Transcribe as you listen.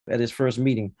at its first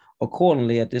meeting.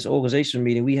 Accordingly, at this organizational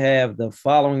meeting, we have the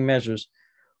following measures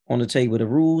on the table: the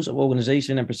rules of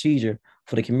organization and procedure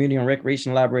for the Community and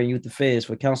Recreation Library and Youth Affairs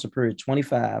for Council Period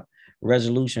 25,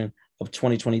 Resolution of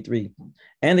 2023,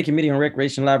 and the Committee on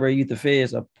Recreation Library and Youth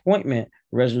Affairs Appointment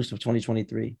Resolution of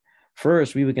 2023.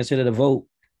 First, we would consider the vote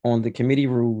on the committee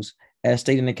rules as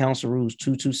stated in the Council Rules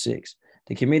 226.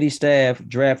 The committee staff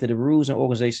drafted the rules and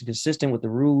organization consistent with the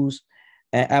rules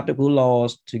and applicable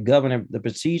laws to govern the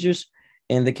procedures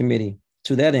in the committee.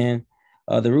 To that end,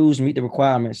 the rules meet the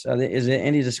requirements. Is there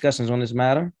any discussions on this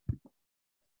matter?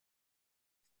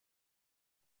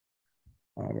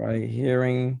 All right,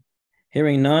 hearing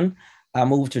none, I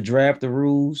move to draft the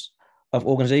rules of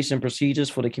organization and procedures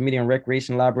for the Committee on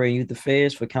Recreation, Library, and Youth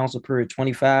Affairs for Council Period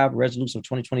 25, Resolution of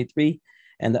 2023,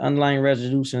 and the underlying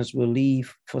resolutions will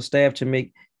leave for staff to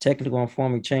make technical and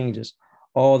forming changes.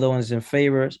 All those in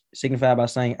favor signify by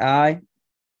saying aye.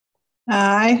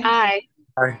 Aye. Aye.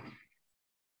 Aye.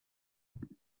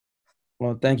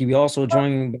 Well, thank you. We also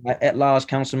joined by at-large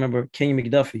council member Kenny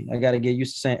McDuffie. I got to get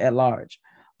used to saying at-large.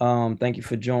 Thank you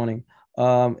for joining.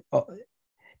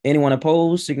 Anyone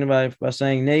opposed, signify by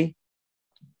saying nay.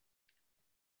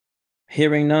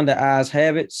 Hearing none, the ayes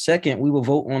have it. Second, we will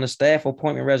vote on the staff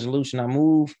appointment resolution. I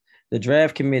move the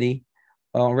draft committee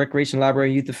on Recreation, Library,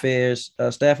 and Youth Affairs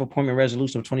staff appointment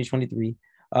resolution of 2023.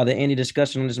 Are there any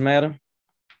discussion on this matter?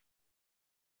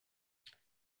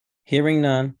 Hearing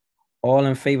none, all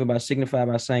in favor by signify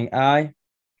by saying aye.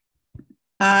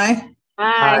 Aye.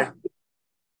 Aye.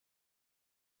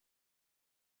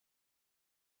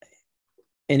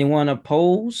 Anyone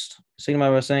opposed, signify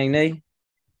by saying nay.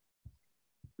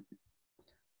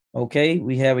 Okay,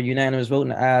 we have a unanimous vote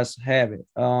and the ayes have it.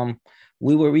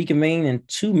 We will reconvene in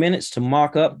 2 minutes to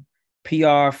mark up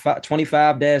PR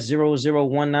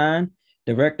 25-0019,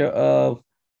 Director of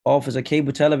Office of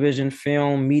Cable Television,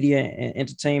 Film, Media, and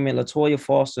Entertainment, Latoya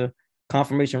Foster,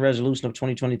 confirmation resolution of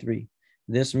 2023.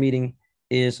 This meeting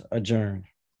is adjourned.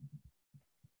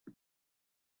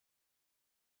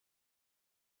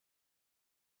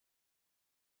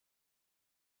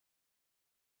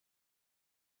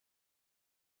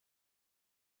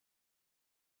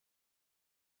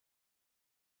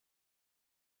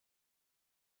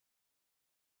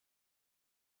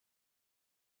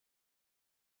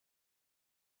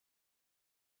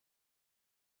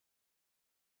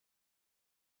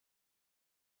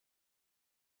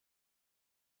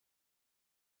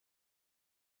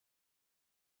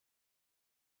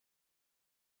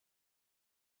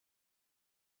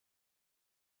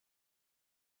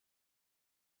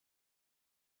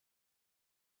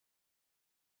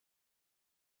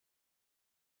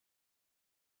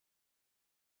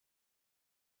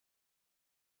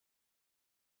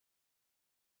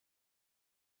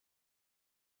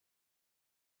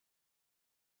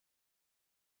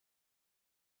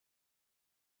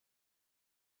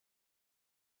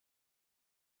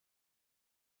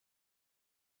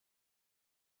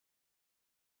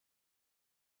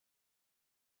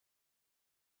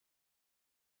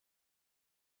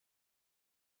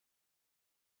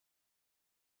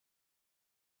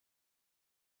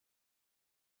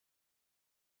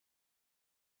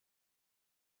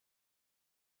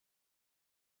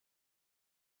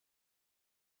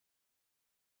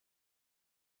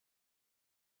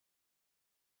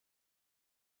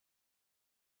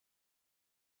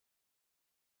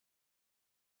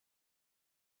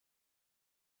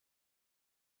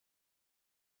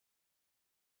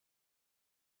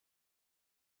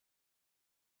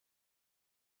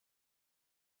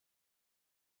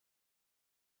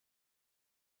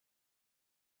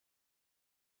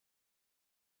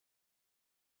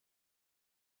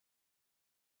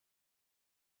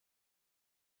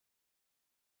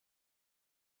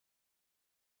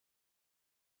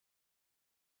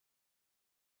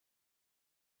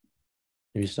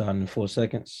 We start in 4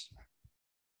 seconds.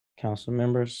 Council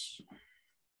members.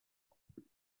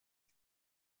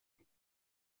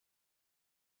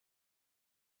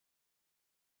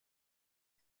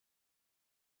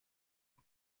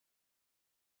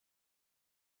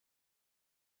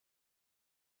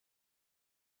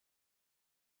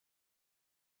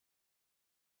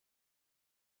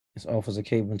 Is Office of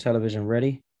Cable and Television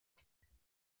ready?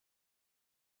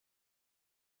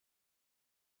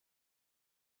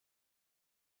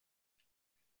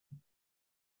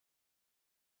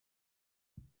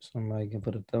 Somebody can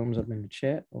put a thumbs up in the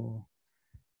chat or.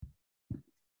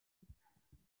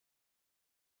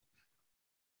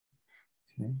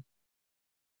 Okay.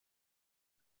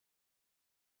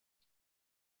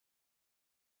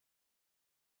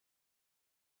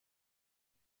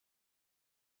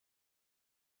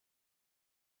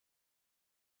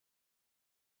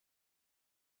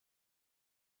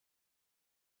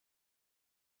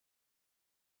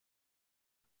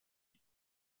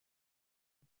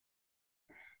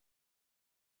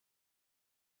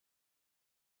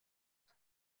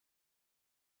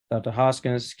 Dr.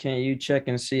 Hoskins, can you check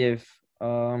and see if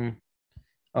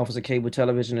Officer Cable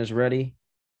Television is ready?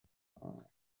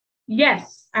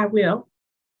 Yes, I will.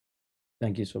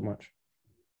 Thank you so much.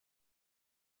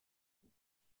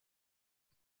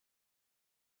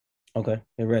 Okay,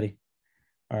 you're ready.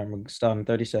 All right, we're starting in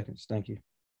 30 seconds. Thank you.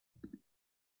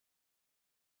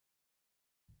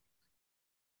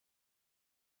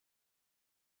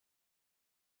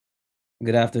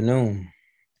 Good afternoon.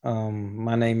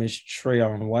 My name is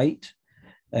Trayon White,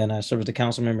 and I serve as the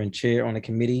council member and chair on the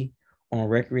Committee on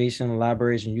Recreation,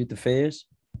 Libraries, and Youth Affairs.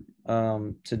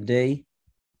 Today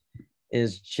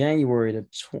is January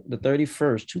the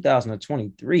 31st,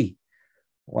 2023.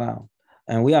 Wow.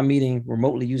 And we are meeting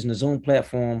remotely using the Zoom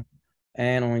platform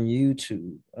and on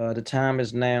YouTube. The time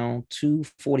is now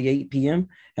 2:48 p.m.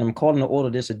 and I'm calling to order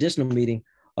this additional meeting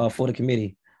for the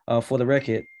committee. For the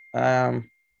record,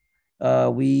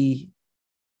 we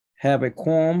have a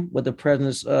quorum with the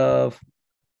presence of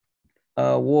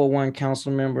Ward 1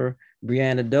 Council Member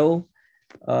Brianna Doe,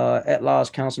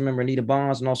 at-large Council Member Anita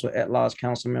Bonds, and also at-large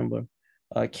Council Member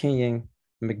Kenyon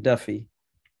McDuffie.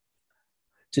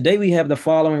 Today, we have the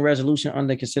following resolution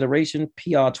under consideration: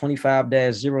 PR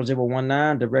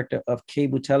 25-0019, Director of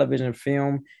Cable Television,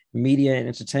 Film, Media, and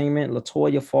Entertainment,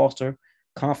 Latoya Foster,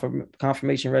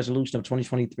 confirmation resolution of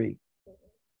 2023.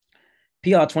 PR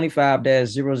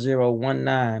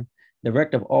 25-0019,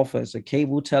 Director of Office of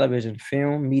Cable Television,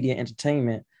 Film, Media,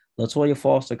 Entertainment, Latoya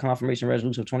Foster, confirmation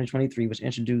resolution of 2023 was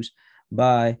introduced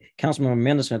by Councilmember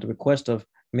Mendelson at the request of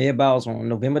Mayor Bowser on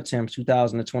November 10th,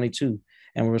 2022,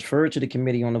 and was referred to the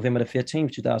committee on November the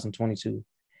 15th, 2022.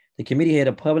 The committee had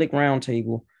a public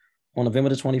roundtable on November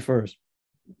the 21st,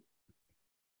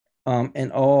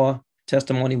 and all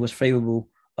testimony was favorable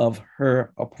of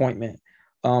her appointment.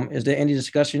 Is there any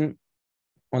discussion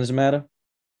on this matter?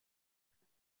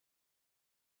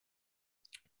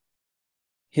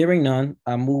 Hearing none,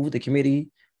 I move the committee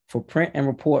for print and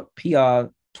report PR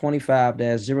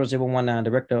 25-0019,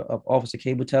 Director of Office of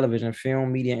Cable Television,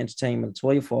 Film, Media, and Entertainment,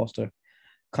 Latoya Foster,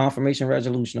 confirmation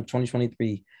resolution of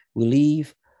 2023. We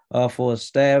leave for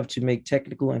staff to make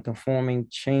technical and conforming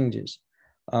changes.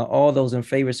 All those in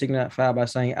favor signify by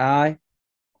saying aye.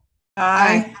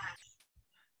 Aye.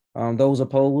 Those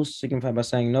opposed signify by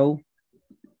saying no.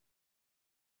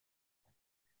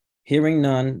 Hearing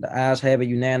none, the ayes have it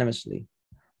unanimously.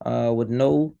 With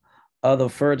no other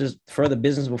further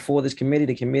business before this committee,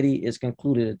 the committee is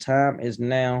concluded. The time is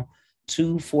now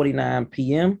 2:49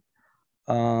 p.m.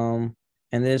 And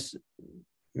this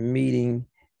meeting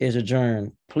is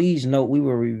adjourned. Please note we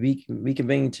will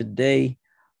reconvene today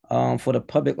for the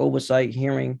public oversight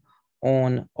hearing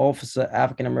on Officer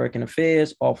African American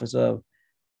Affairs, Office of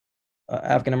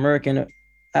African American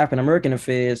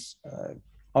Affairs,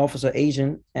 Office of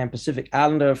Asian and Pacific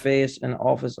Islander Affairs, and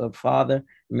Office of Father,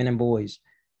 Men and Boys.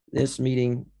 This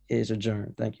meeting is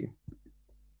adjourned. Thank you.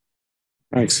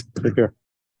 Thanks. Take care.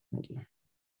 Thank you.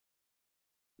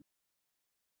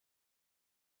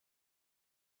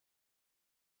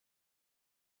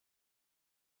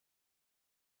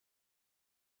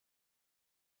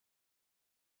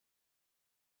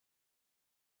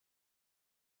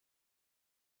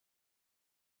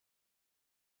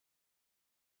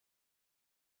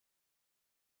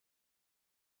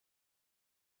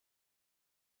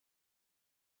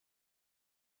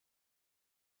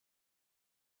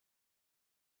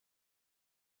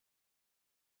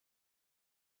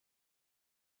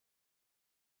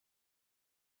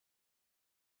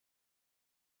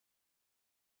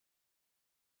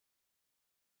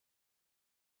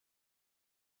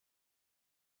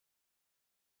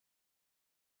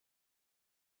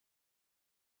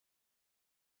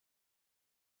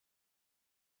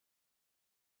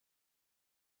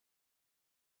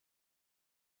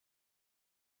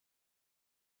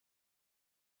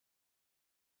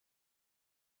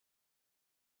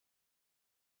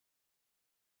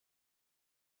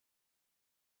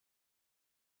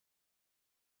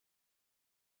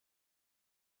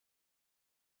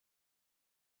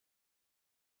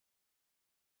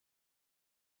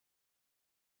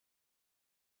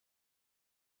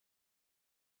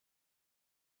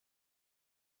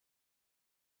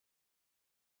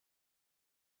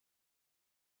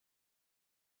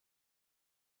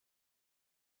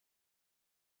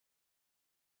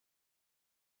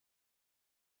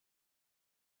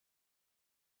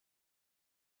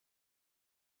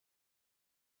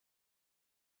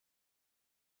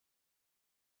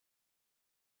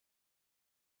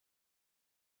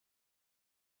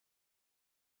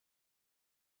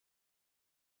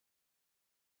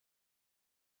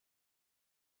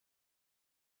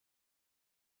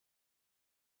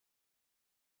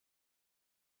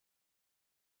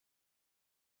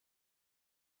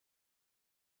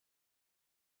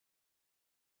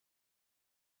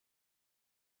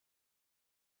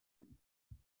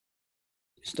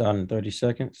 Start in 30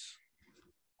 seconds.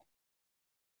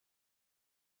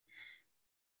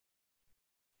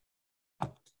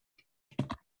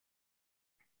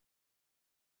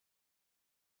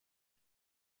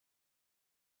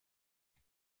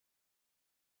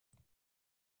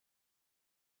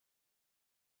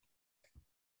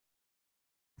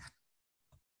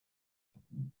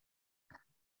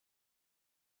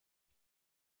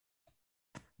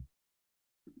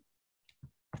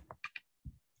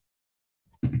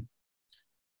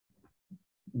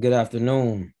 Good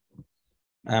afternoon.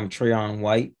 I'm Treyon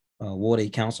White, Ward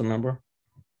 8 council member,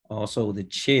 also the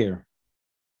chair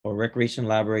for Recreation,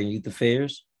 Library, and Youth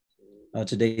Affairs.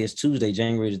 Today is Tuesday,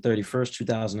 January the 31st,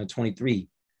 2023.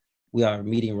 We are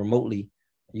meeting remotely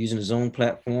using the Zoom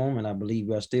platform, and I believe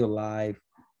we are still live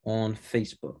on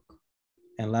Facebook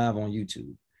and live on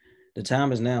YouTube. The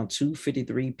time is now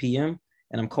 2:53 p.m.,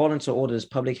 and I'm calling to order this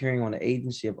public hearing on the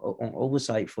Agency on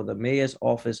Oversight for the Mayor's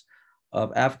Office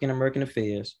of African American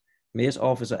Affairs, Mayor's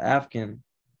Office on African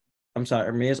Affairs,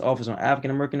 Mayor's Office on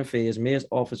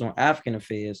African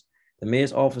Affairs, the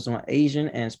Mayor's Office on Asian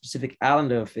and Pacific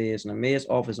Islander Affairs, and the Mayor's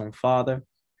Office on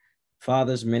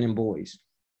Fathers, Men, and Boys.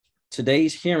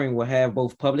 Today's hearing will have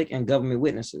both public and government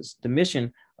witnesses. The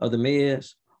mission of the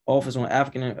Mayor's Office on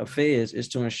African Affairs is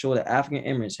to ensure that African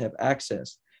immigrants have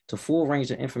access to full range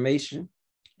of information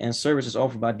and services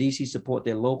offered by DC to support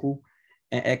their local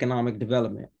and economic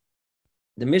development.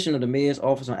 The mission of the Mayor's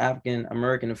Office on African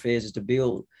American Affairs is to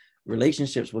build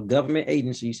relationships with government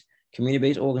agencies,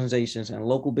 community-based organizations, and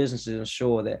local businesses to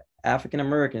ensure that African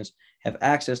Americans have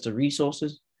access to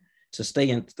resources to stay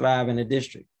and thrive in the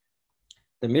district.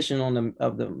 The mission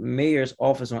of the Mayor's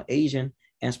Office on Asian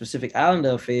and Pacific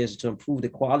Islander Affairs is to improve the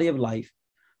quality of life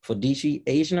for DC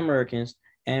Asian Americans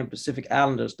and Pacific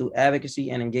Islanders through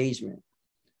advocacy and engagement.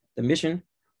 The mission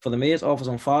for the Mayor's Office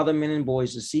on Father, Men, and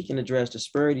Boys to seek and address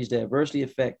disparities that adversely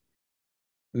affect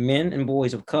men and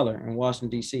boys of color in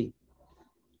Washington, D.C.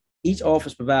 Each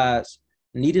office provides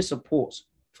needed supports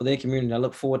for their community. I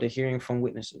look forward to hearing from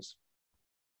witnesses.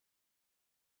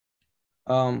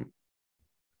 I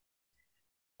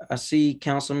see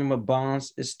Councilmember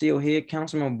Bonds is still here.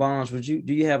 Councilmember Bonds, do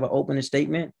you have an opening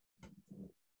statement?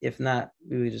 If not,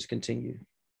 we will just continue.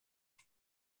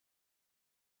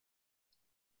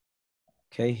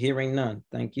 Okay, hearing none.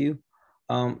 Thank you.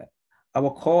 I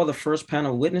will call the first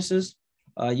panel of witnesses.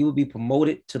 You will be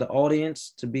promoted to the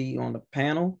audience to be on the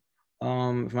panel.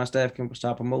 If my staff can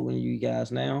start promoting you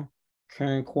guys now.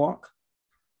 Karen Kwok.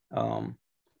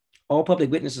 All public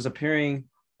witnesses appearing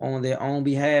on their own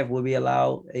behalf will be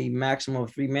allowed a maximum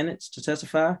of 3 minutes to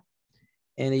testify.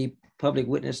 Any public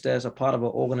witness that's a part of an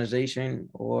organization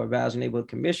or advisory neighborhood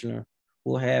commissioner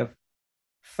will have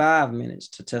 5 minutes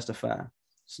to testify.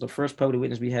 So the first public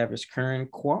witness we have is Karen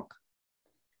Kwok.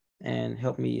 And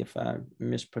help me if I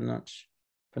mispronounce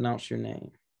your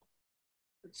name.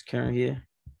 Is Karen here?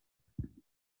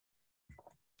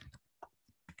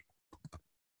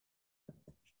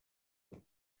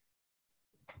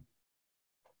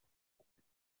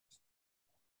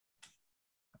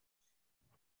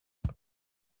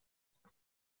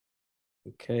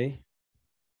 Okay.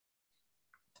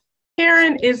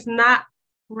 Karen is not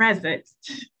present,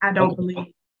 I don't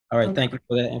believe. All right, thank you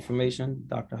for that information,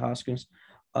 Dr. Hoskins.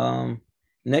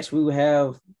 Next, we will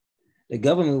have the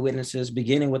government witnesses,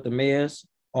 beginning with the Mayor's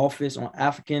Office on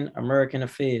African American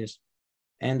Affairs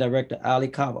and Director Ali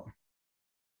Kaba.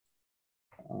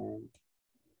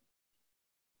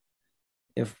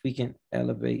 If we can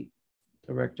elevate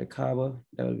Director Kaba,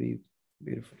 that would be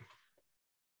beautiful.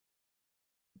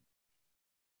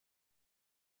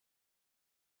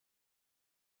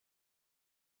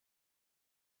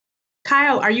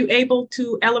 Kyle, are you able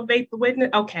to elevate the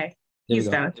witness? Okay, he's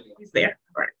done. He's there.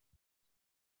 All right.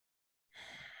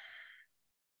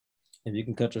 If you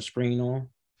can cut your screen on.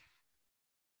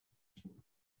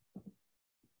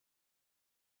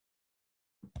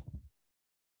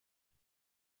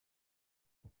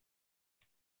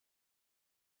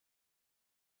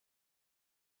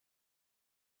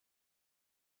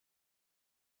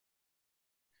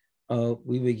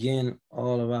 We begin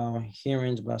all of our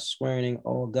hearings by swearing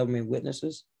all government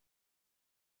witnesses.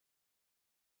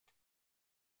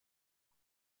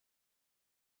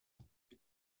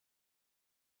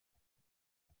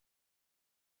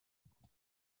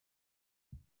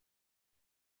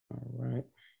 All right.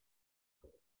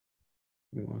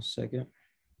 Give me 1 second.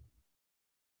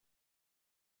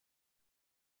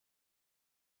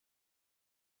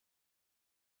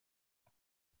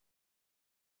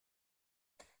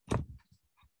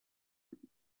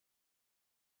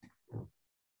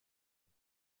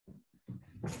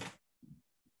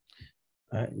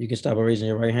 All right, you can start by raising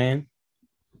your right hand.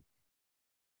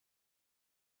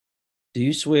 Do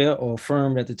you swear or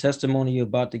affirm that the testimony you're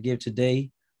about to give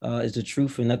today is the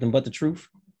truth and nothing but the truth?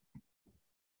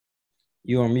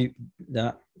 You're on mute,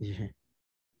 Doc. Yeah.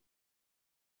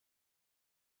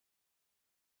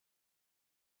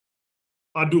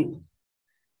 I do.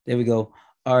 There we go.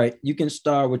 All right, you can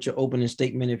start with your opening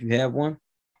statement if you have one.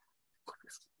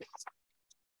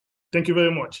 Thank you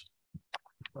very much.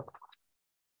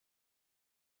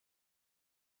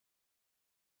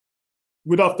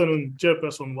 Good afternoon,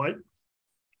 Chairperson White,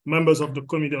 members of the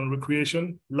Committee on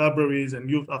Recreation, Libraries and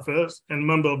Youth Affairs, and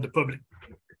members of the public.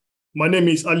 My name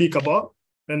is Ali Kaba,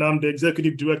 and I'm the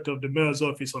Executive Director of the Mayor's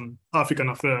Office on African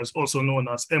Affairs, also known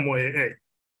as MOAA.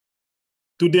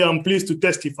 Today, I'm pleased to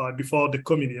testify before the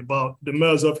committee about the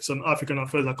Mayor's Office on African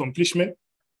Affairs accomplishment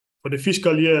for the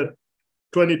fiscal year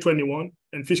 2021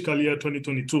 and fiscal year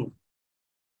 2022.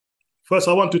 First,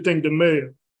 I want to thank the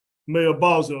Mayor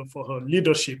Bowser, for her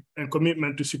leadership and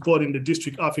commitment to supporting the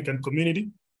district African community,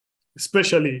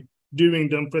 especially during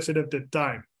the unprecedented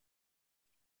time.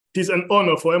 It is an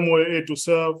honor for MOAA to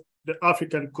serve the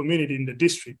African community in the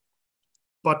district,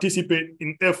 participate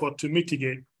in effort to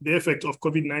mitigate the effect of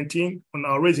COVID-19 on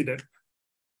our residents,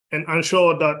 and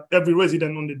ensure that every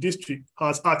resident on the district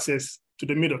has access to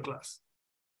the middle class.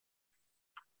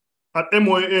 At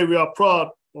MOAA, we are proud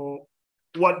of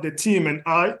what the team and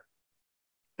I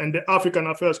and the African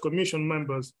Affairs Commission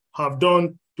members have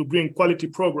done to bring quality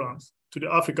programs to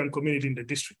the African community in the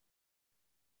district.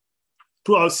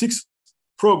 Through our 6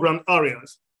 program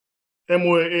areas,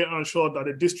 MOAA ensured that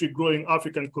the district growing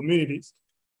African communities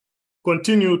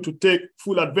continue to take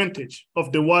full advantage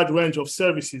of the wide range of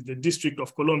services the District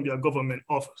of Columbia government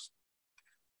offers.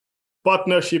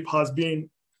 Partnership has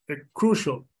been a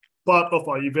crucial part of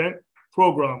our event,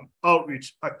 program,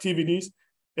 outreach, activities,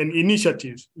 and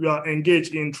initiatives we are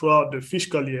engaged in throughout the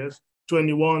fiscal years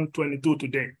 21-22 to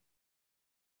date.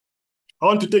 I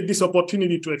want to take this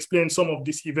opportunity to explain some of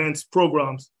these events,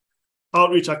 programs,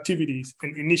 outreach activities,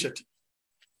 and initiatives.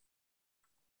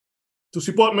 To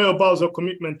support Mayor Bowser's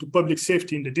commitment to public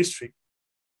safety in the district,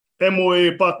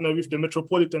 MOAA partnered with the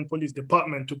Metropolitan Police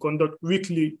Department to conduct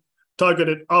weekly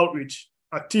targeted outreach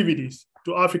activities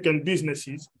to African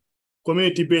businesses,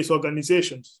 community-based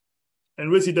organizations, and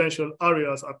residential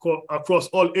areas across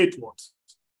all 8 wards.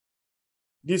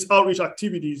 These outreach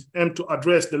activities aim to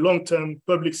address the long-term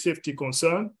public safety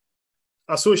concern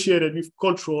associated with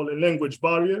cultural and language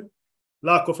barrier,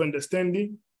 lack of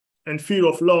understanding, and fear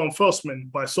of law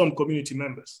enforcement by some community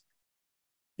members.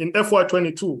 In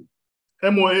FY22,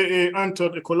 MOAA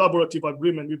entered a collaborative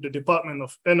agreement with the Department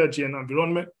of Energy and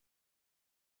Environment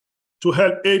to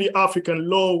help 80 African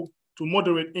low to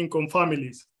moderate income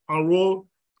families enroll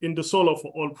in the Solar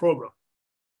for All program.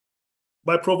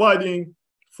 By providing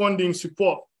funding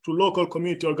support to local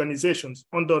community organizations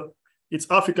under its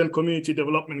African Community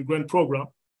Development Grant Program,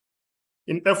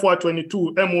 in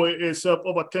FY22, MOAA served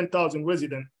over 10,000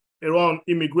 residents around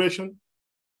immigration,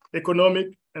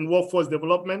 economic and workforce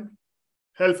development,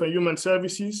 health and human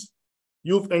services,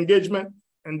 youth engagement,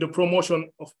 and the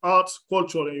promotion of arts,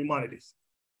 culture, and humanities.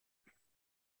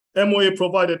 MOAA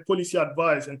provided policy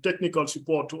advice and technical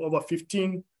support to over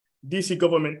 15 DC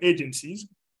government agencies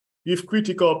with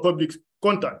critical public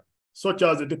contact, such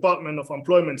as the Department of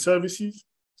Employment Services,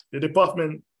 the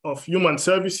Department of Human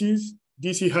Services,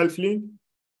 DC HealthLink,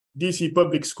 DC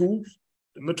Public Schools,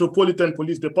 the Metropolitan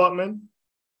Police Department,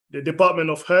 the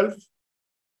Department of Health,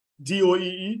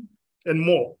 DOEE, and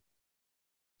more.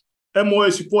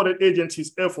 MOAA supported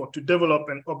agencies' effort to develop,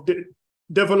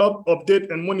 update,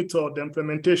 and monitor the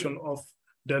implementation of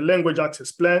the Language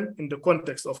Access Plan in the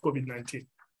context of COVID-19.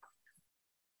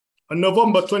 In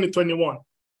November 2021,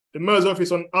 the Mayor's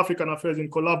Office on African Affairs, in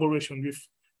collaboration with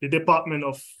the Department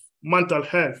of Mental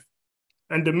Health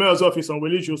and the Mayor's Office on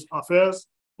Religious Affairs,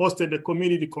 hosted a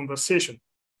community conversation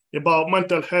about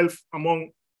mental health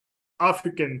among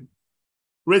African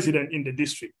residents in the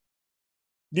district.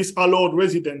 This allowed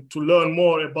residents to learn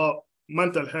more about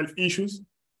mental health issues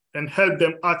and help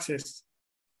them access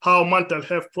how mental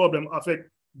health problems affect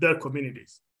their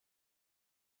communities.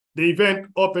 The event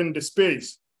opened the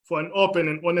space for an open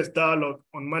and honest dialogue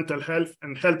on mental health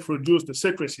and helped reduce the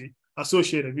secrecy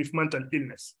associated with mental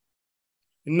illness.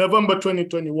 In November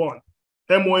 2021,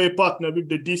 MOAA partnered with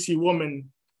the DC Women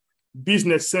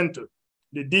Business Center,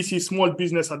 the DC Small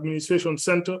Business Administration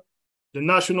Center, the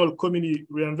National Community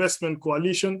Reinvestment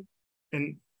Coalition,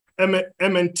 and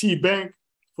M&T Bank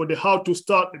for the How to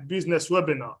Start a Business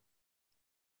webinar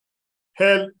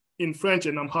held in French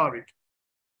and Amharic.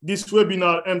 This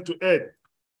webinar aimed to aid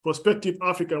prospective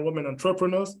African women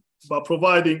entrepreneurs by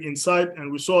providing insight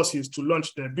and resources to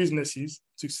launch their businesses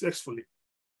successfully.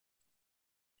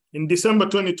 In December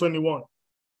 2021,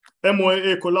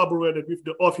 MOAA collaborated with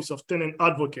the Office of Tenant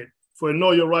Advocate for a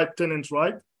Know Your Right Tenants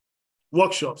Right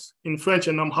workshops in French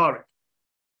and Amharic.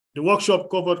 The workshop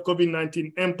covered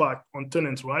COVID-19 impact on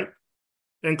tenants' rights,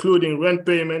 including rent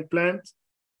payment plans,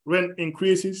 rent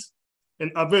increases,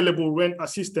 and available rent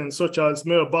assistance such as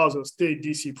Mayor Bowser's State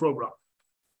DC program.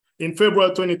 In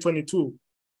February 2022,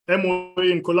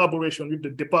 MOAA, in collaboration with the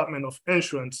Department of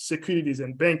Insurance, Securities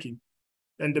and Banking,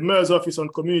 and the Mayor's Office on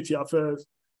Community Affairs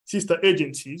sister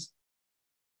agencies,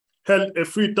 held a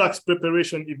free tax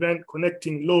preparation event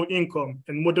connecting low-income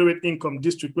and moderate-income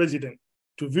district residents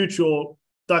to virtual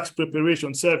tax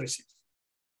preparation services.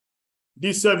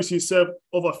 These services serve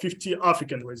over 50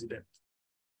 African residents.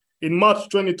 In March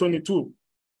 2022,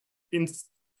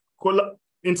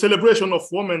 in celebration of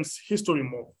Women's History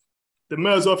Month, the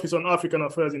Mayor's Office on African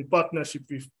Affairs, in partnership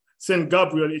with St.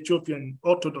 Gabriel Ethiopian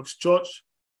Orthodox Church,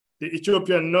 the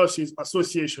Ethiopian Nurses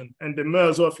Association, and the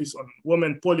Mayor's Office on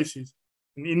Women Policies,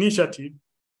 an initiative,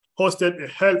 hosted a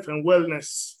health and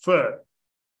wellness fair.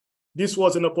 This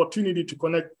was an opportunity to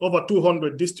connect over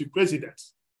 200 district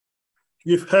residents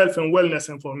with health and wellness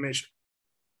information.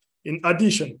 In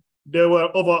addition, there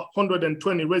were over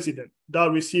 120 residents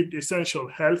that received essential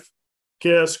health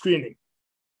care screening.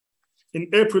 In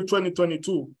April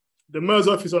 2022, the Mayor's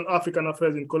Office on African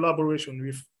Affairs, in collaboration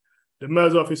with the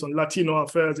Mayor's Office on Latino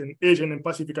Affairs and Asian and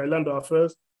Pacific Islander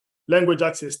Affairs Language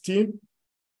Access Team,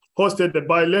 hosted the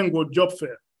bilingual job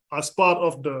fair as part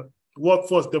of the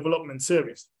Workforce Development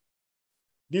Series.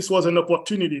 This was an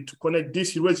opportunity to connect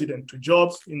DC residents to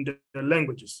jobs in their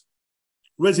languages.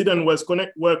 Residents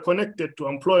were connected to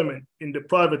employment in the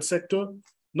private sector,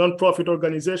 nonprofit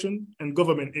organizations, and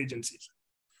government agencies.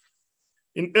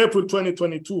 In April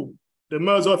 2022, the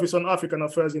Mayor's Office on African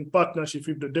Affairs, in partnership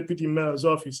with the Deputy Mayor's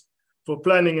Office for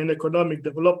Planning and Economic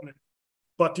Development,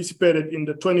 participated in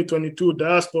the 2022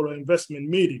 Diaspora Investment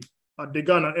Meeting at the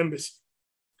Ghana Embassy.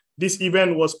 This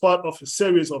event was part of a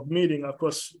series of meetings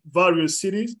across various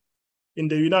cities in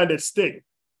the United States,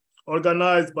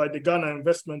 organized by the Ghana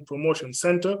Investment Promotion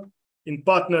Center in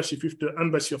partnership with the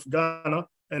Embassy of Ghana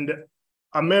and the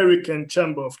American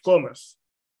Chamber of Commerce.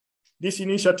 This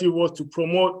initiative was to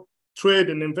promote trade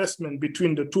and investment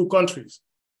between the two countries,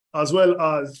 as well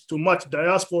as to match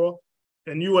diaspora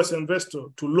and US investors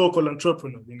to local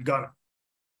entrepreneurs in Ghana.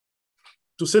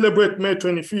 To celebrate May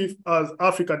 25th as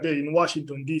Africa Day in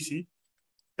Washington, DC,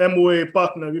 MOAA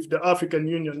partnered with the African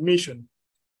Union Mission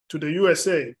to the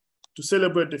USA to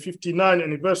celebrate the 59th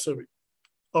anniversary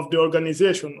of the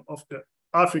organization of the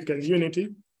African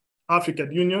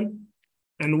Union,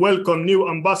 and welcome new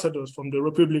ambassadors from the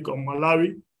Republic of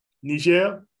Malawi,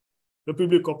 Niger,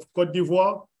 Republic of Cote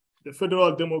d'Ivoire, the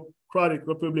Federal Democratic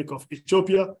Republic of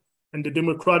Ethiopia, and the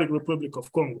Democratic Republic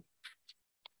of Congo.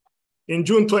 In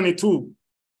June 22,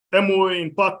 MOAA,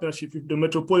 in partnership with the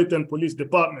Metropolitan Police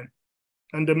Department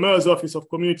and the Mayor's Office of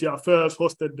Community Affairs,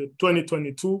 hosted the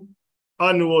 2022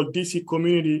 annual DC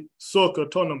Community Soccer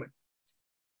Tournament.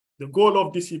 The goal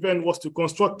of this event was to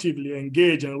constructively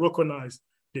engage and recognize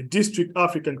the district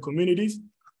African communities,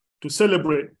 to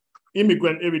celebrate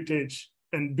immigrant heritage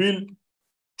and build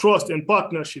trust and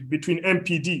partnership between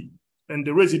MPD and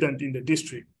the residents in the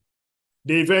district.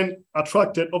 The event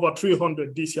attracted over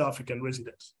 300 DC African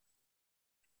residents.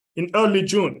 In early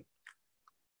June,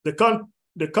 the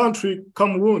country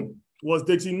Cameroon was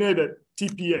designated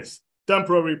TPS,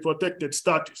 Temporary Protected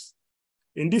Status.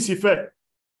 In this effect,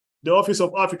 the Office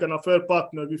of African Affairs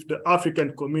partnered with the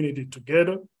African Community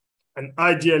Together, an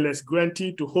IGLS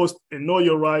grantee, to host a Know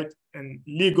Your Right and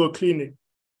legal clinic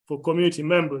for community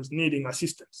members needing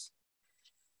assistance.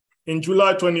 In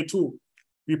July 22,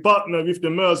 we partnered with the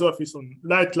Mayor's Office on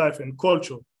Nightlife and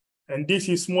Culture and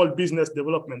DC Small Business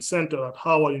Development Center at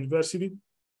Howard University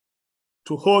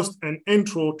to host an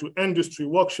intro to industry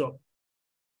workshop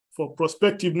for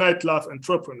prospective nightlife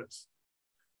entrepreneurs.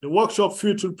 The workshop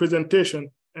featured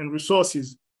presentation and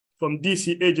resources from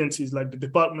DC agencies like the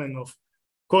Department of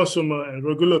Consumer and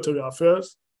Regulatory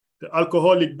Affairs, the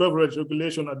Alcoholic Beverage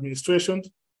Regulation Administration,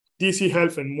 DC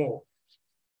Health, and more.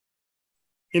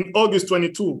 In August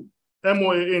 22,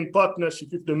 MOAA, in partnership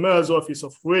with the Mayor's Office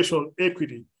of Racial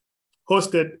Equity,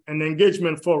 hosted an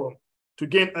engagement forum to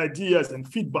gain ideas and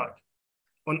feedback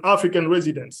on African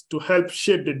residents to help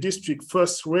shape the district's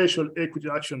first racial equity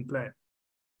action plan,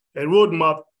 a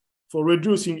roadmap for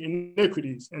reducing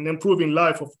inequities and improving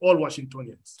life of all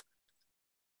Washingtonians.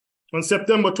 On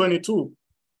September 22,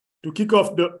 to kick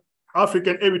off the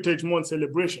African Heritage Month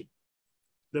celebration,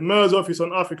 the Mayor's Office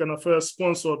on African Affairs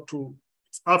sponsored through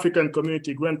its African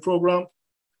Community Grant Program,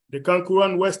 the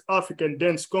Kankuran West African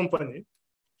Dance Company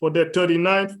for their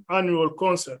 39th annual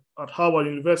concert at Howard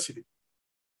University.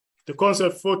 The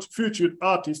concert featured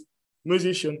artists,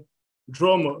 musicians,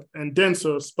 drummers, and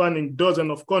dancers spanning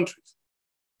dozens of countries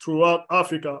throughout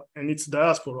Africa and its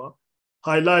diaspora,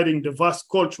 highlighting the vast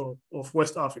culture of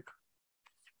West Africa.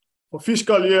 For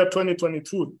fiscal year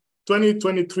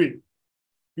 2023,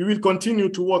 we will continue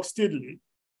to work steadily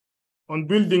on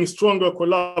building stronger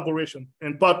collaboration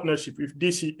and partnership with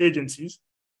DC agencies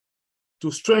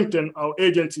to strengthen our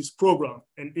agency's program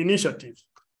and initiatives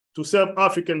to serve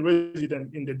African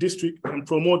residents in the district and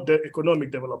promote their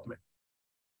economic development.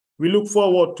 We look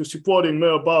forward to supporting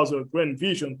Mayor Bowser's grand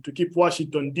vision to keep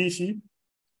Washington, DC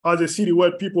as a city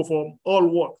where people from all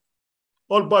walks,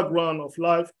 all backgrounds of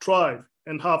life thrive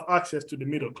and have access to the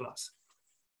middle class.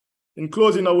 In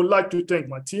closing, I would like to thank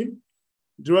my team,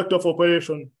 Director of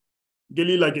Operations,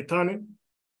 Gelila Getane,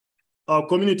 our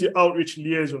Community Outreach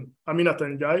Liaison, Aminata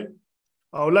Njai,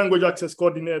 our Language Access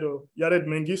Coordinator, Yared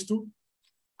Mengistu,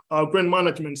 our Grant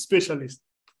Management Specialist,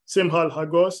 Semhal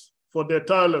Hagos, for their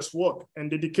tireless work and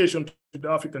dedication to the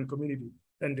African community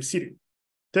and the city.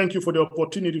 Thank you for the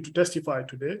opportunity to testify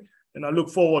today, and I look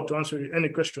forward to answering any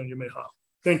question you may have.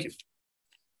 Thank you.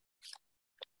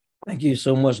 Thank you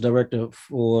so much, Director,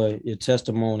 for your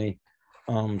testimony.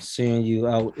 Seeing you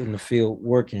out in the field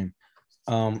working.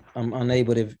 I'm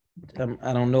unable to,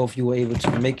 I don't know if you were able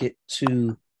to make it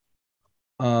to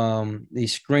the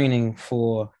screening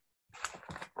for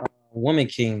Woman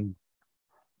King,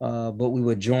 but we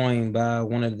were joined by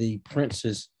one of the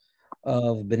princes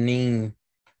of Benin,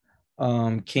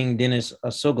 King Dennis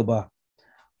Asogaba,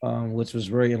 which was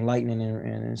very enlightening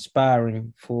and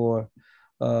inspiring for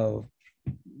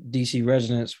DC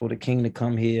residents, for the king to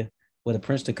come here, for the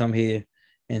prince to come here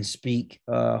and speak,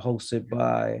 hosted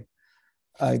by,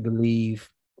 I believe,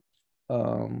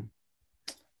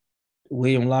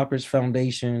 William Locker's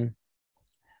Foundation,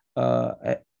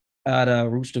 Ada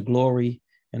Roots to Glory,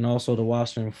 and also the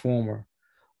Washington Informer.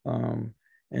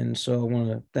 And so I want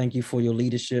to thank you for your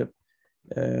leadership,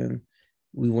 and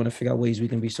we want to figure out ways we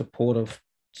can be supportive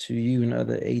to you and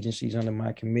other agencies under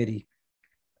my committee.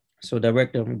 So,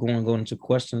 Director, I'm going to go into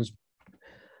questions.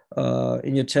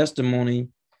 In your testimony,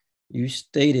 you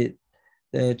stated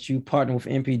that you partner with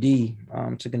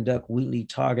MPD to conduct weekly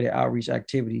targeted outreach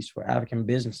activities for African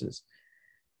businesses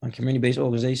on community-based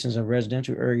organizations and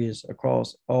residential areas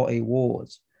across all 8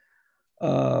 wards.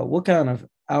 What kind of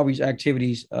outreach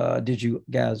activities did you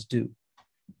guys do?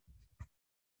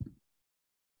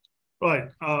 Right.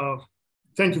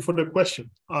 Thank you for the question.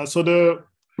 So the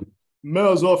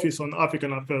Mayor's Office on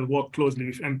African Affairs works closely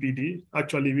with MPD.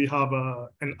 Actually, we have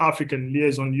an African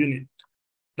liaison unit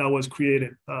that was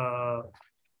created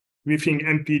within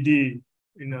MPD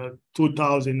in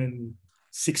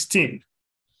 2016.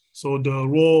 So the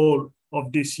role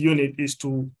of this unit is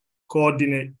to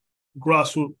coordinate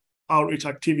grassroots outreach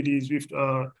activities with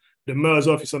the Mayor's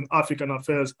Office on African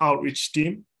Affairs outreach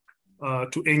team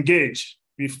to engage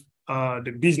with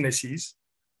the businesses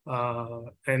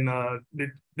and the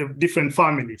different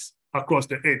families across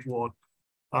the 8th ward.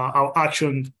 Our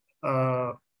actions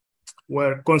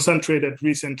were concentrated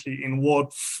recently in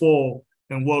Ward 4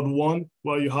 and Ward 1,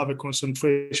 where you have a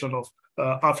concentration of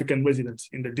African residents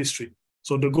in the district.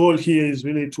 So the goal here is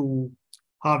really to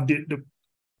have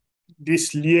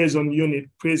this liaison unit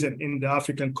present in the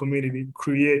African community,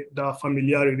 create that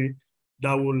familiarity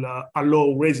that will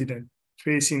allow residents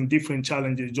facing different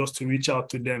challenges just to reach out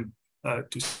to them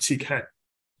to seek help.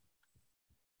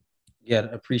 Yeah,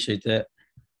 I appreciate that.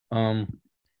 I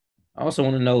also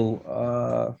want to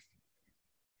know,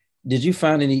 did you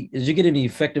get any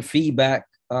effective feedback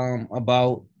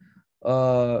about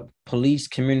police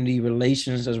community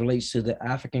relations as relates to the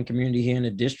African community here in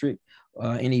the district?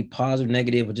 Any positive,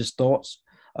 negative, or just thoughts?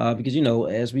 Because, you know,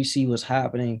 as we see what's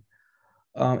happening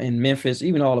in Memphis,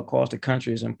 even all across the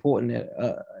country, it's important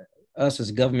that us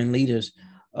as government leaders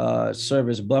serve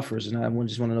as buffers. And I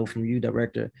just want to know from you,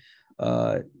 Director,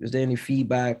 is there any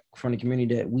feedback from the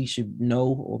community that we should know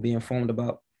or be informed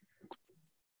about?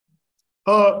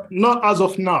 Not as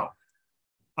of now.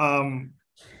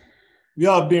 We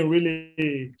have been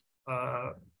really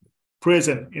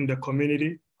present in the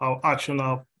community. Our action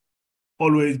have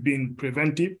always been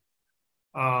preventive.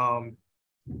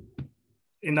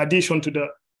 In addition to the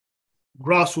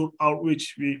grassroots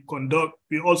outreach we conduct,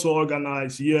 we also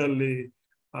organize yearly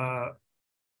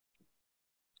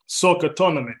soccer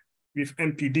tournament with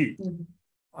MPD.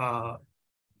 Mm-hmm.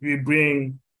 We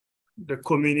bring the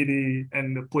community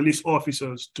and the police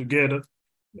officers together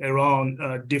around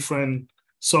different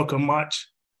soccer match.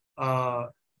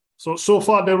 So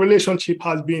far the relationship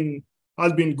has been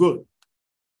good.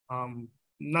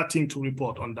 Nothing to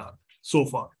report on that so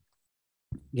far.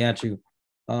 Got you.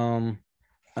 I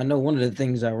know one of the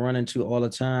things I run into all the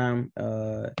time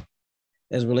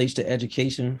as relates to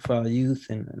education for our youth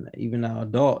and even our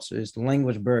adults is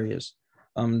language barriers.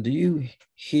 Do you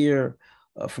hear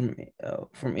from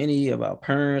any of our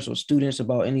parents or students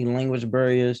about any language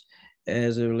barriers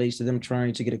as it relates to them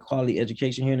trying to get a quality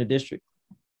education here in the district?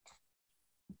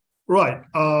 Right.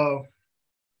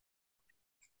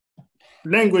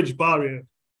 Language barrier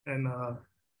and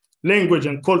language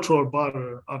and cultural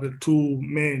barrier are the two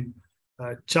main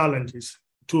challenges,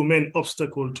 two main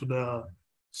obstacles to the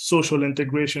social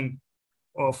integration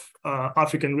of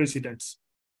African residents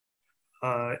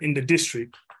in the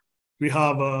district. We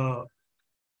have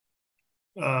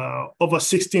over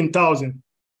 16,000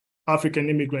 African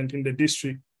immigrants in the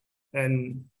district,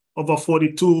 and over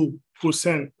 42%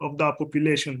 of that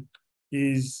population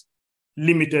is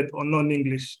limited or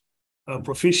non-English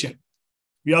proficient.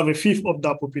 We have a fifth of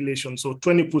that population, so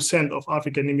 20% of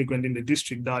African immigrants in the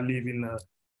district that live in a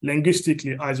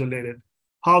linguistically isolated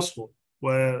household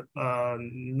where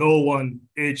no one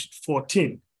aged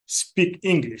 14 speak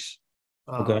English,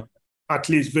 at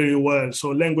least very well.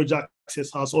 So language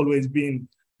access has always been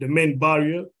the main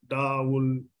barrier that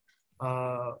will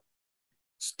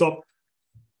stop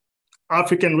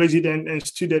African residents and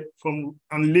students from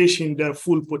unleashing their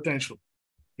full potential.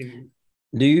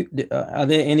 Are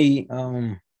there any,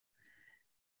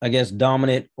 I guess,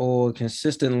 dominant or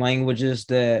consistent languages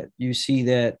that you see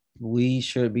that we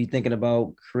should be thinking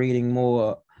about creating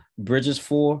more bridges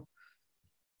for?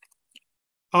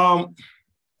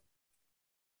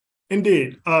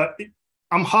 Indeed,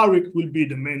 Amharic will be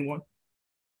the main one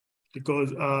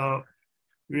because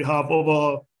we have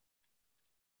over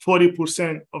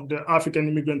 40% of the African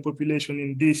immigrant population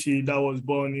in DC that was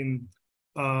born in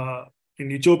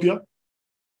Ethiopia,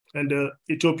 and the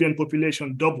Ethiopian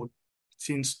population doubled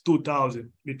since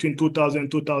 2000. Between 2000 and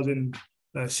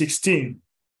 2016,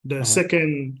 the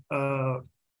second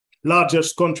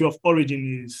largest country of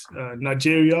origin is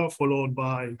Nigeria, followed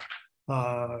by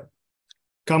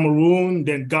Cameroon,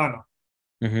 then Ghana.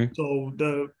 So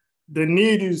the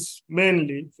need is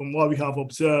mainly, from what we have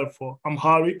observed, for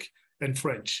Amharic and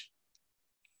French.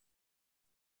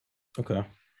 Okay,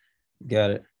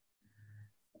 got it.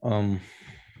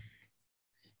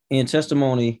 In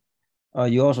testimony,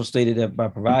 you also stated that by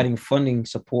providing funding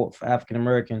support for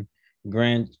African-American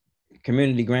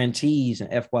community grantees in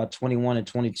FY 21 and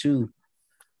 22,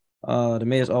 the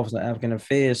Mayor's Office of African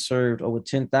Affairs served over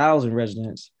 10,000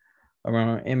 residents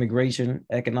around immigration,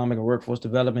 economic and workforce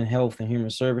development, health and human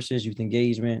services, youth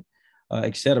engagement,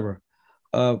 etc.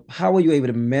 How were you able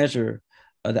to measure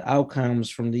the outcomes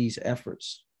from these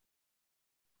efforts?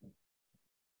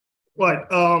 Right.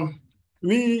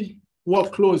 We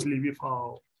work closely with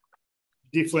our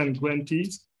different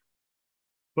grantees.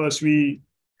 First, we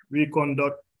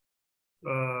conduct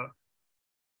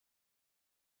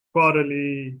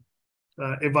quarterly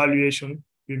evaluation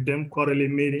with them, quarterly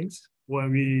meetings where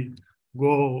we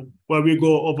go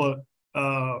over.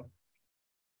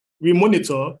 We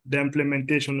monitor the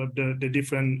implementation of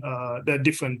the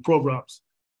different programs.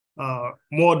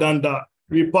 More than that,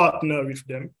 we partner with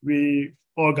them. We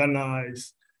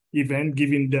organize events,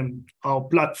 giving them our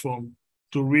platform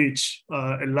to reach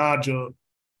a larger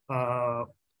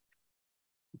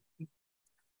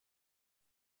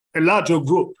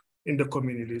group in the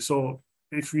community. So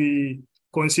if we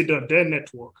consider their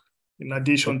network, in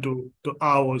addition to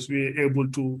ours, we're able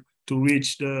to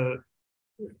reach a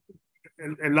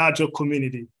larger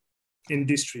community in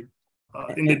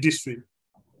the district.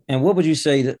 And what would you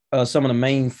say that some of the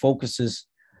main focuses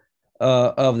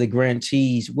of the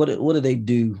grantees? What do they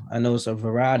do? I know it's a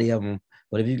variety of them,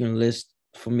 but if you can list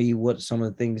for me what some of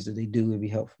the things that they do, would be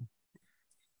helpful.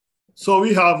 So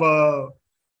we have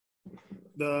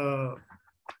the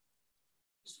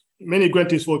many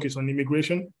grantees focus on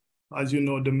immigration. As you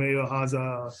know, the mayor has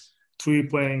a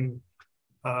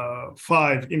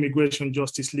 3.5 immigration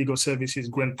justice legal services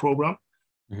grant program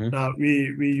that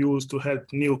we use to help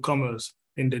newcomers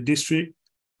in the district.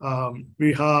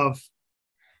 We have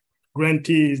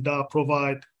grantees that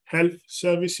provide health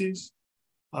services,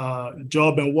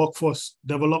 job and workforce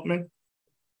development.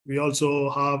 We also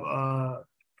have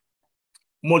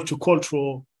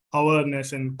multicultural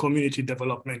awareness and community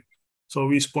development. So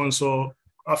we sponsor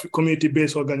a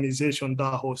community-based organization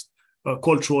that hosts a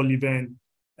cultural event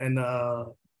and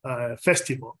a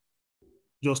festival,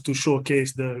 just to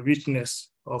showcase the richness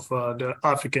of the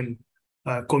African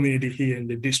community here in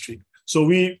the district. So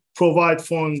we provide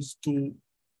funds to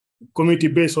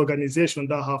community-based organizations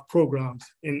that have programs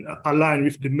in aligned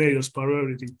with the mayor's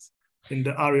priorities in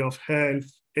the area of health,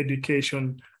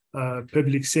 education,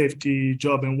 public safety,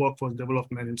 job and workforce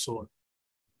development, and so on.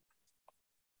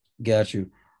 Got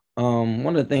you. One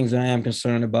of the things I am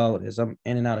concerned about is I'm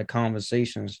in and out of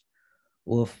conversations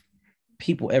with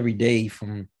people every day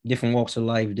from different walks of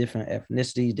life, different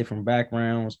ethnicities, different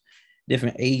backgrounds,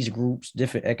 different age groups,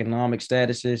 different economic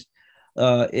statuses,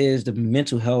 is the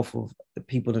mental health of the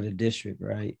people in the district,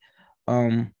 right?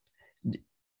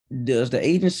 Does the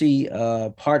agency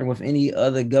partner with any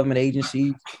other government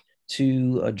agencies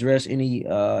to address any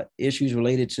issues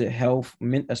related to health,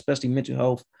 especially mental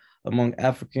health among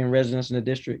African residents in the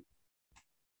district?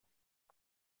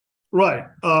 Right.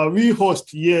 We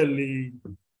host yearly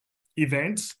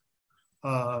events,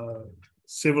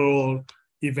 several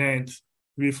events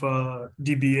with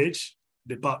DBH,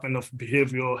 Department of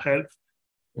Behavioral Health.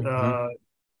 Mm-hmm.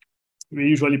 We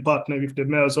usually partner with the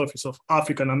Mayor's Office of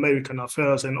African American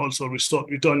Affairs and also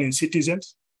returning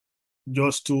citizens,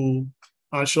 just to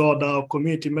ensure that our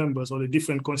community members or the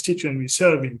different constituents we're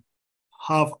serving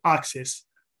have access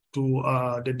to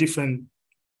the different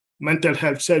mental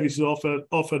health services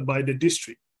offered by the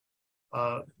district.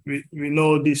 We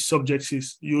know these subjects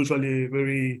is usually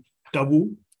very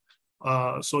taboo.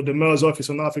 So the Mayor's Office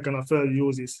on African Affairs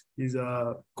uses his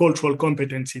cultural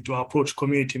competency to approach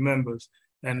community members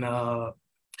and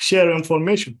share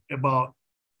information about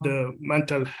the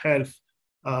mental health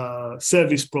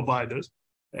service providers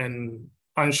and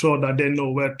ensure that they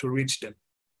know where to reach them.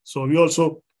 So we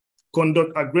also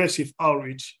conduct aggressive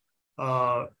outreach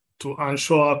to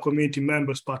ensure our community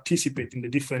members participate in the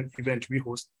different events we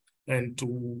host and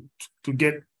to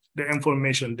get the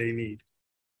information they need.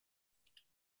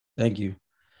 Thank you.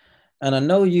 And I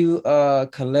know you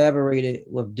collaborated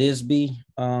with DISB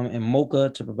and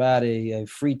MOCA to provide a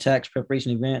free tax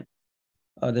preparation event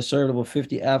that served over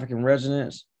 50 African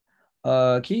residents.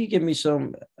 Can you give me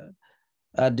some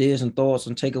ideas and thoughts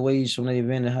and takeaways from the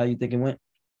event and how you think it went?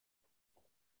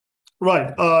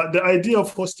 Right. The idea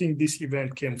of hosting this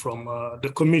event came from the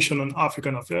Commission on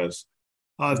African Affairs,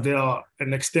 as they are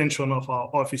an extension of our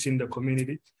office in the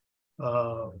community.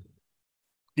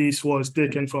 This was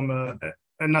taken from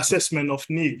an assessment of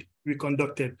need we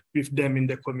conducted with them in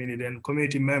the community, and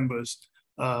community members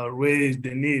raised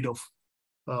the need of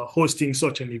hosting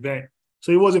such an event.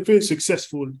 So it was a very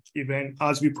successful event,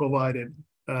 as we provided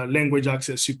language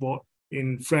access support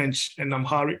in French and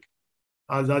Amharic.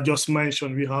 As I just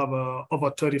mentioned, we have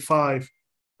over 35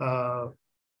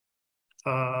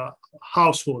 African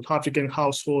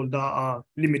households that are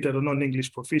limited or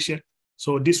non-English proficient.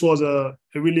 So this was a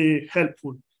really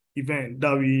helpful event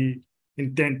that we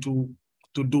intend to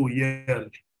do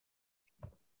yearly.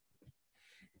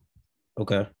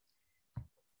 Okay.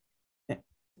 I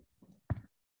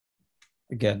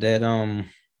got that. I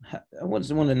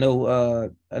just want to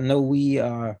know, I know we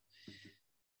are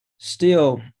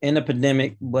still in a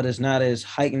pandemic, but it's not as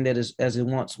heightened as it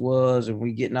once was, and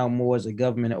we're getting out more as a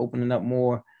government and opening up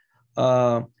more.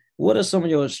 What are some of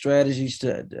your strategies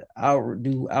to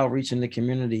do outreach in the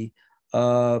community?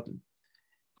 And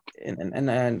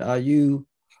are you,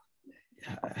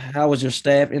 how is your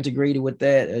staff integrated with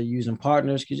that? Are you using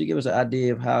partners? Could you give us an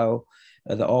idea of how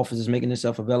the office is making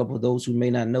itself available to those who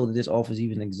may not know that this office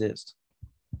even exists?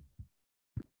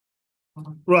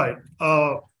 Right.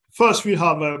 First, we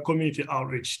have a community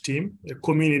outreach team, a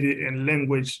community and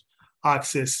language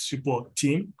access support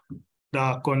team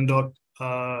that conduct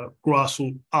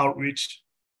grassroots outreach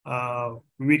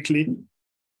weekly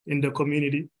in the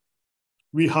community.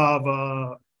 We have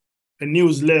a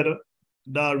newsletter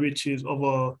that reaches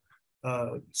over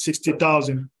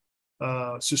 60,000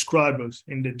 subscribers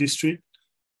in the district.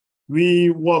 We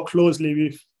work closely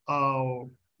with our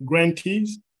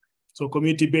grantees, so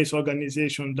community-based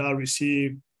organizations that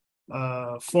receive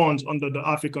funds under the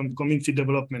African Community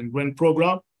Development Grant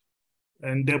Program,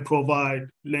 and they provide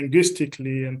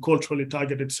linguistically and culturally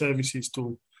targeted services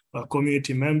to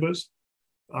community members.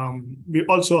 We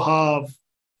also have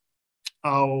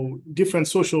our different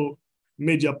social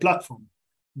media platforms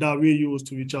that we use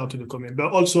to reach out to the community.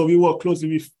 But also we work closely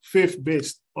with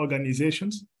faith-based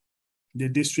organizations. The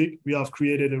district, we have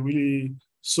created a really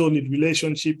solid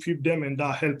relationship with them, and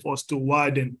that helps us to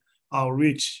widen our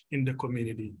reach in the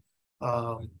community.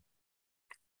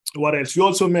 What else? We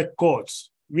also make calls,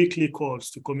 weekly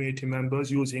calls to community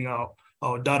members using our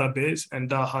database, and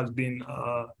that has been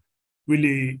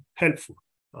really helpful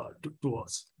to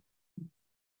us.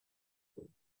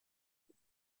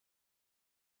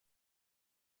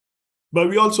 But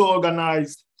we also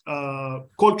organize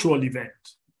cultural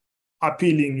events,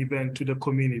 appealing event to the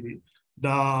community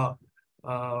that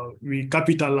we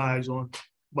capitalize on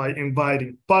by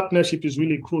inviting. Partnership is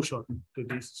really crucial to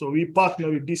this. So we partner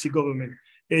with DC government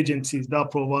agencies that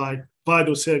provide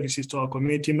vital services to our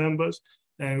community members,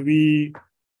 and we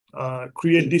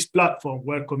create this platform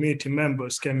where community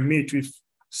members can meet with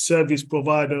service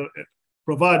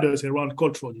providers around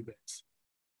cultural events.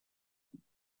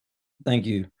 Thank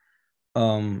you.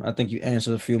 I think you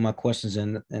answered a few of my questions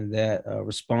in that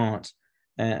response.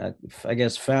 And I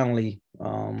guess finally,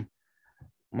 one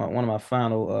of my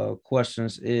final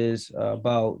questions is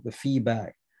about the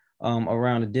feedback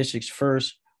around the district's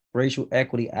first racial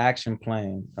equity action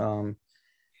plan.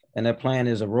 And that plan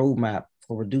is a roadmap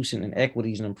for reducing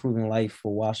inequities and improving life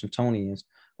for Washingtonians.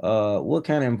 What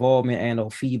kind of involvement and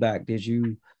or feedback did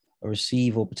you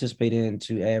receive or participate in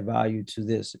to add value to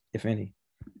this, if any?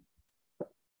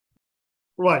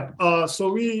 Right.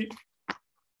 So we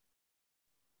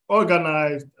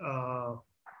organized a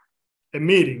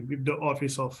meeting with the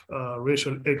Office of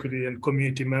Racial Equity and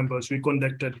Community Members. We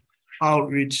conducted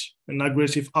outreach, an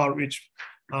aggressive outreach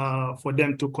for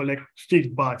them to collect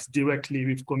feedbacks directly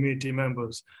with community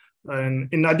members.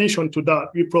 And in addition to that,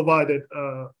 we provided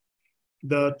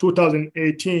the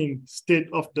 2018 State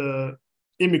of the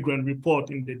Immigrant Report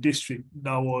in the district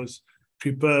that was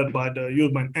prepared by the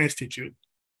Human Institute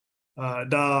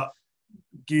that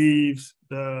gives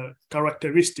the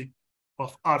characteristic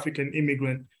of African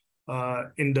immigrant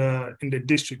in the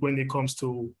district when it comes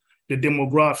to the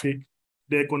demographic,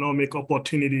 the economic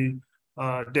opportunity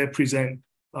they present,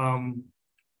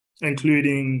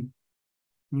 including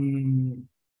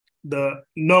the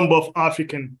number of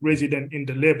African residents in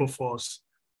the labor force,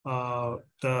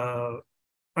 the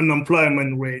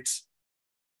unemployment rates,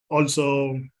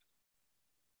 also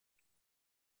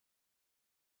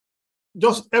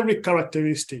just every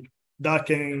characteristic that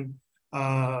can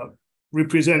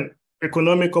represent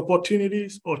economic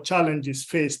opportunities or challenges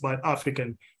faced by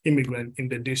African immigrants in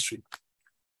the district.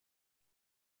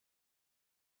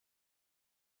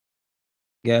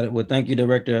 Got it. Well, thank you,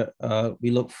 Director. We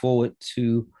look forward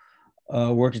to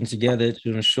working together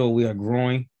to ensure we are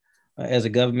growing as a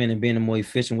government and being more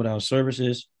efficient with our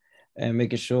services and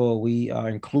making sure we are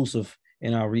inclusive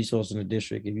in our resources in the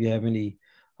district. If you have any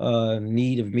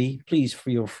need of me, please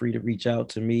feel free to reach out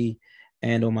to me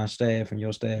and or my staff and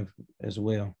your staff as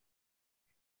well.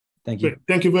 Thank you.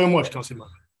 Thank you very much, Councilman.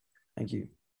 Thank you.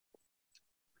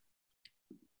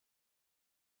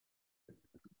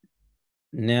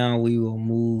 Now we will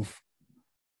move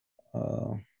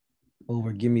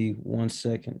over. Give me 1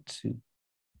 second to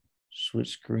switch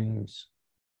screens.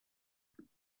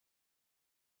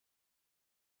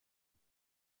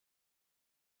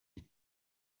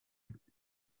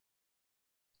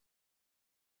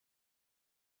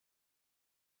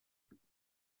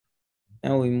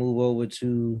 Now we move over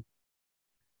to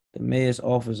the Mayor's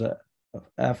Office of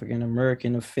African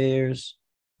American Affairs.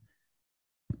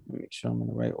 Let me make sure I'm in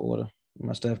the right order.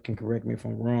 My staff can correct me if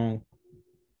I'm wrong.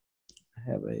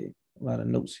 I have a lot of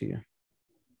notes here.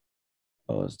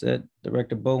 Oh, is that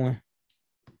Director Bowen?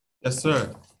 Yes,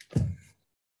 sir.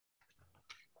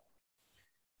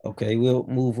 Okay, we'll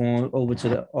move on over to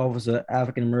the Office of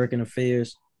African American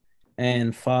Affairs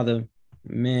and Fathers,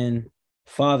 Men,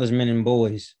 and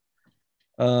Boys.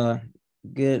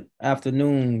 Good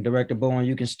afternoon, Director Bowen.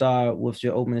 You can start with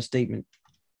your opening statement.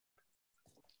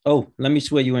 Oh, let me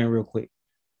swear you in real quick.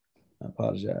 I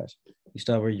apologize. You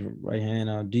start with your right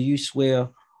hand. Do you swear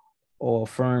or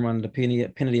affirm under the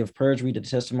penalty of perjury that the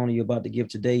testimony you're about to give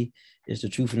today is the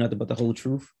truth and nothing but the whole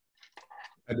truth?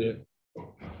 I did.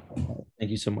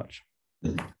 Thank you so much.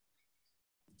 Go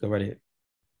right ahead.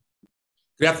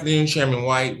 Good afternoon, Chairman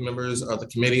White, members of the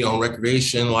Committee on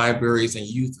Recreation, Libraries, and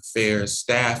Youth Affairs,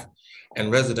 staff,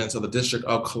 and residents of the District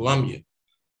of Columbia.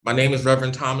 My name is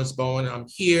Reverend Thomas Bowen. I'm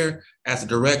here as the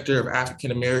Director of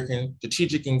African American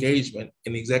Strategic Engagement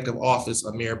in the Executive Office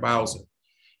of Mayor Bowser.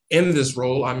 In this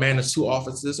role, I manage 2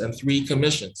 offices and 3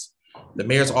 commissions: the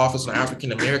Mayor's Office on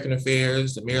African American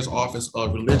Affairs, the Mayor's Office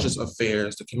of Religious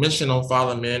Affairs, the Commission on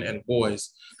Father, Men, and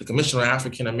Boys, the Commission on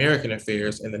African American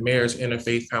Affairs, and the Mayor's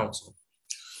Interfaith Council.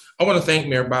 I want to thank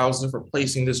Mayor Bowser for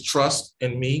placing this trust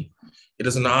in me. It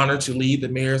is an honor to lead the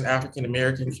Mayor's African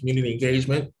American Community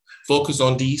Engagement, focused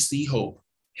on DC hope,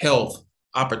 health,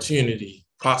 opportunity,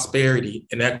 prosperity,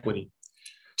 and equity.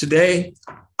 Today,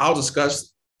 I'll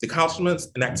discuss the accomplishments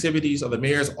and activities of the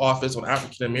Mayor's Office on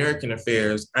African American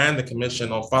Affairs and the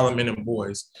Commission on Father, Men, and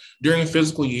Boys during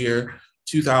fiscal year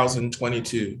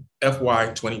 2022,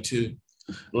 FY22.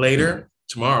 Later,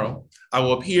 tomorrow, I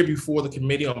will appear before the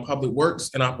Committee on Public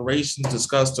Works and Operations to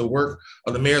discuss the work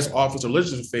of the Mayor's Office of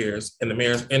Religious Affairs and the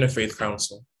Mayor's Interfaith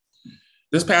Council.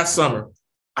 This past summer,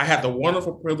 I had the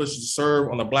wonderful privilege to serve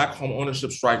on the Black Home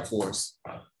Ownership Strike Force.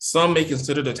 Some may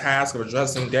consider the task of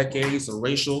addressing decades of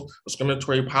racial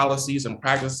discriminatory policies and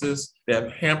practices that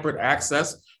have hampered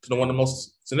access to one of the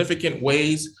most significant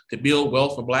ways to build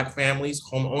wealth for Black families,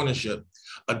 home ownership,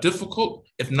 a difficult,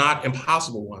 if not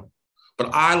impossible one. But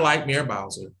I, like Mayor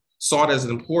Bowser, saw it as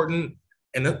important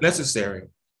and necessary.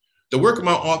 The work of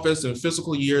my office in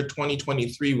fiscal year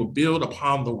 2023 will build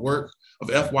upon the work of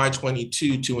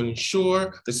FY22 to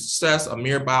ensure the success of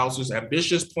Mayor Bowser's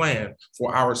ambitious plan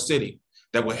for our city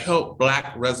that will help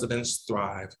Black residents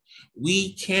thrive.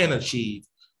 We can achieve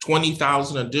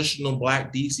 20,000 additional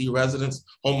Black DC residents,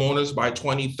 homeowners by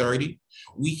 2030.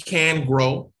 We can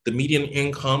grow the median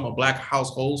income of Black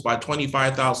households by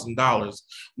 $25,000.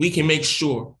 We can make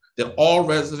sure that all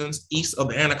residents east of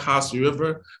the Anacostia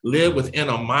River live within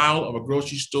a mile of a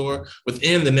grocery store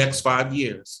within the next 5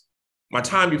 years. My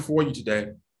time before you today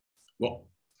will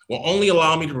only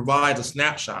allow me to provide a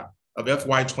snapshot of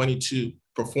FY22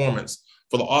 performance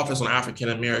for the Office on African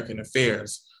American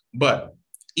Affairs, but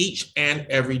each and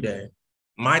every day,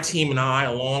 my team and I,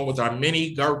 along with our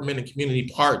many government and community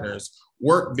partners,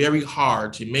 work very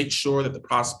hard to make sure that the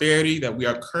prosperity that we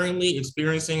are currently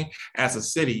experiencing as a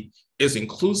city is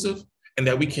inclusive and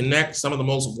that we connect some of the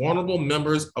most vulnerable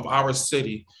members of our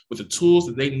city with the tools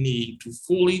that they need to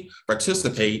fully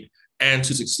participate and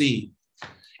to succeed.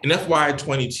 In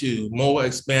FY22, MOA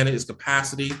expanded its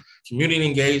capacity, community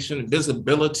engagement,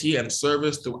 visibility, and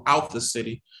service throughout the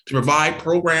city to provide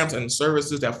programs and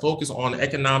services that focus on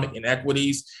economic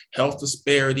inequities, health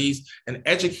disparities, and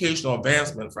educational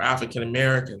advancement for African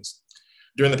Americans.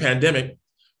 During the pandemic,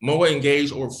 MOA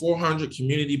engaged over 400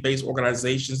 community-based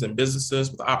organizations and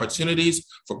businesses with opportunities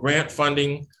for grant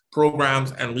funding,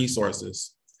 programs, and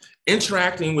resources.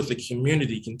 Interacting with the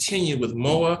community continued with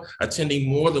MOA attending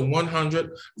more than 100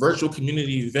 virtual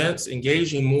community events,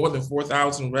 engaging more than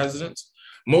 4,000 residents.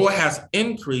 MOA has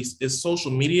increased its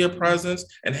social media presence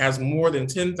and has more than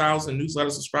 10,000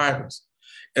 newsletter subscribers.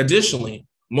 Additionally,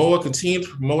 MOA continued to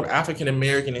promote African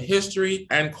American history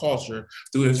and culture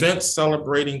through events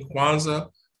celebrating Kwanzaa,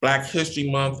 Black History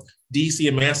Month, DC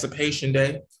Emancipation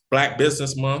Day, Black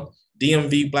Business Month,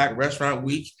 DMV Black Restaurant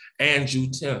Week, and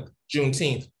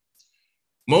Juneteenth.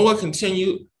 MOA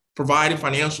continued providing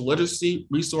financial literacy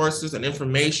resources and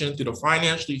information through the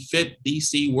Financially Fit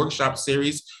DC workshop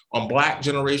series on Black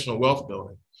generational wealth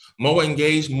building. MOA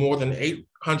engaged more than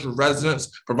 800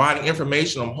 residents, providing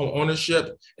information on home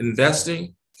ownership,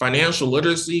 investing, financial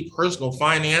literacy, personal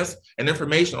finance, and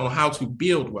information on how to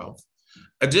build wealth.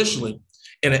 Additionally,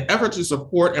 in an effort to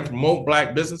support and promote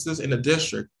Black businesses in the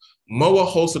district, MOA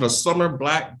hosted a summer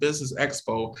Black Business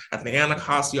Expo at the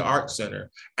Anacostia Arts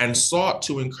Center and sought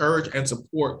to encourage and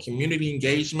support community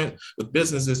engagement with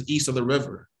businesses east of the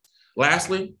river.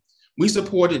 Lastly, we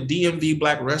supported DMV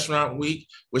Black Restaurant Week,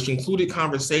 which included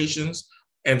conversations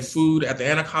and food at the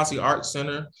Anacostia Arts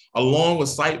Center, along with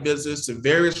site visits to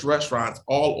various restaurants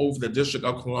all over the District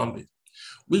of Columbia.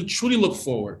 We truly look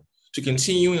forward to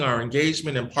continuing our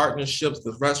engagement and partnerships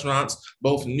with restaurants,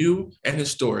 both new and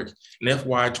historic, in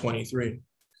FY23.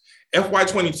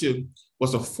 FY22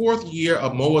 was the fourth year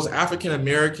of MOA's African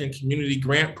American Community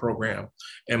Grant Program,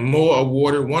 and MOA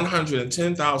awarded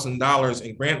 $110,000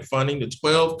 in grant funding to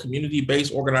 12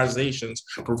 community-based organizations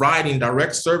providing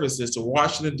direct services to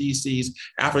Washington, D.C.'s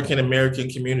African American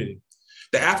community.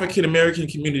 The African American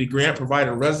Community Grant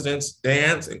provided residents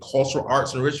dance and cultural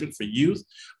arts enrichment for youth,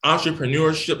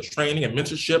 entrepreneurship training and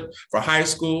mentorship for high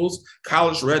schools,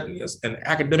 college readiness and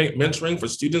academic mentoring for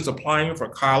students applying for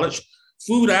college,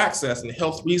 food access and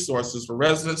health resources for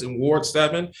residents in Ward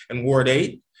 7 and Ward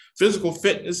 8, physical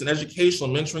fitness and educational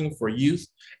mentoring for youth,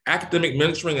 academic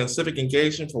mentoring and civic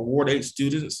engagement for Ward 8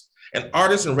 students, an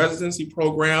artist in residency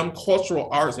program, cultural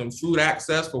arts and food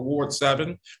access for Ward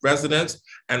 7 residents,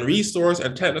 and resource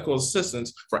and technical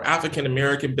assistance for African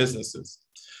American businesses.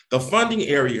 The funding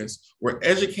areas were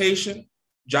education,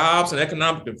 jobs and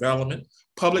economic development,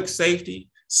 public safety,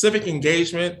 civic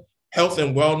engagement, health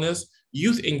and wellness,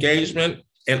 youth engagement,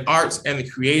 and arts and the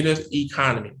creative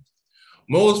economy.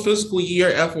 MOA's fiscal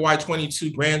year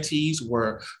FY22 grantees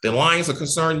were the Alliance of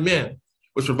Concerned Men,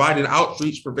 which provided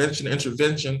outreach, prevention,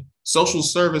 intervention, social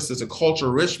services and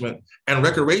cultural enrichment, and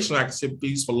recreational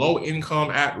activities for low-income,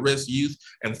 at-risk youth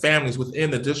and families within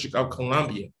the District of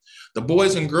Columbia. The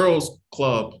Boys and Girls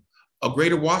Club of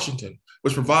Greater Washington,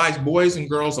 which provides boys and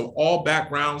girls of all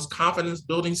backgrounds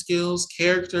confidence-building skills,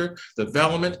 character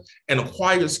development, and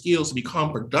acquired skills to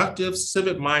become productive,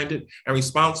 civic-minded, and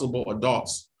responsible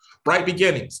adults. Bright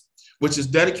Beginnings, which is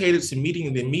dedicated to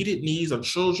meeting the immediate needs of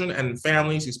children and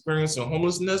families experiencing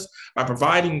homelessness by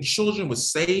providing children with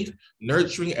safe,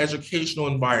 nurturing educational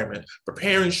environment,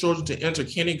 preparing children to enter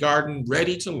kindergarten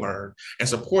ready to learn, and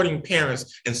supporting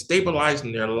parents in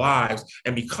stabilizing their lives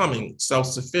and becoming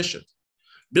self-sufficient.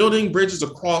 Building Bridges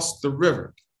Across the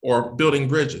River, or Building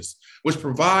Bridges, which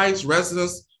provides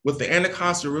residents with the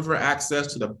Anacostia River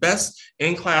access to the best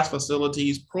in-class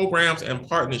facilities, programs, and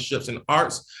partnerships in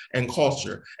arts and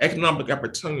culture, economic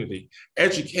opportunity,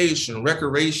 education,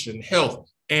 recreation, health,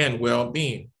 and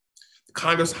well-being. The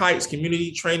Congress Heights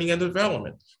Community Training and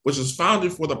Development, which was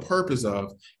founded for the purpose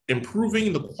of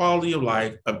improving the quality of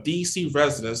life of DC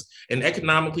residents in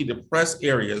economically depressed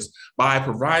areas by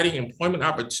providing employment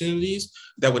opportunities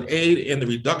that would aid in the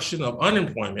reduction of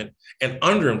unemployment and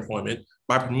underemployment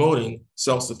by promoting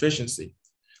self-sufficiency.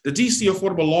 The DC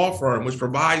Affordable Law Firm, which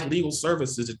provides legal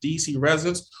services to DC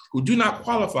residents who do not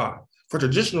qualify for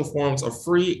traditional forms of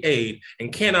free aid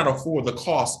and cannot afford the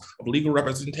cost of legal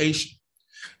representation.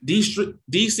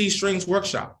 DC Strings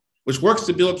Workshop, which works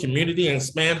to build community and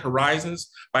expand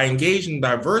horizons by engaging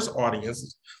diverse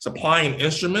audiences, supplying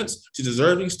instruments to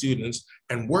deserving students,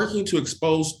 and working to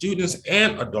expose students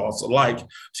and adults alike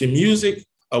to music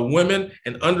of women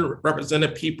and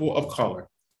underrepresented people of color.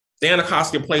 The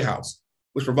Anacostia Playhouse,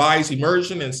 which provides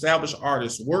emerging and established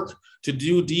artists work to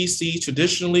do DC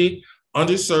traditionally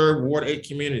underserved Ward 8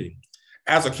 community.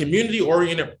 As a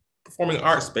community-oriented performing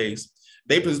arts space,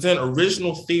 they present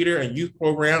original theater and youth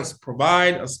programs,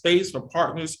 provide a space for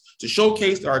partners to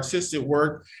showcase their artistic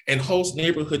work, and host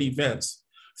neighborhood events.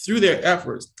 Through their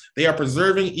efforts, they are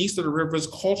preserving East of the River's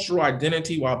cultural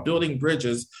identity while building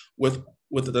bridges with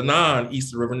the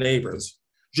non-East of the River neighbors.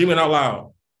 Dreaming Out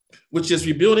Loud, which is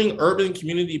rebuilding urban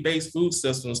community-based food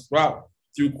systems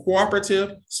through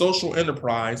cooperative social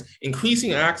enterprise,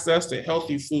 increasing access to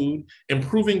healthy food,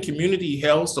 improving community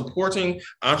health, supporting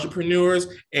entrepreneurs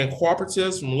and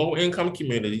cooperatives from low-income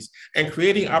communities, and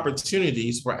creating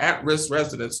opportunities for at-risk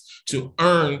residents to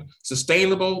earn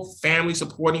sustainable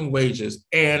family-supporting wages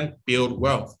and build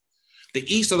wealth. The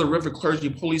East of the River Clergy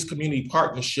Police Community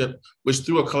Partnership, which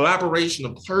through a collaboration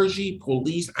of clergy,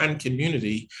 police, and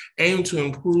community, aim to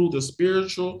improve the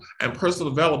spiritual and personal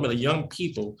development of young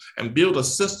people and build a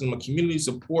system of community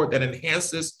support that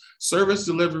enhances service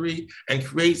delivery and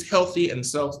creates healthy and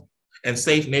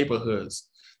safe neighborhoods.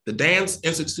 The Dance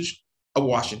Institute of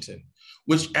Washington,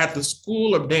 which at the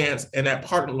School of Dance and at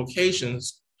partner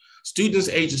locations, students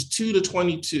ages 2 to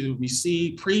 22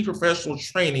 receive pre-professional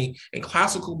training in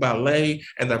classical ballet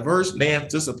and diverse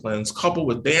dance disciplines, coupled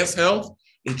with dance health,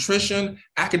 nutrition,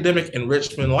 academic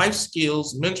enrichment, life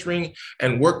skills, mentoring,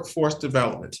 and workforce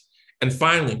development. And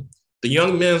finally, the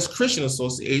Young Men's Christian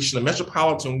Association of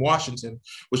Metropolitan Washington,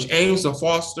 which aims to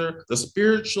foster the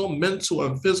spiritual, mental,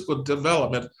 and physical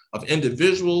development of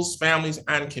individuals, families,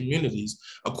 and communities,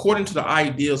 according to the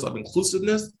ideals of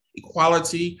inclusiveness,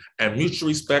 equality, and mutual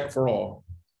respect for all.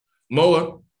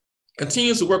 MOA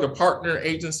continues to work with partner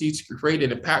agencies to create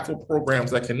impactful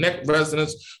programs that connect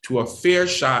residents to a fair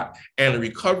shot and a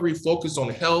recovery focused on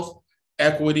health,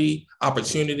 equity,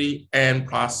 opportunity, and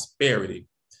prosperity.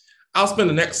 I'll spend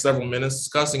the next several minutes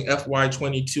discussing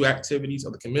FY22 activities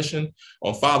of the Commission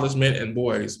on Fathers, Men, and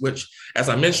Boys, which, as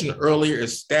I mentioned earlier,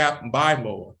 is staffed by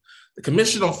MOA. The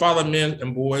Commission on Fathers, Men,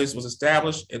 and Boys was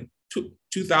established in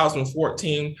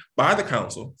 2014 by the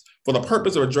Council for the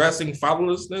purpose of addressing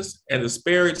fatherlessness and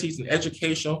disparities in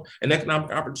educational and economic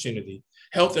opportunity,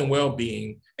 health and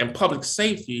well-being, and public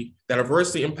safety that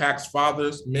adversely impacts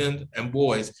fathers, men, and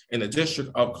boys in the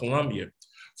District of Columbia.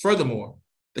 Furthermore,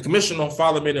 the Commission on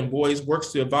Fathers, Men, and Boys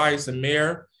works to advise the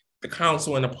mayor, the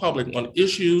council, and the public on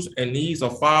issues and needs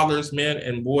of fathers, men,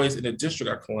 and boys in the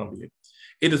District of Columbia.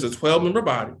 It is a 12-member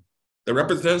body that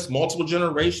represents multiple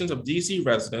generations of DC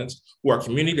residents who are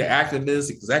community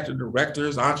activists, executive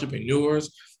directors,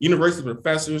 entrepreneurs, university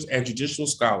professors, and judicial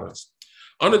scholars.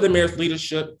 Under the mayor's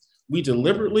leadership, we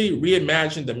deliberately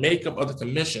reimagined the makeup of the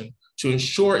commission to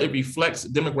ensure it reflects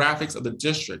the demographics of the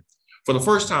district. For the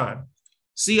first time,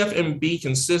 CFMB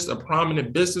consists of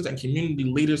prominent business and community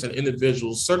leaders and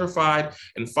individuals certified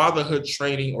in fatherhood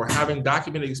training or having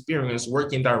documented experience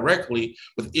working directly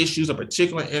with issues of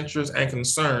particular interest and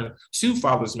concern to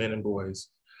fathers, men, and boys.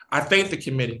 I thank the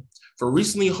committee for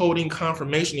recently holding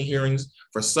confirmation hearings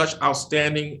for such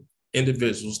outstanding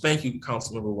individuals. Thank you,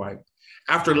 Councilmember White.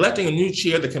 After electing a new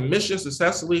chair, the commission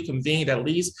successfully convened at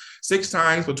least 6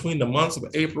 times between the months of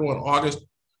April and August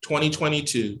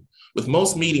 2022. With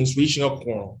most meetings reaching a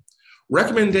quorum.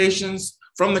 Recommendations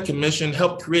from the commission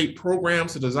helped create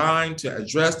programs designed to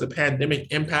address the pandemic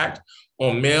impact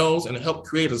on males and help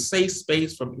create a safe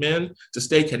space for men to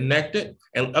stay connected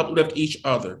and uplift each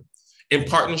other. In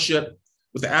partnership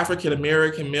with the African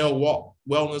American Male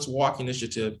Wellness Walk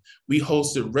Initiative, we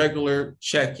hosted regular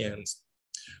check-ins.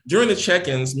 During the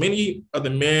check-ins, many of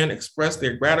the men expressed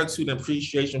their gratitude and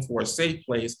appreciation for a safe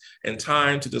place and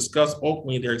time to discuss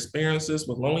openly their experiences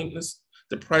with loneliness,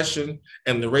 depression,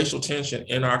 and the racial tension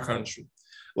in our country.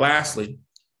 Lastly,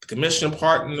 the commission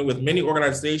partnered with many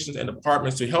organizations and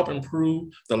departments to help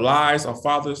improve the lives of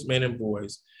fathers, men, and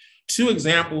boys. Two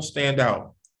examples stand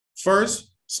out.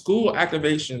 First, school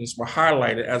activations were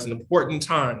highlighted as an important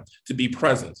time to be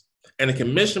present, and the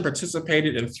commission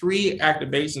participated in 3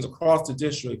 activations across the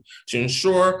district to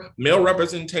ensure male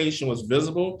representation was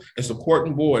visible in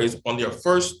supporting boys on their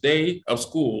first day of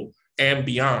school and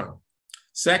beyond.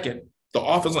 Second, the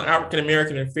Office of African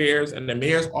American Affairs and the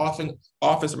Mayor's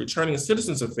Office of Returning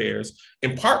Citizens Affairs,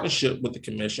 in partnership with the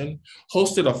commission,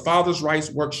 hosted a Fathers' Rights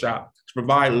Workshop to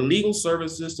provide legal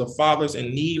services to fathers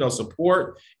in need of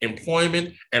support,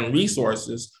 employment, and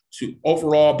resources to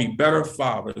overall be better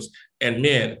fathers and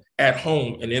men at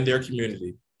home and in their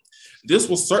community. This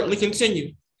will certainly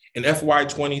continue in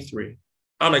FY23.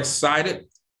 I'm excited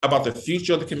about the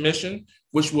future of the commission,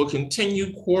 which will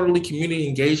continue quarterly community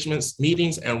engagements,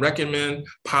 meetings, and recommend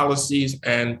policies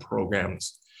and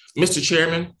programs. Mr.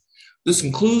 Chairman, this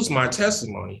concludes my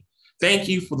testimony. Thank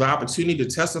you for the opportunity to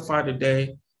testify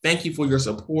today. Thank you for your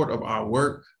support of our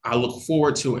work. I look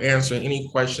forward to answering any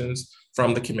questions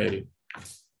from the committee.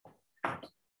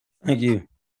 Thank you.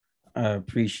 I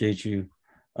appreciate you,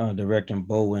 Director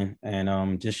Bowen,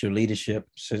 and just your leadership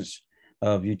since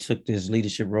you took this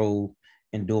leadership role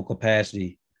in dual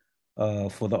capacity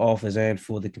for the office and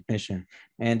for the commission.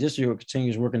 And just your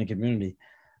continuous work in the community.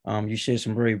 You shared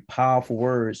some very powerful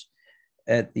words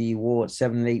at the Ward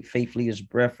 7 and 8 Faith Leaders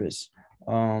Breakfast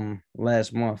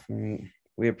last month. And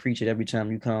we appreciate every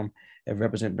time you come and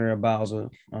represent Mayor Bowser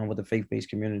with the faith-based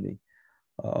community.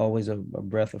 Always a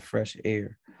breath of fresh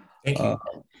air. Thank you.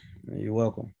 You're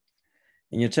welcome.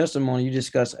 In your testimony, you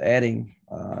discussed adding,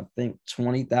 I think,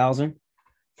 20,000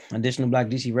 additional Black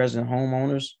DC resident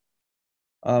homeowners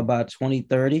by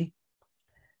 2030,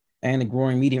 and the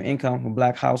growing median income for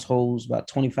Black households by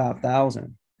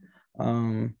 25,000.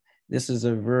 This is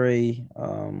a very,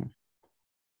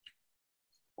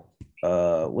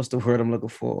 what's the word I'm looking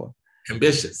for?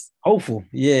 Ambitious. Hopeful,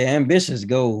 yeah, ambitious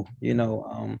goal. You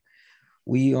know,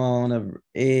 we on the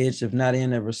edge, if not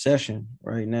in a recession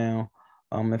right now,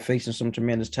 and facing some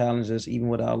tremendous challenges, even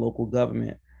with our local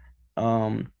government.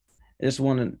 I just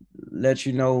want to let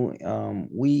you know,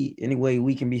 any way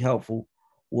we can be helpful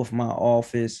with my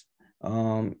office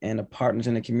and the partners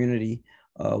in the community,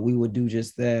 we would do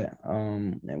just that.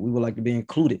 And we would like to be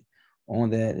included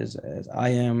on that as I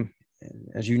am,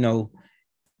 as you know,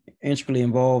 intricately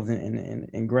involved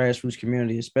in grassroots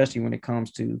community, especially when it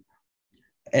comes to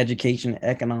education,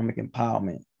 economic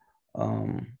empowerment.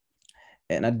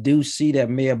 And I do see that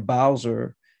Mayor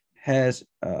Bowser has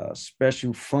a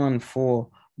special fund for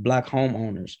Black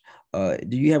homeowners.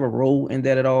 Do you have a role in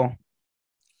that at all?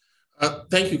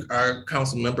 Thank you, our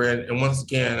council member. And once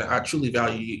again, I truly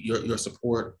value your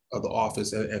support of the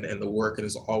office and the work. And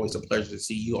it's always a pleasure to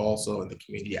see you also in the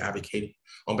community advocating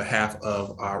on behalf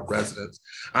of our residents.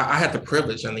 I had the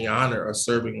privilege and the honor of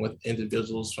serving with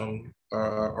individuals from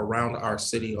around our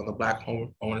city on the Black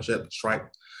home ownership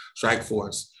strike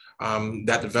force.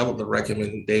 That developed the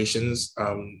recommendations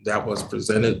that was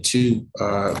presented to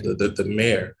the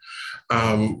mayor,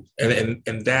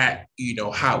 and that, you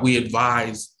know, how we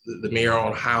advised the mayor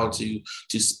on how to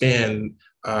spend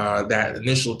that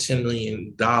initial $10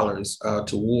 million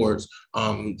towards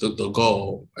the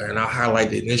goal, and I'll highlight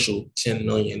the initial $10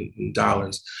 million.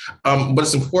 But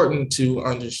it's important to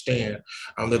understand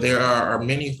that there are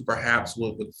many who perhaps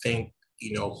would think,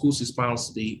 you know, whose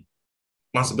responsibility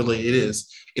it is.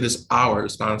 It is our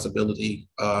responsibility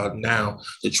now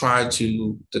to try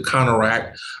to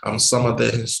counteract some of the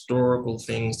historical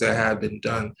things that have been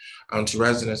done to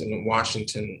residents in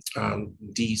Washington,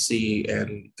 DC,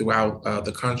 and throughout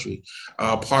the country.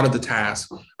 Part of the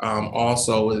task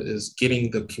also is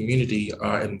getting the community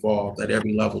involved at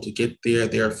every level to get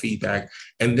their feedback,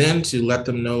 and then to let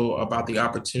them know about the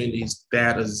opportunities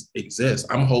that exist.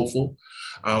 I'm hopeful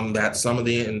that some of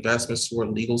the investments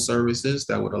toward legal services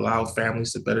that would allow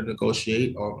families to better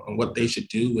negotiate on what they should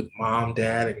do with mom,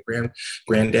 dad, and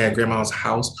granddad, grandma's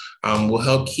house will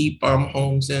help keep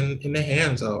homes in the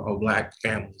hands of Black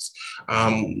families.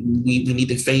 We need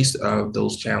to face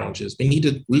those challenges. We need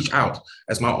to reach out,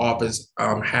 as my office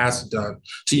has done,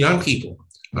 to young people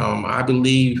I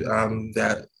believe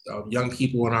that young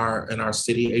people in our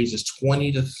city, ages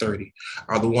 20 to 30,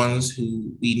 are the ones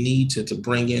who we need to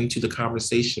bring into the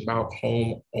conversation about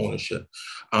home ownership.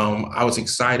 I was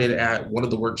excited at one of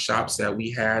the workshops that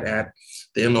we had at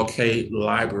the MLK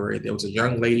Library. There was a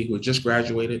young lady who had just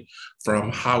graduated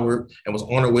from Howard and was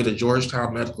on her way to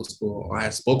Georgetown Medical School. I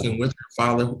had spoken with her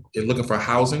father looking for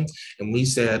housing, and we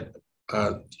said,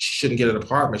 she shouldn't get an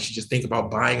apartment. She just think about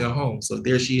buying a home. So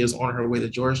there she is on her way to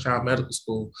Georgetown Medical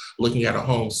School, looking at a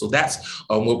home. So that's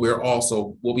what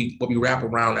we wrap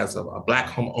around as a Black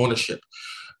home ownership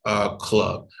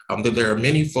club. There are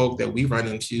many folk that we run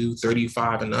into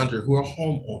 35 and under who are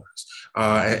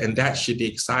homeowners, and that should be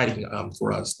exciting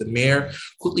for us. The mayor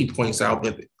quickly points out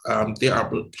that there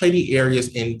are plenty areas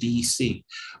in DC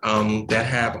that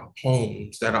have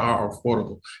homes that are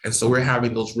affordable. And so we're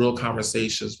having those real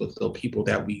conversations with the people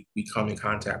that we come in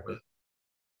contact with.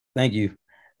 Thank you.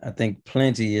 I think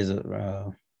plenty is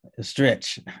a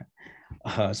stretch,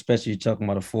 especially talking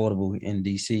about affordable in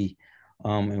DC.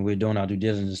 And we're doing our due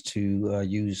diligence to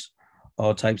use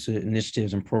all types of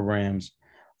initiatives and programs.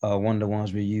 One of the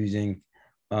ones we're using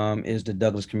is the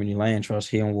Douglas Community Land Trust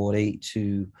here in Ward 8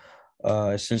 to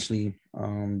essentially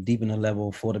deepen the level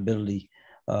of affordability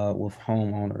with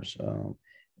homeowners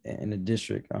in the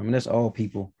district. And that's all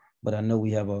people, but I know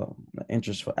we have an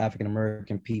interest for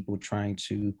African-American people trying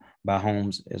to buy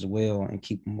homes as well and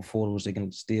keep them affordable so they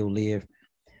can still live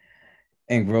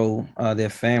and grow their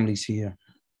families here.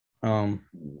 I'm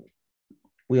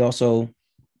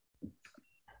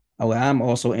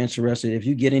also interested, if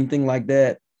you get anything like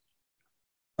that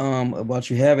about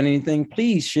you having anything,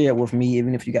 please share it with me,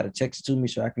 even if you got to text it to me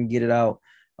so I can get it out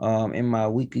in my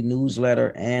weekly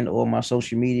newsletter and or my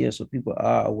social media so people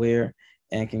are aware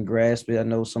and can grasp it. I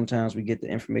know sometimes we get the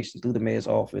information through the mayor's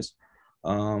office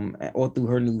or through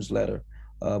her newsletter,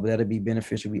 but that'd be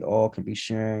beneficial. We all can be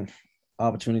sharing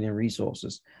opportunity and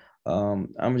resources.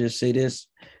 I'm gonna just say this,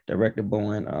 Director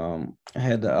Bowen. I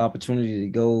had the opportunity to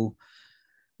go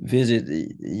visit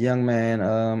the young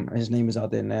man. His name is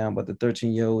out there now, but the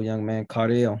 13-year-old young man,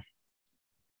 Cardell,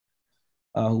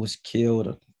 who was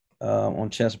killed on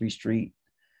Chesapeake Street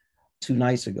 2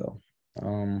 nights ago.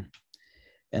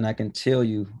 And I can tell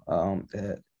you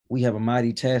that we have a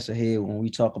mighty task ahead when we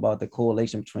talk about the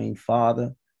correlation between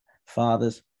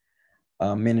fathers,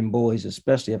 men and boys,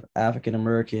 especially of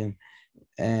African-American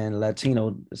and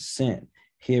Latino descent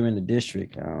here in the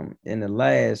district. In the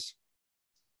last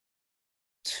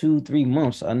 2-3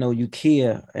 months, I know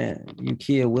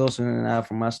Yukia Wilson and I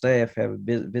from my staff have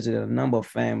visited a number of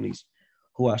families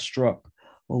who are struck,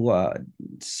 who are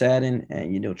saddened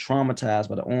and traumatized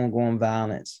by the ongoing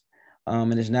violence.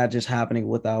 And it's not just happening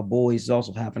with our boys, it's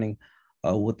also happening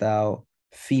with our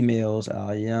females,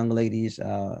 our young ladies,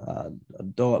 our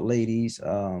adult ladies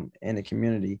in the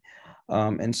community.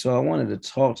 And so I wanted to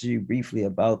talk to you briefly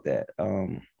about that.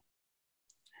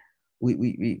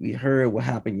 We heard what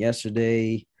happened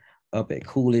yesterday up at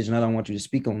Coolidge, and I don't want you to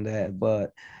speak on that,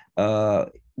 but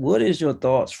what is your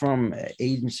thoughts from an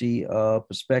agency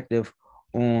perspective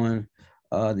on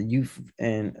the youth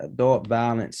and adult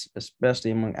violence,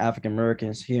 especially among African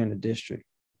Americans here in the district?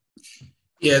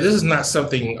 Yeah, this is not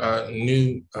something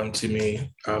new to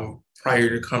me. Prior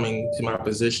to coming to my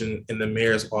position in the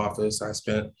mayor's office, I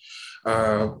spent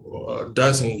a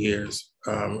dozen years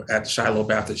at Shiloh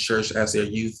Baptist Church as their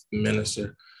youth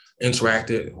minister,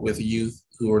 interacted with youth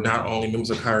who are not only members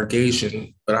of the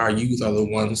congregation, but our youth are the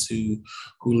ones who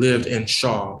lived in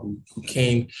Shaw, who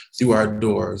came through our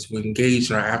doors, who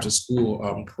engaged in our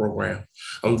after-school program.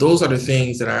 Those are the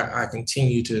things that I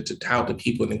continue to tout to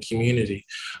people in the community.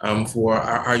 For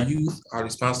our youth, our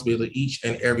responsibility, each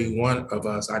and every one of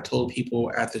us. I told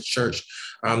people at the church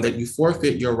that you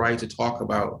forfeit your right to talk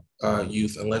about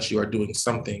youth unless you are doing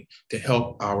something to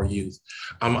help our youth.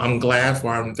 I'm glad for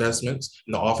our investments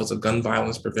in the Office of Gun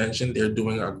Violence Prevention. They're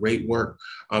doing a great work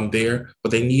there,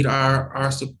 but they need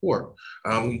our support.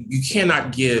 You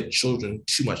cannot give children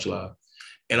too much love.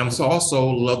 And I'm also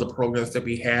love the programs that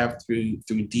we have through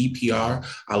DPR.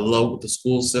 I love what the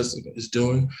school system is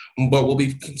doing. But what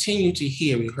we continue to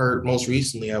hear, we heard most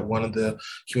recently at one of the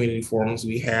community forums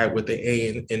we had with the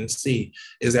ANC,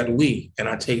 is that we, and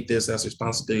I take this as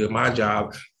responsibility of my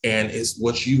job, and it's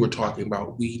what you were talking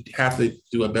about, we have to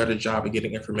do a better job of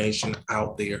getting information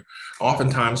out there.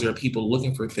 Oftentimes there are people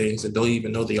looking for things that don't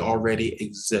even know they already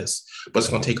exist. But it's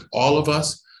going to take all of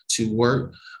us to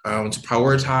work to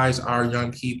prioritize our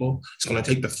young people. It's going to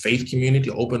take the faith community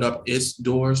to open up its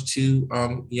doors to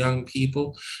young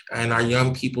people. And our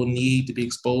young people need to be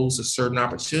exposed to certain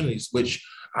opportunities, which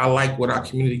I like what our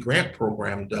community grant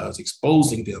program does,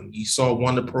 exposing them. You saw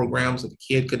one of the programs that the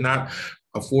kid could not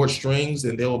afford strings,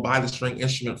 and they will buy the string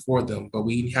instrument for them. But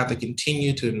we have to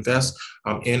continue to invest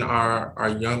in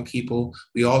our young people.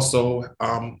 We also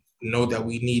know that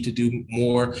we need to do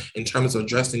more in terms of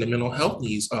addressing the mental health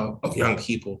needs of young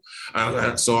people.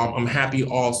 So I'm happy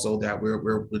also that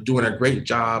we're doing a great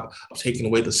job of taking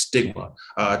away the stigma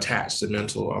attached to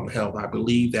mental health. I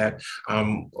believe that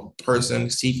a person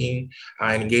seeking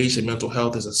and engaged in mental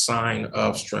health is a sign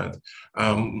of strength.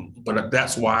 But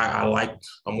that's why I like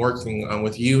working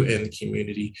with you in the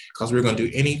community, because we're going to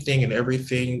do anything and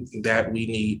everything that we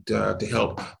need to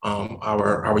help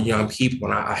our young people.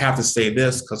 And I have to say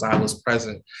this because I was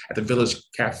present at the Village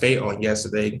Cafe on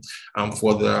yesterday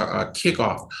for the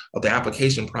kickoff of the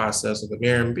application process of the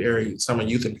Marion Barry Summer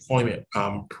Youth Employment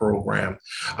Program,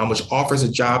 which offers a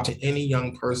job to any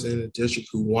young person in the district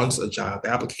who wants a job. The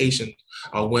application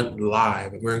went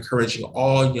live, and we're encouraging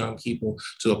all young people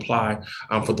to apply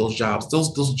for those jobs.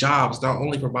 Those jobs not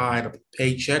only provide a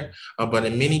paycheck, but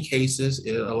in many cases,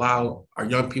 it allows our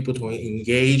young people to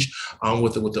engage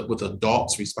with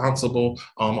adults, responsible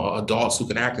adults who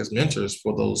can act as mentors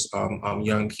for those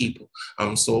young people.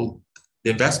 So the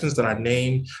investments that I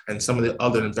named and some of the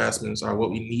other investments are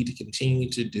what we need to continue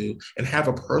to do and have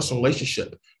a personal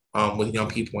relationship with young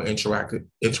people and interact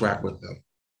with them.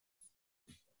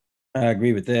 I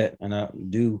agree with that. And I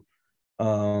do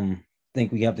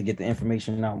think we have to get the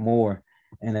information out more.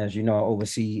 And as you know, I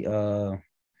oversee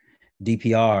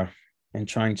DPR and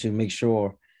trying to make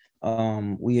sure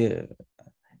we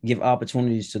give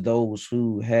opportunities to those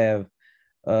who have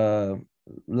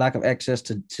lack of access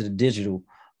to the digital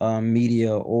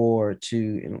media or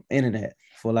to internet,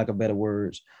 for lack of better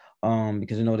words,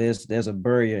 because you know there's a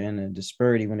barrier and a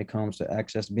disparity when it comes to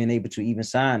access, being able to even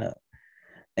sign up,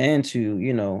 and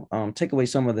to take away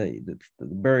some of the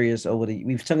barriers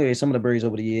we've taken away some of the barriers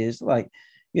over the years, like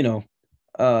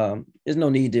there's no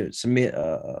need to submit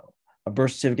a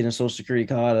birth certificate and social security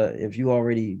card if you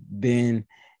already been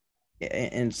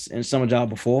in summer job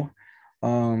before,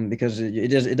 because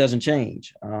it doesn't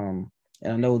change.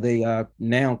 And I know they are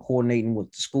now coordinating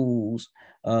with the schools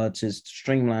to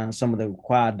streamline some of the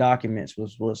required documents,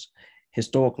 which was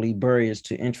historically barriers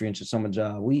to entry into summer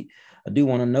job. I do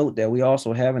want to note that we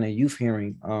also having a youth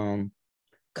hearing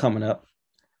coming up.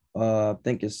 I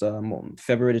think it's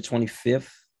February the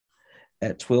 25th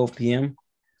at 12 p.m.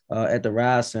 At the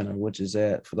Rise Center, which is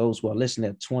for those who are listening,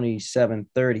 at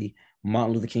 2730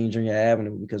 Martin Luther King Jr.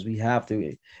 Avenue, because we have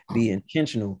to be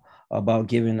intentional about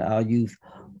giving our youth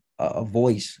a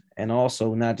voice, and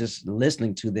also not just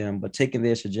listening to them, but taking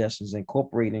their suggestions,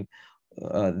 incorporating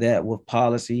that with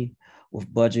policy,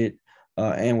 with budget,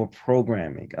 and with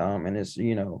programming. And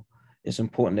it's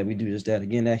important that we do just that.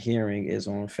 Again, that hearing is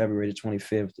on February the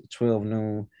 25th at 12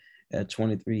 noon at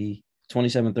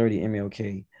 2730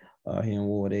 MLK here in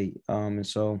Ward 8. And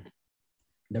so,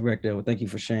 Director, well, thank you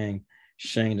for sharing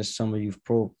the Summer Youth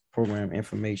Program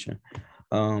information.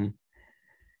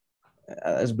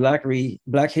 As Black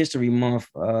History Month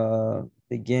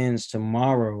begins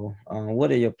tomorrow,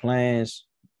 what are your plans?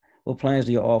 What plans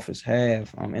do your office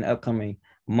have in upcoming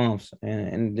months? And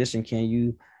in addition, can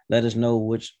you let us know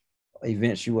which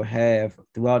events you will have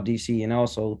throughout DC and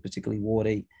also particularly Ward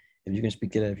 8, if you can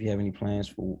speak to that, if you have any plans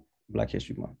for Black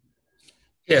History Month?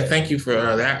 Yeah, thank you for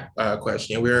that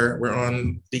question. We're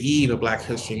on the eve of Black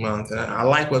History Month, and I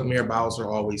like what Mayor Bowser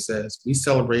always says. We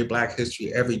celebrate Black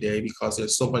history every day because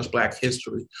there's so much Black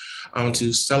history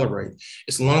to celebrate.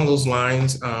 It's along those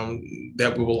lines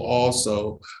that we will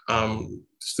also,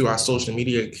 through our social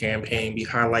media campaign, be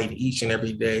highlighting each and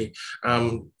every day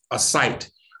a site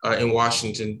in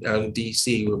Washington,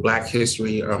 D.C., where Black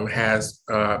history has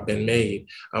been made.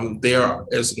 There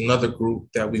is another group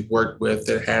that we've worked with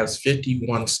that has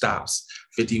 51 stops.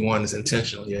 51 is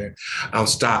intentional here,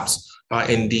 stops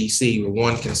in D.C. where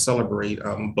one can celebrate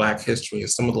Black history. And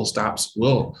some of those stops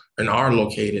will and are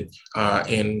located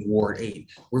in Ward 8.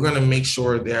 We're going to make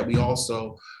sure that we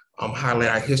also highlight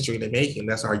our history in the making.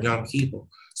 That's our young people.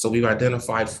 So we've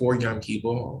identified 4 young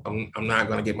people. I'm not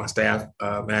going to get my staff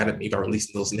mad at me by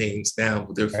releasing those names now,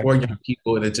 but there are 4 young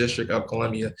people in the District of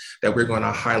Columbia that we're going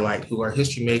to highlight who are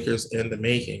history makers in the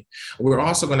making. We're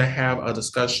also going to have a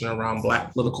discussion around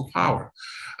Black political power.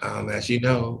 As you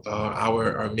know,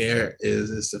 our mayor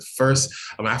is the first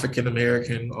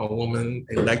African-American woman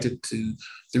elected to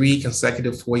 3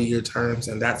 consecutive 4-year terms,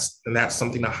 and that's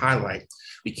something to highlight.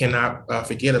 We cannot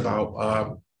forget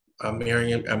about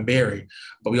Marion and Barry,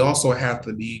 but we also have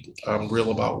to be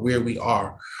real about where we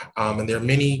are. And there are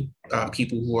many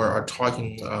people who are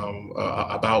talking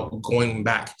about going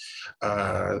back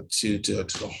to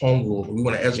the home rule. We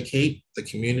want to educate the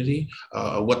community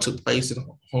what took place in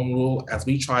home rule as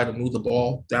we try to move the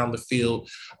ball down the field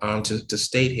to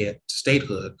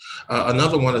statehood.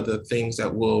 Another one of the things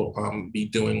that we'll be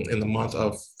doing in the month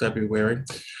of February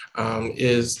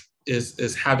is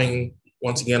having,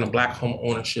 once again, a Black home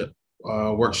ownership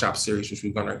workshop series, which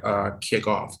we're going to kick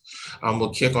off.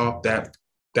 We'll kick off that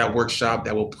workshop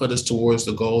that will put us towards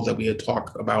the goal that we had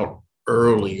talked about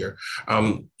earlier.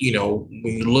 You know,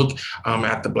 when you look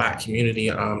at the Black community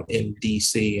in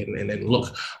DC and then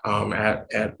look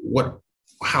at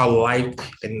how life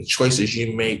and choices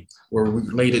you make were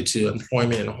related to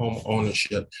employment and home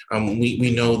ownership.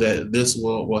 We know that this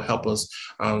will help us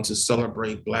to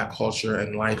celebrate Black culture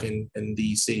and life in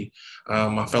DC.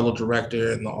 My fellow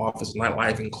director in the Office of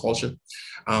Nightlife and Culture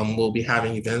will be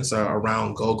having events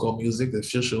around go-go music, the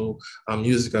official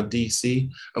music of DC.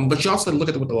 But you also look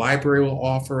at what the library will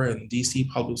offer and DC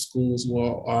Public Schools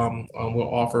will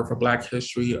offer for Black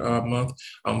History Month.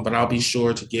 But I'll be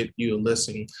sure to give you a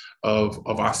listing of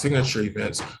our signature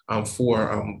events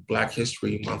for Black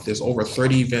History Month. There's over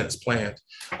 30 events planned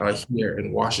here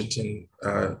in Washington,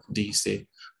 DC.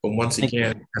 But once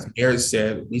again, as Mary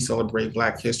said, we celebrate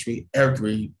Black history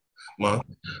every month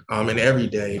and every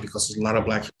day because there's a lot of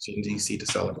Black history in DC to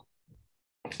celebrate.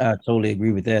 I totally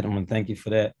agree with that. I'm gonna thank you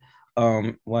for that.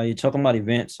 While you're talking about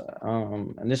events,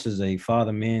 and this is a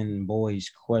father, men, and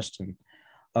boys question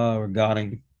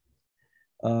regarding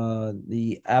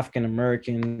the African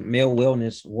American Male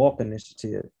Wellness Walk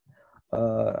Initiative.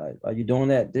 Are you doing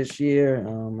that this year?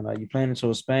 And are you planning to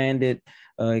expand it?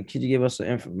 Could you give us some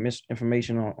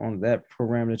information on that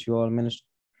program that you all administer?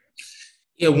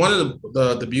 Yeah, one of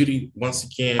the beauty, once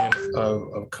again,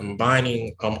 of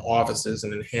combining offices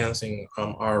and enhancing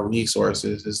our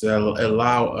resources is that it'll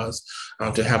allow us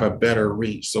to have a better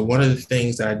reach. So one of the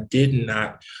things that I did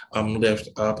not lift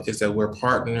up is that we're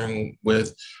partnering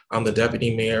with the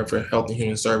Deputy Mayor for Health and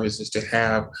Human Services to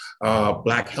have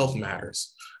Black Health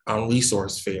Matters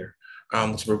resource fair.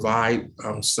 To provide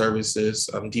services.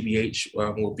 DBH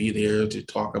will be there to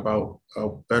talk about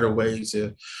better ways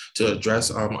to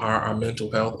address our mental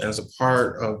health. And as a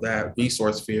part of that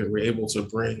resource fair, we're able to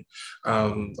bring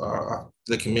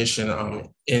the commission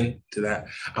into that.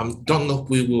 Don't know if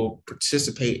we will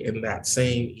participate in that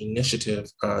same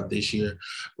initiative this year,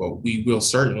 but we will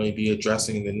certainly be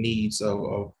addressing the needs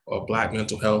of Black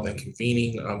mental health and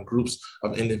convening groups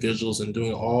of individuals and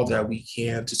doing all that we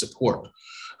can to support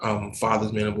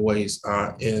fathers, men, and boys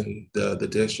in the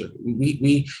district.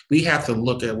 We have to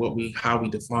look at how we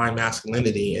define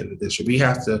masculinity in the district. We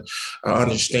have to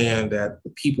understand that the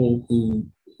people who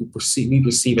we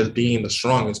perceive as being the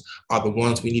strongest are the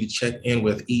ones we need to check in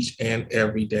with each and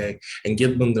every day and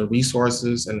give them the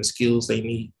resources and the skills they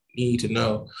need to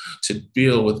know to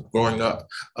deal with growing up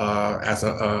as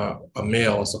a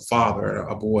male, as a father,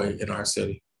 a boy in our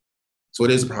city. So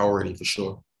it is a priority for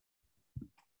sure.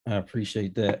 I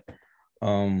appreciate that.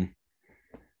 And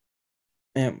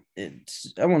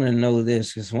I want to know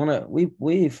this because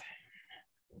we've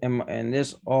in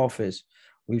this office,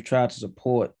 we've tried to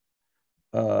support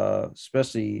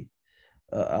especially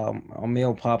our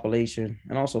male population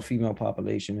and also female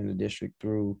population in the district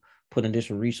through putting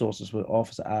additional resources with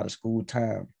Office of Out of School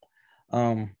Time.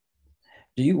 Do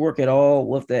you work at all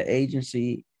with that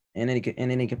agency in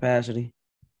any capacity?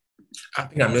 I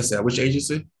think I missed that. Which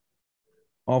agency?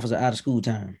 Office of Out of School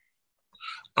Time.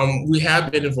 We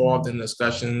have been involved in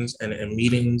discussions and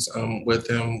meetings with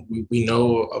them. We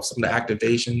know of some of the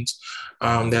activations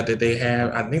that they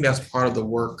have. I think that's part of the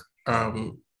work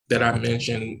that I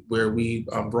mentioned where we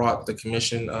brought the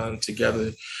commission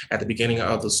together at the beginning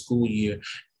of the school year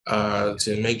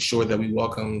to make sure that we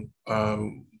welcome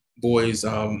boys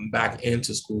back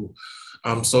into school.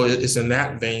 So it's in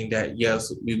that vein that,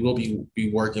 yes, we will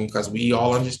be working because we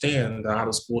all understand that out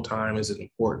of school time is an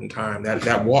important time.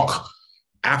 That walk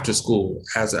after school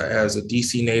as a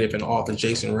DC native and author,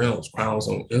 Jason Reynolds chronicles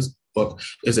on his book,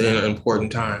 is an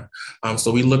important time.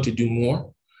 So we look to do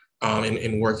more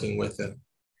in working with them.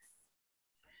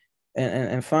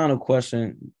 And final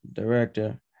question,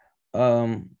 Director,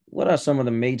 what are some of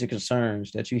the major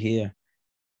concerns that you hear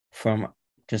from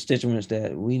constituents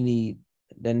that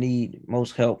need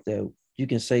most help that you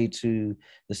can say to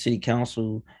the city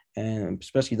council and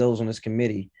especially those on this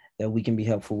committee that we can be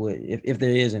helpful with, if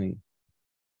there is any?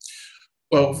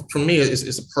 Well, for me,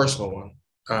 it's a personal one.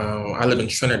 I live in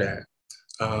Trinidad.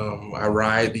 I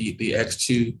ride the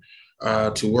X2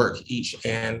 to work each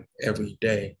and every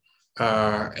day.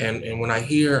 And when I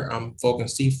hear folk and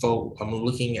see folk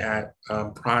looking at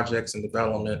projects and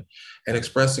development and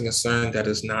expressing concern that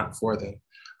is not for them,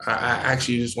 I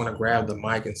actually just want to grab the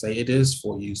mic and say it is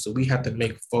for you. So we have to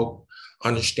make folk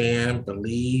understand,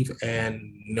 believe, and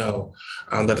know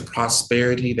that the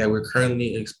prosperity that we're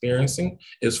currently experiencing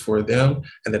is for them,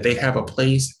 and that they have a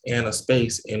place and a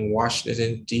space in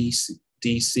Washington,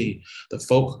 D.C. The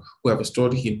folk who have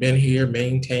historically been here,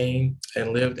 maintained,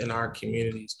 and lived in our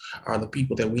communities are the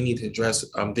people that we need to address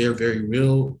their very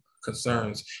real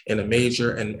concerns in a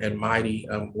major and mighty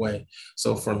way.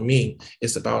 So for me,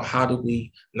 it's about how do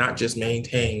we not just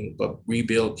maintain, but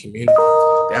rebuild community.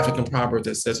 The African proverb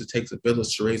that says it takes a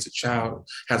village to raise a child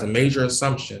has a major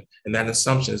assumption, and that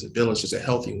assumption is a village is a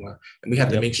healthy one. And we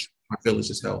have to make sure our village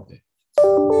is healthy.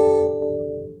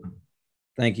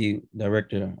 Thank you,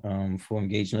 Director, for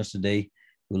engaging us today.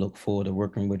 We look forward to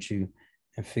working with you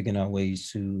and figuring out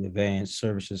ways to advance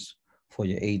services for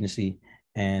your agency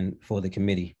and for the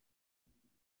committee.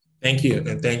 Thank you,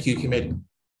 and thank you, committee.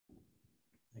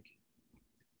 Thank you.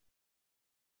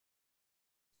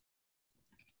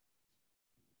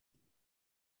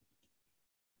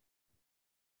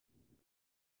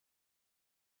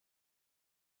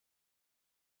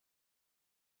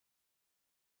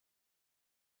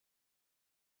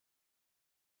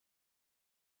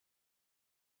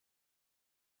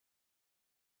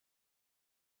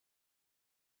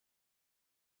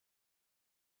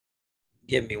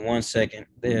 Give me 1 second.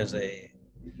 There's a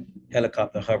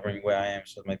helicopter hovering where I am,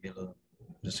 so it might be a little,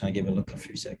 just trying to give it a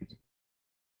few seconds.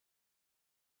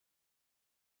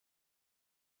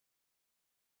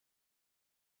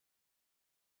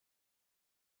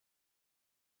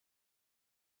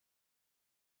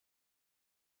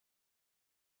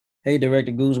 Hey,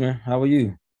 Director Guzman, how are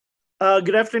you?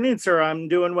 Good afternoon, sir. I'm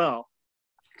doing well.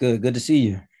 Good to see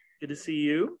you. Good to see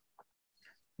you.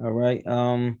 All right.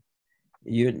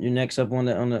 You're next up on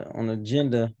the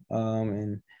agenda.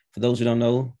 And for those who don't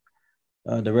know,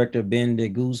 Director Ben de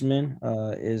Guzman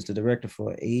is the Director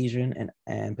for Asian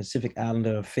and Pacific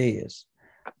Islander Affairs,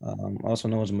 also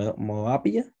known as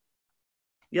MOAPIA.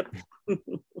 Yep.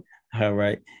 All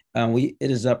right. It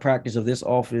is a practice of this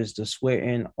office to swear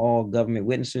in all government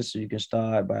witnesses. So you can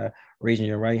start by raising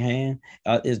your right hand.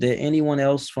 Is there anyone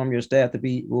else from your staff that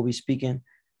will be speaking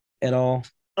at all?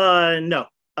 No.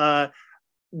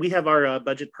 We have our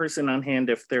budget person on hand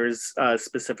if there's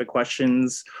specific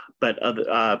questions, but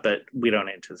we don't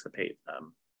anticipate.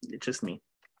 It's just me.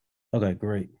 Okay,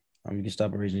 great. You can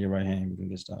stop by raising your right hand. We can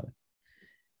get started.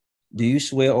 Do you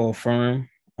swear or affirm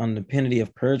on the penalty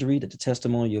of perjury that the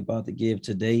testimony you're about to give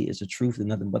today is the truth and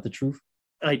nothing but the truth?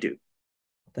 I do.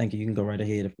 Thank you. You can go right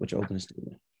ahead with your opening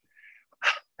statement.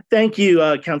 Thank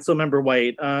you, Council Member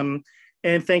White.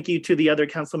 And thank you to the other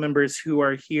council members who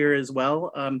are here as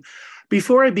well.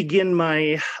 Before I begin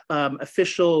my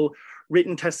official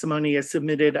written testimony as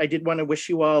submitted, I did want to wish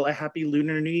you all a happy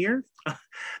Lunar New Year.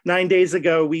 9 days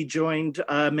ago, we joined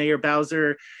Mayor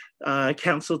Bowser,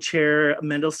 Council Chair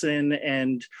Mendelson,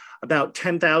 and about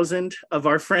 10,000 of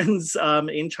our friends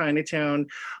in Chinatown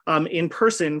in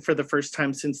person for the first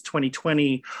time since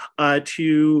 2020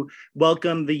 to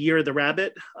welcome the Year of the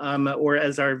Rabbit, or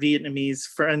as our Vietnamese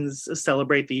friends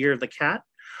celebrate, the Year of the Cat.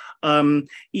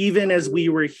 Even as we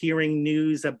were hearing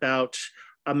news about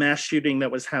a mass shooting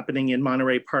that was happening in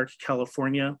Monterey Park,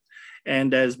 California,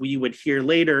 and as we would hear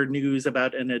later news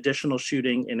about an additional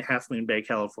shooting in Half Moon Bay,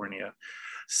 California.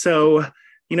 So,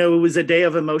 you know, it was a day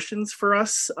of emotions for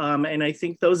us. And I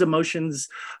think those emotions,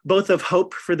 both of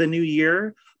hope for the new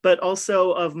year, but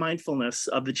also of mindfulness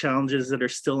of the challenges that are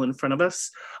still in front of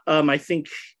us. I think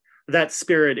that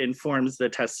spirit informs the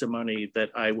testimony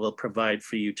that I will provide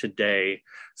for you today.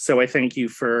 So I thank you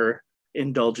for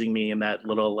indulging me in that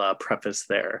little preface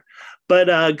there.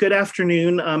 But good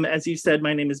afternoon. As you said,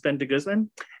 my name is Ben de Guzman,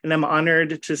 and I'm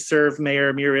honored to serve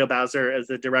Mayor Muriel Bowser as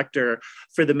the Director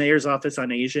for the Mayor's Office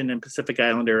on Asian and Pacific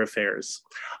Islander Affairs.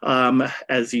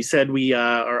 As you said, we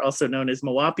are also known as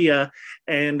MOAPIA,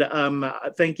 and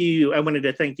thank you. I wanted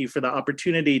to thank you for the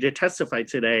opportunity to testify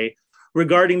today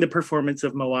regarding the performance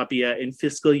of MOAPIA in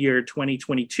fiscal year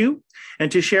 2022, and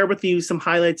to share with you some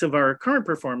highlights of our current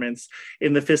performance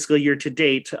in the fiscal year to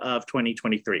date of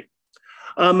 2023.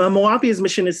 MOAPIA's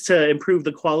mission is to improve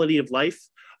the quality of life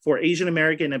for Asian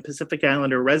American and Pacific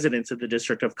Islander residents of the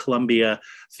District of Columbia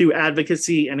through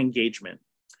advocacy and engagement.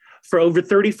 For over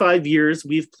 35 years,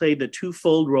 we've played the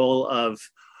twofold role of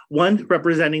One,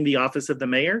 representing the Office of the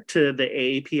Mayor to the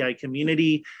AAPI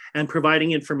community and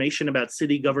providing information about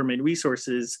city government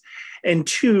resources. And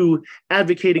two,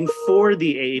 advocating for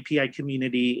the AAPI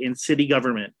community in city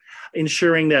government,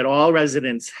 ensuring that all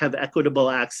residents have equitable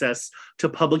access to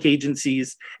public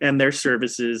agencies and their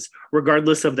services,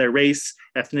 regardless of their race,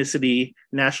 ethnicity,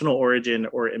 national origin,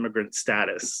 or immigrant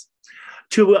status.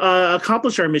 To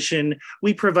accomplish our mission,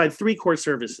 we provide three core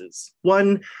services.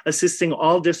 One, assisting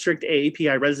all district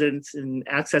AAPI residents in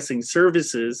accessing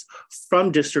services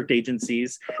from district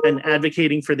agencies and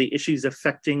advocating for the issues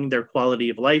affecting their quality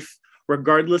of life,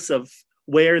 regardless of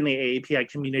where in the AAPI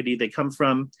community they come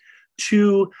from.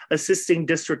 Two, assisting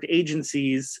district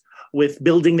agencies with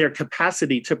building their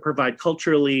capacity to provide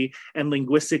culturally and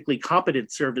linguistically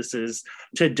competent services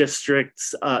to the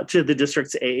district's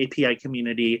AAPI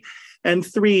community. And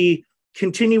three,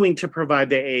 continuing to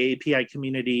provide the AAPI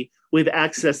community with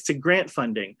access to grant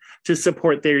funding to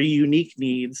support their unique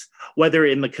needs, whether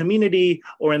in the community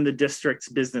or in the district's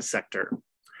business sector.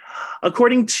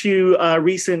 According to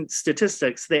recent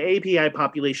statistics, the AAPI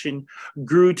population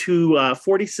grew to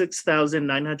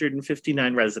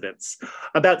 46,959 residents,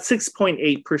 about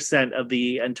 6.8% of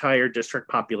the entire district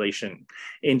population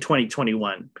in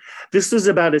 2021. This was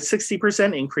about a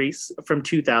 60% increase from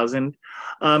 2000.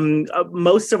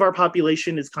 Most of our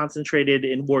population is concentrated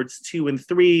in wards 2 and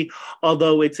 3,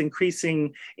 although it's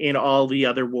increasing in all the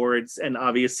other wards. And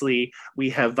obviously we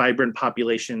have vibrant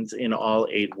populations in all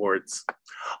 8 wards.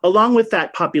 Along with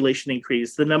that population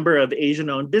increase, the number of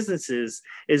Asian-owned businesses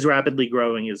is rapidly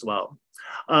growing as well.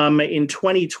 In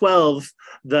 2012,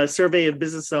 the survey of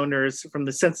business owners from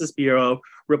the Census Bureau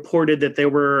reported that there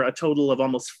were a total of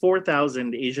almost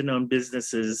 4,000 Asian-owned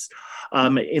businesses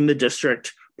in the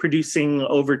district, producing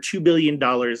over $2 billion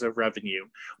of revenue,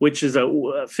 which is a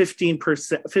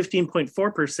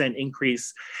 15.4%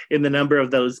 increase in the number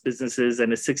of those businesses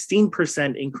and a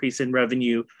 16% increase in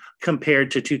revenue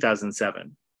compared to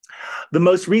 2007. The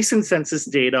most recent census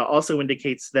data also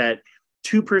indicates that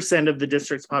 2% of the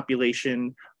district's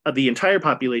population, of the entire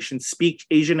population, speak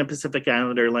Asian and Pacific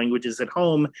Islander languages at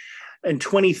home, and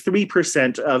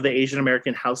 23% of the Asian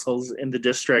American households in the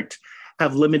district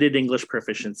have limited English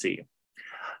proficiency.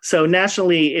 So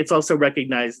nationally, it's also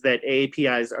recognized that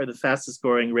AAPIs are the fastest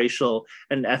growing racial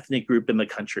and ethnic group in the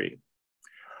country.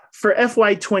 For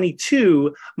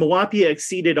FY22, Mawapia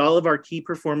exceeded all of our key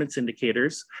performance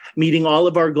indicators, meeting all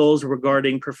of our goals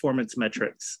regarding performance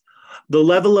metrics. The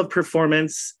level of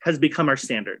performance has become our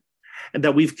standard, and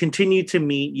that we've continued to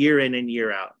meet year in and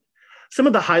year out. Some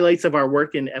of the highlights of our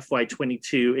work in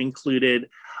FY22 included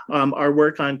our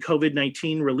work on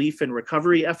COVID-19 relief and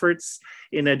recovery efforts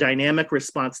in a dynamic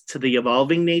response to the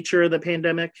evolving nature of the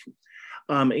pandemic,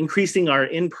 increasing our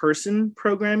in-person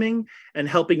programming and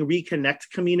helping reconnect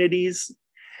communities,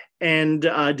 and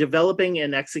developing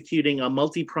and executing a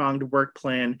multi-pronged work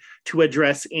plan to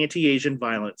address anti-Asian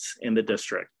violence in the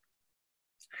district.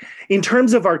 In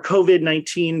terms of our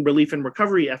COVID-19 relief and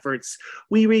recovery efforts,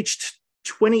 we reached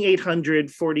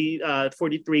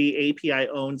 2,843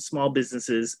 AAPI-owned small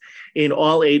businesses in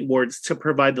all 8 wards to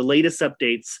provide the latest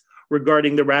updates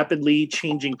regarding the rapidly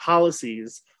changing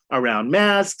policies around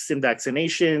masks and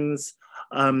vaccinations,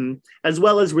 as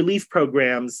well as relief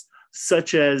programs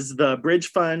such as the Bridge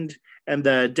Fund and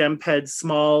the DEMPED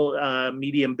Small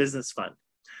Medium Business Fund.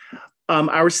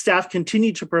 Our staff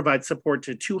continued to provide support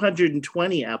to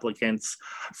 220 applicants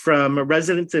from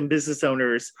residents and business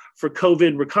owners for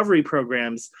COVID recovery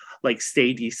programs like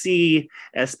Stay DC,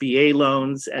 SBA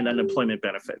loans, and unemployment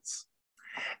benefits.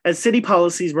 As city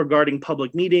policies regarding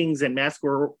public meetings and mask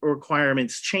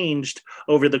requirements changed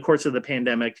over the course of the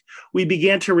pandemic, we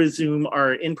began to resume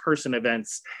our in-person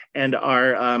events and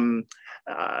our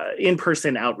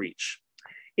in-person outreach.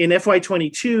 In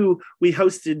FY22, we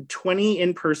hosted 20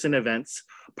 in-person events,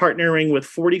 partnering with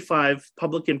 45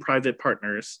 public and private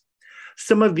partners.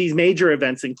 Some of these major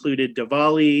events included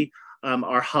Diwali,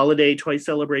 our holiday toy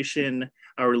celebration,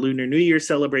 our Lunar New Year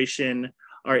celebration,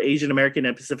 our Asian American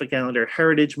and Pacific Islander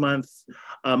Heritage Month,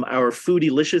 our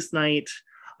Foodylicious Night,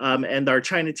 and our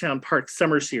Chinatown Park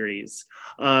Summer Series,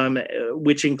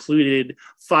 which included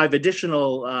 5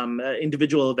 additional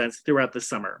individual events throughout the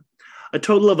summer. A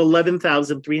total of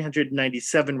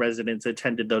 11,397 residents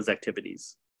attended those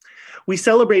activities. We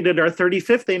celebrated our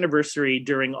 35th anniversary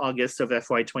during August of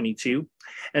FY22,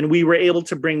 and we were able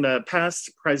to bring the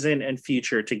past, present, and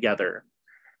future together.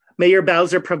 Mayor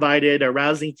Bowser provided a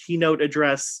rousing keynote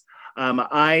address.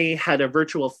 I had a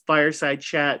virtual fireside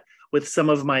chat with some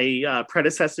of my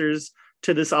predecessors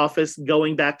to this office,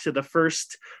 going back to the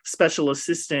first special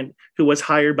assistant who was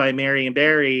hired by Marion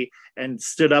Barry and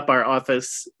stood up our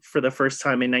office for the first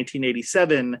time in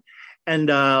 1987. And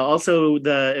also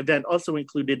the event also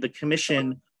included the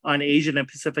Commission on Asian and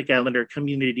Pacific Islander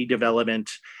Community Development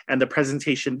and the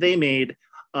presentation they made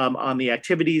on the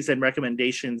activities and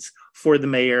recommendations for the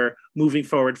mayor moving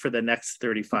forward for the next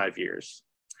 35 years.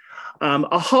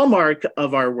 A hallmark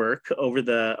of our work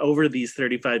over these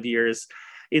 35 years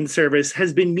in service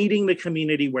has been meeting the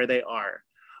community where they are,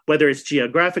 whether it's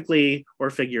geographically or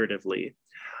figuratively.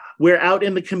 We're out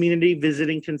in the community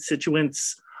visiting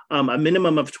constituents a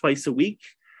minimum of twice a week.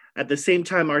 At the same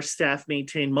time, our staff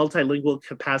maintain multilingual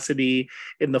capacity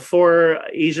in the 4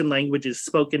 Asian languages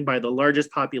spoken by the largest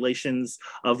populations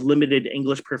of limited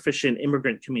English proficient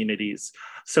immigrant communities.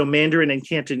 So Mandarin and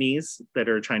Cantonese, that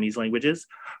are Chinese languages,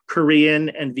 Korean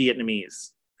and Vietnamese.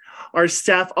 Our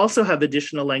staff also have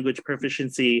additional language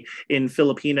proficiency in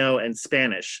Filipino and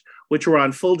Spanish, which were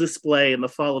on full display in the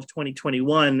fall of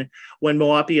 2021 when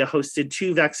Moapia hosted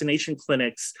 2 vaccination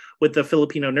clinics with the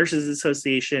Filipino Nurses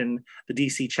Association, the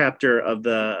DC chapter of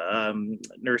the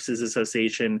Nurses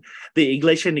Association, the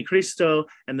Iglesia Ni Cristo,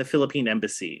 and the Philippine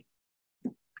Embassy.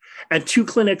 At 2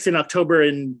 clinics in October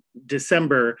and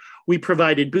December, we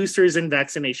provided boosters and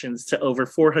vaccinations to over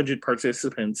 400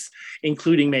 participants,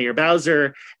 including Mayor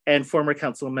Bowser and former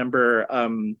council member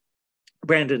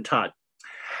Brandon Todd.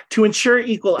 To ensure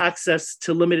equal access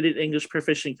to limited English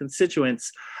proficient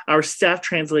constituents, our staff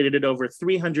translated over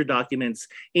 300 documents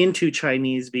into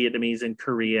Chinese, Vietnamese, and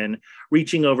Korean,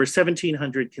 reaching over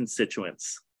 1,700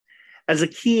 constituents. As a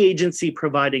key agency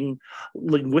providing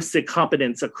linguistic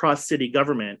competence across city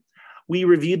government, we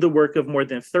reviewed the work of more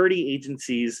than 30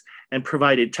 agencies and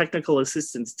provided technical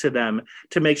assistance to them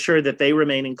to make sure that they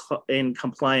remain in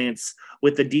compliance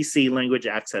with the DC Language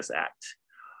Access Act.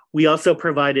 We also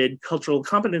provided cultural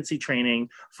competency training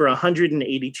for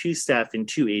 182 staff in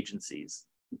 2 agencies.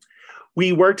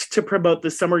 We worked to promote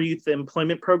the Summer Youth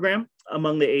Employment Program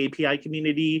among the AAPI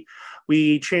community.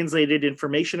 We translated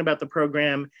information about the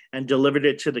program and delivered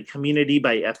it to the community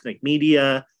by ethnic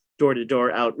media,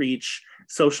 door-to-door outreach,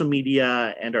 social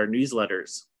media, and our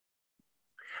newsletters.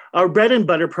 Our bread and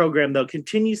butter program, though,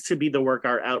 continues to be the work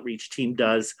our outreach team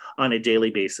does on a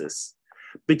daily basis.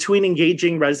 Between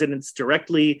engaging residents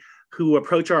directly who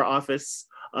approach our office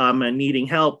and needing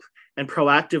help, and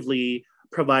proactively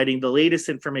providing the latest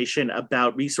information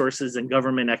about resources and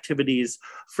government activities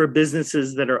for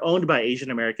businesses that are owned by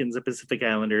Asian Americans and Pacific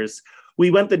Islanders,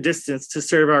 we went the distance to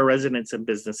serve our residents and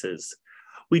businesses.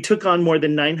 We took on more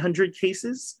than 900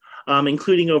 cases,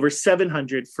 including over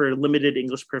 700 for limited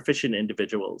English proficient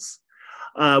individuals.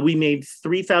 We made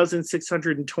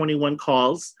 3,621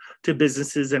 calls to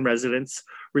businesses and residents,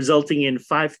 resulting in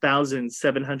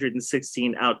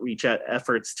 5,716 outreach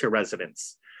efforts to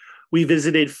residents. We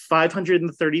visited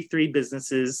 533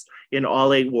 businesses in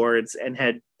all 8 wards and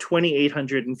had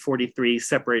 2,843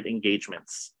 separate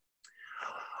engagements.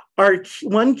 Our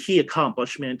one key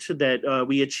accomplishment that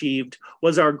we achieved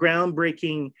was our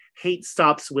groundbreaking Hate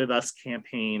Stops With Us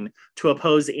campaign to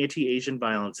oppose anti-Asian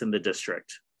violence in the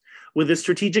district. With a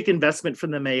strategic investment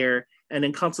from the mayor and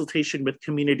in consultation with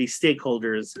community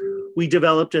stakeholders, we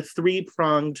developed a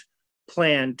 3-pronged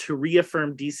plan to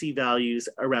reaffirm DC values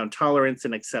around tolerance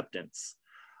and acceptance.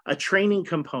 A training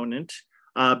component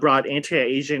brought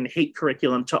anti-Asian hate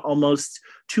curriculum to almost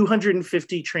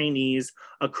 250 trainees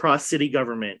across city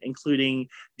government, including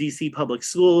DC Public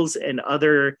Schools and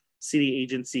other city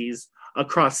agencies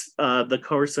across the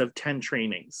course of 10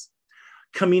 trainings.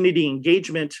 Community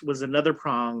engagement was another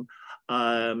prong,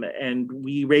 and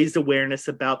we raised awareness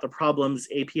about the problems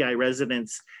API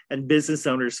residents and business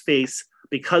owners face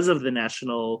because of the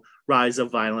national rise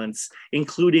of violence,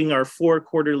 including our 4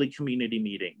 quarterly community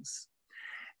meetings.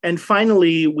 And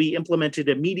finally, we implemented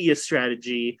a media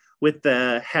strategy with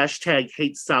the hashtag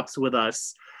Hate Stops With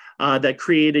Us that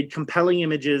created compelling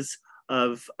images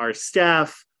of our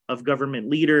staff, of government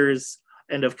leaders,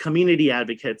 and of community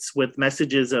advocates with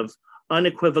messages of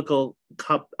unequivocal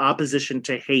opposition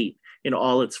to hate in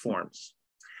all its forms.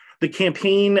 The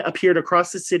campaign appeared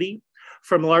across the city,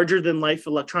 from larger-than-life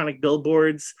electronic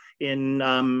billboards in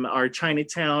our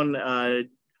Chinatown,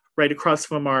 right across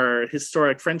from our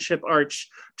historic Friendship Arch,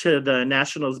 to the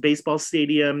Nationals baseball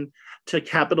stadium, to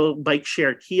Capitol bike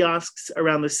share kiosks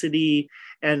around the city,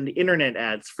 and internet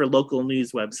ads for local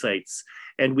news websites.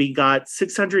 And we got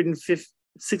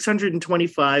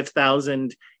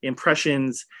 625,000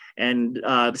 impressions and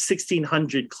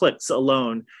 1,600 clicks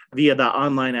alone via the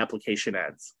online application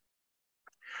ads.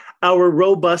 Our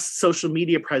robust social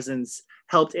media presence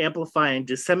helped amplify and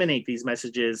disseminate these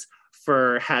messages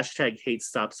for hashtag Hate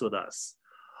Stops With Us.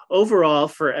 Overall,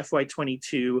 for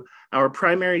FY22, our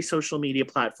primary social media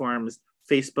platforms,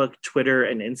 Facebook, Twitter,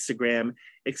 and Instagram,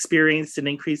 experienced an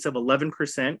increase of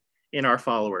 11% in our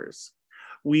followers.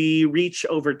 We reach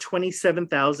over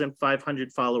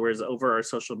 27,500 followers over our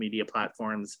social media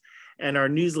platforms, and our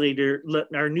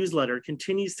newsletter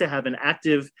continues to have an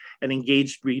active and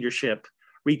engaged readership,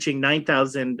 reaching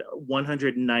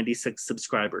 9,196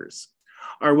 subscribers.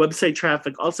 Our website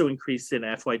traffic also increased in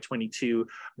FY22,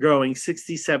 growing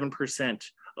 67%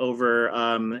 over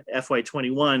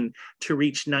FY21 to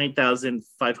reach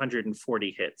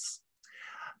 9,540 hits.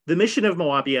 The mission of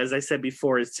Moapia, as I said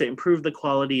before, is to improve the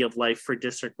quality of life for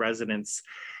district residents.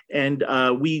 And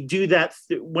we do that,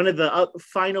 one of the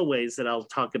final ways that I'll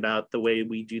talk about the way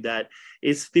we do that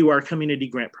is through our community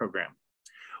grant program.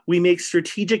 We make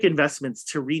strategic investments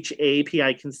to reach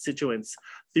AAPI constituents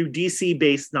through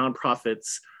DC-based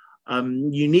nonprofits,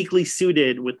 uniquely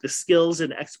suited with the skills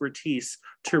and expertise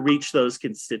to reach those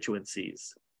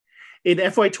constituencies. In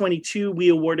FY22, we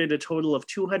awarded a total of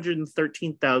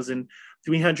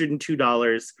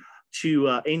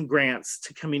 $213,302 in grants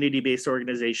to community-based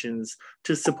organizations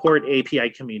to support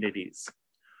API communities.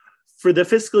 For the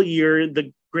fiscal year,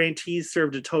 the grantees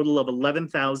served a total of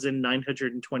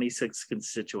 11,926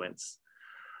 constituents.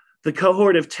 The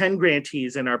cohort of 10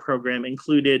 grantees in our program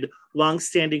included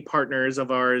longstanding partners of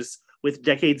ours with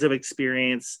decades of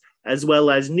experience, as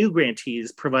well as new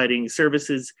grantees providing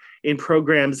services in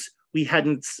programs we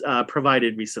hadn't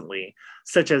provided recently,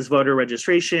 such as voter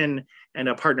registration and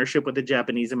a partnership with the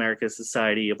Japanese American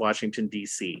Society of Washington,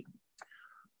 DC.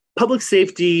 Public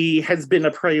safety has been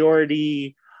a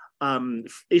priority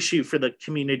issue for the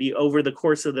community over the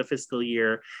course of the fiscal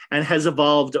year and has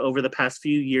evolved over the past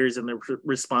few years in the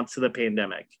response to the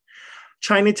pandemic.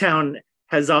 Chinatown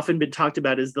has often been talked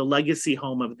about as the legacy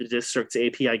home of the district's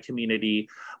API community,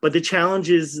 but the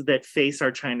challenges that face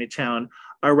our Chinatown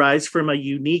arise from a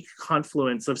unique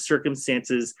confluence of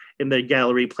circumstances in the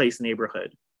Gallery Place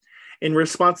neighborhood. In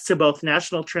response to both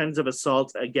national trends of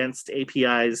assault against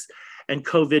APIs and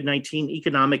COVID-19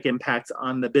 economic impact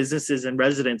on the businesses and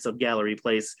residents of Gallery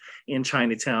Place in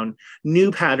Chinatown,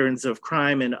 new patterns of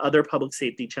crime and other public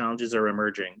safety challenges are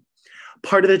emerging.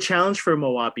 Part of the challenge for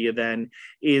Moapia then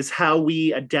is how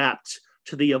we adapt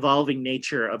to the evolving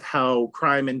nature of how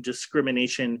crime and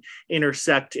discrimination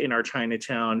intersect in our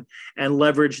Chinatown and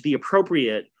leverage the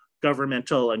appropriate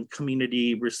governmental and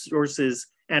community resources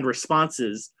and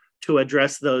responses to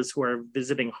address those who are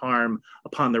visiting harm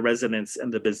upon the residents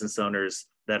and the business owners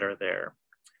that are there.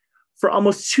 For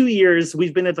almost 2 years,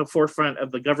 we've been at the forefront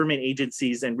of the government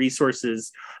agencies and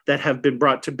resources that have been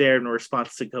brought to bear in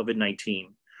response to COVID-19.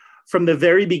 From the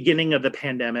very beginning of the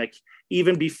pandemic,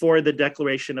 even before the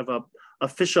declaration of an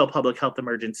official public health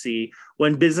emergency,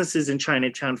 when businesses in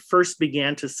Chinatown first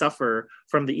began to suffer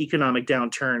from the economic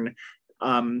downturn,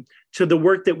 to the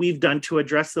work that we've done to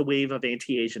address the wave of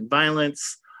anti-Asian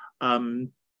violence,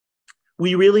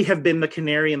 we really have been the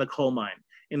canary in the coal mine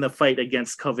in the fight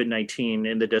against COVID-19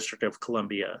 in the District of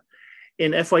Columbia.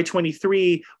 In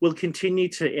FY23, we'll continue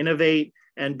to innovate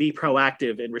and be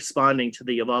proactive in responding to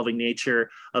the evolving nature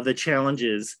of the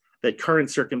challenges that current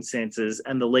circumstances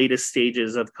and the latest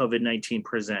stages of COVID-19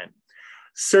 present.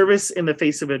 Service in the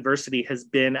face of adversity has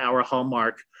been our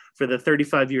hallmark for the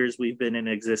 35 years we've been in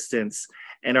existence,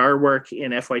 and our work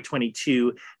in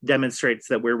FY22 demonstrates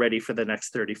that we're ready for the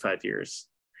next 35 years.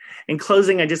 In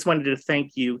closing, I just wanted to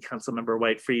thank you, Councilmember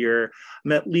White, for your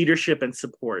leadership and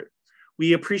support.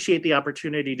 We appreciate the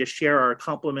opportunity to share our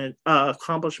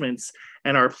accomplishments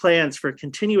and our plans for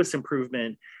continuous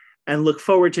improvement and look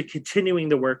forward to continuing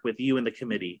the work with you and the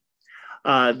committee.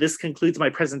 This concludes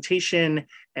my presentation,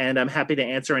 and I'm happy to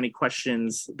answer any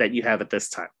questions that you have at this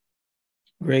time.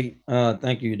 Great.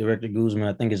 Thank you, Director Guzman.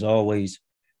 I think it's always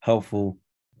helpful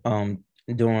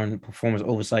during performance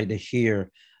oversight to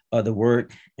hear the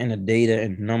work and the data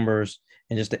and numbers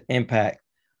and just the impact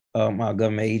our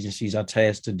government agencies are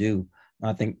tasked to do.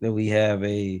 I think that we have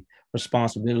a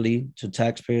responsibility to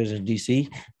taxpayers in DC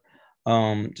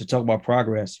to talk about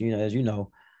progress. You know, as you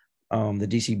know, the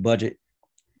DC budget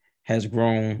has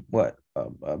grown,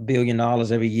 $1 billion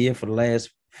every year for the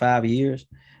last 5 years.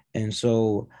 And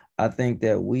so I think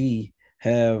that we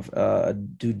have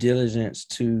due diligence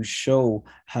to show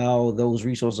how those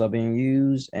resources are being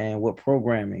used and what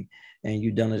programming. And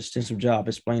you've done an extensive job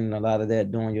explaining a lot of that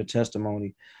during your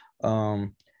testimony.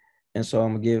 And so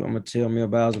I'm gonna tell Mayor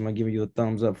Bowser, I'm gonna give you a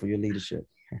thumbs up for your leadership.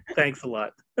 Thanks a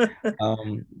lot. But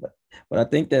I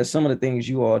think that some of the things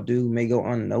you all do may go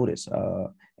unnoticed.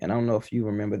 And I don't know if you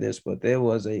remember this, but there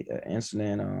was an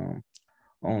incident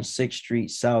on 6th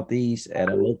Street Southeast at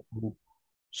a local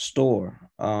store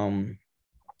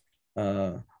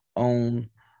owned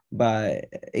by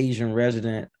Asian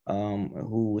resident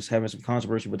who was having some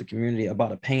controversy with the community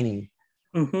about a painting.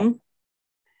 Mm-hmm.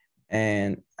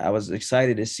 And I was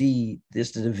excited to see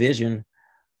this division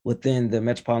within the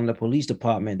Metropolitan Police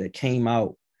Department that came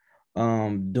out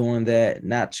doing that,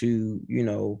 not to,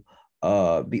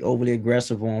 be overly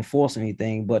aggressive or enforce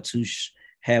anything, but to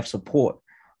have support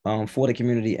for the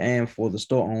community and for the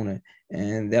store owner.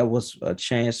 And that was a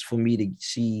chance for me to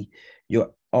see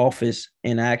your office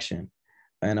in action.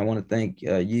 And I want to thank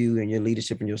you and your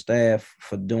leadership and your staff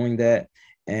for doing that.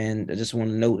 And I just want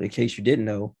to note, in case you didn't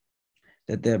know,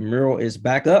 that the mural is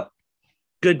back up.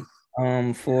 Good.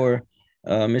 For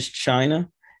Miss China,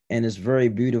 and it's very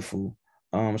beautiful.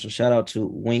 So shout out to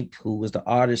Wink, who was the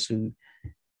artist who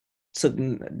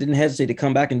didn't hesitate to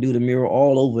come back and do the mural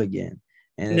all over again.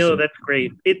 And no, that's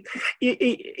great. It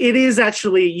is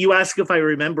actually, you ask if I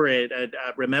remember it.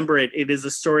 It is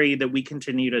a story that we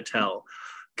continue to tell,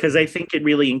 because I think it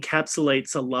really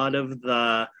encapsulates a lot of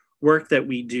the work that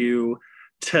we do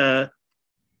on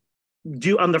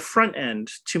the front end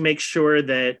to make sure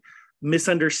that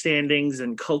misunderstandings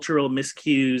and cultural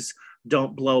miscues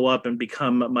don't blow up and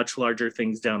become much larger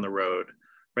things down the road,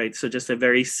 right? So just a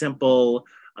very simple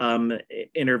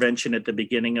intervention at the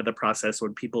beginning of the process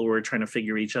when people were trying to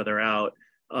figure each other out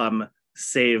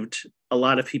saved a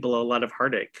lot of people a lot of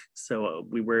heartache. So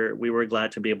we were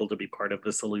glad to be able to be part of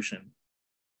the solution.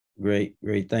 Great.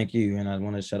 Thank you. And I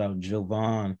want to shout out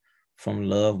Jovan from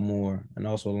Love More and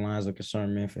also Lines of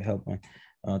Concern Men for helping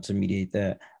to mediate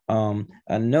that.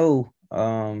 I know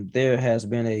there has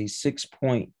been a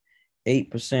 6.8%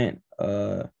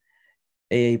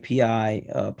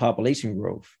 AAPI population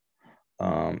growth.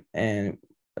 And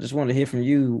I just wanted to hear from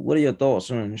you. What are your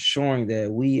thoughts on ensuring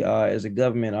that we as a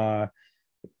government are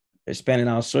expanding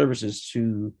our services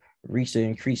to reach the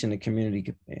increase in the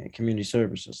community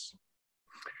services?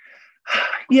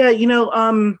 Yeah,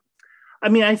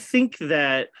 I think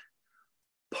that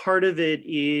part of it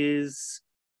is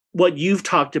what you've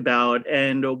talked about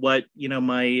and what,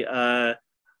 my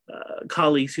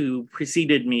colleagues who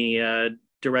preceded me,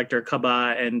 Director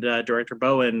Kaba and Director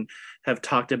Bowen, have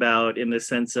talked about, in the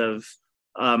sense of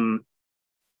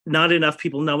not enough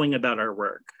people knowing about our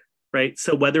work, right?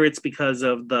 So whether it's because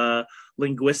of the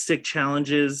linguistic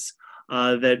challenges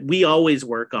that we always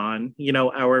work on,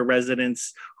 our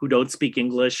residents who don't speak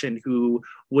English and who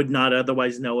would not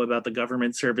otherwise know about the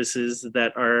government services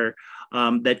that are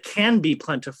that can be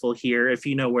plentiful here if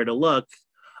you know where to look.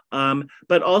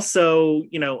 But also,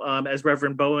 as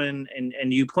Reverend Bowen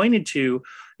and you pointed to,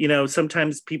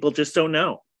 sometimes people just don't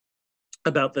know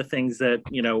about the things that,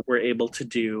 we're able to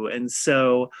do. And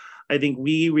so I think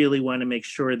we really want to make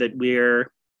sure that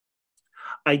we're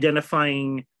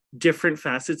identifying different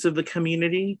facets of the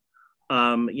community,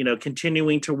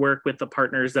 continuing to work with the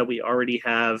partners that we already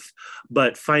have,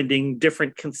 but finding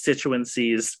different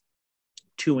constituencies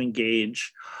to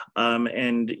engage.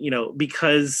 And,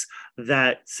 because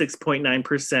that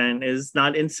 6.9% is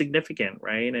not insignificant,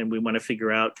 right? And we want to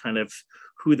figure out kind of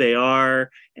who they are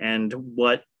and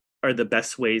what are the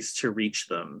best ways to reach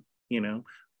them,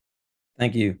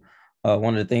 Thank you.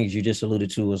 One of the things you just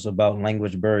alluded to was about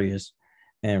language barriers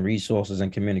and resources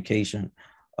and communication.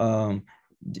 Do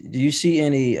you see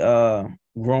any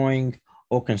growing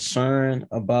or concern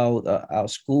about our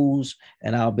schools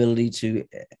and our ability to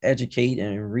educate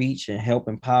and reach and help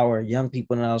empower young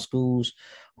people in our schools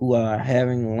who are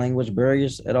having language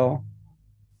barriers at all?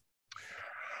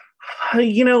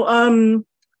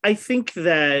 I think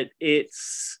that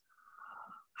it's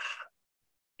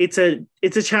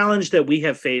a challenge that we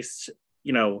have faced,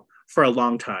 for a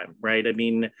long time, right? I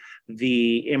mean,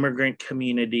 the immigrant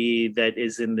community that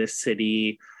is in this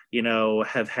city,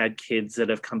 have had kids that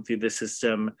have come through the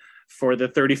system for the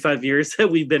 35 years that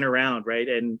we've been around, right?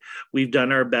 And we've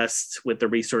done our best with the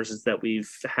resources that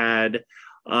we've had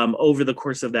over the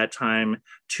course of that time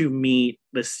to meet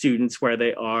the students where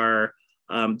they are,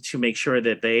 to make sure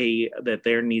that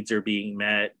their needs are being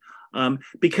met.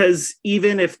 Because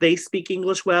even if they speak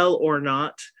English well or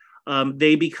not,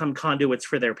 they become conduits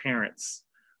for their parents,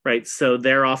 right? So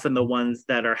they're often the ones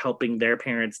that are helping their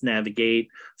parents navigate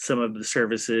some of the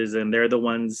services, and they're the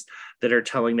ones that are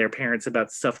telling their parents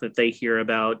about stuff that they hear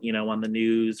about, on the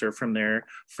news or from their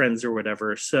friends or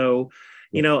whatever. So,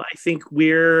 I think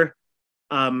we're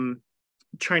trying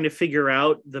to figure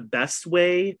out the best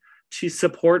way to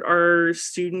support our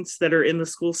students that are in the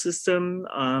school system.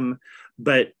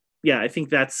 But yeah, I think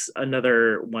that's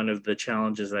another one of the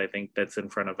challenges I think that's in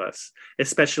front of us,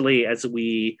 especially as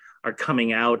we are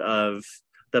coming out of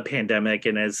the pandemic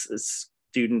and as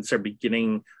students are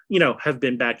beginning, have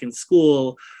been back in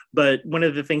school. But one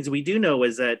of the things we do know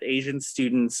is that Asian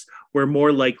students were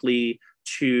more likely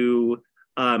to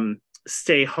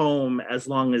stay home as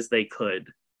long as they could.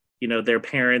 Their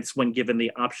parents, when given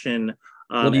the option,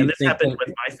 and this happened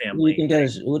with my family.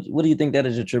 What do you think that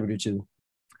is attributed to?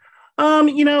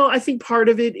 I think part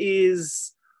of it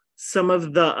is some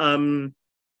of the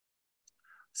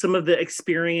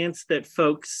experience that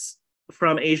folks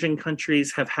from Asian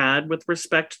countries have had with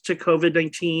respect to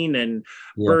COVID-19 and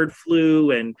bird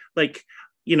flu, and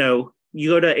you go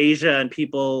to Asia and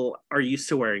people are used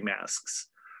to wearing masks,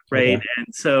 right? Okay. And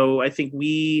so I think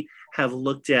we have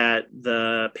looked at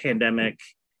the pandemic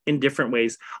in different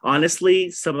ways.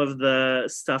 Honestly, some of the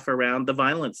stuff around the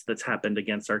violence that's happened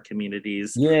against our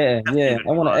communities. Yeah. I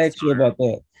want to ask you about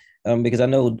that because I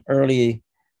know earlier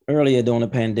during the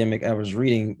pandemic, I was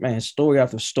reading, story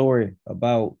after story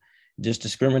about just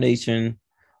discrimination,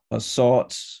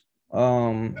 assaults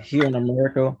here in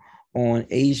America on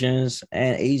Asians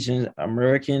and Asian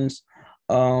Americans.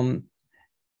 And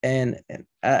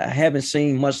I haven't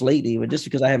seen much lately, but just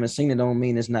because I haven't seen it don't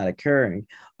mean it's not occurring.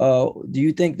 Do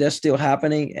you think that's still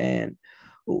happening? And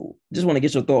just want to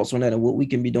get your thoughts on that and what we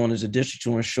can be doing as a district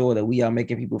to ensure that we are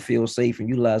making people feel safe and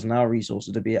utilizing our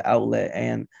resources to be an outlet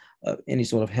and any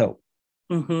sort of help.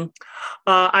 Mm-hmm.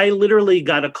 I literally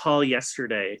got a call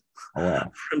yesterday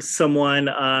from someone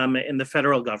in the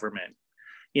federal government.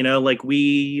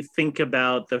 We think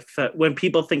about when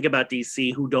people think about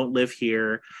DC who don't live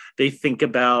here, they think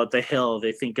about the Hill,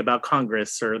 they think about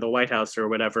Congress or the White House or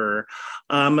whatever.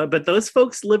 But those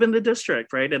folks live in the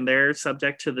district, right? And they're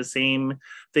subject to the same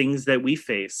things that we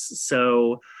face.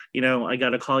 So, I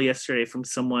got a call yesterday from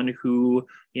someone who,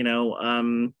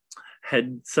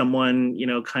 had someone,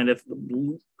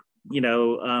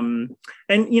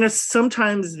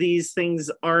 sometimes these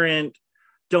things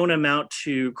don't amount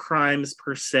to crimes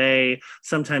per se.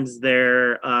 Sometimes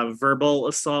they're verbal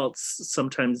assaults.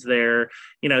 Sometimes they're,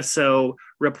 so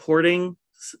reporting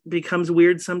becomes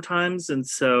weird sometimes. And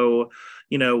so,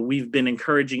 we've been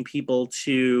encouraging people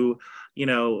to,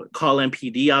 call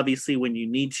MPD obviously when you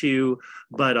need to,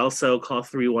 but also call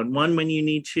 311 when you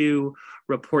need to,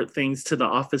 report things to the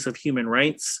Office of Human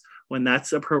Rights when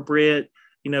that's appropriate.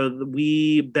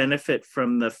 We benefit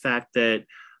from the fact that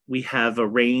we have a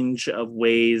range of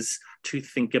ways to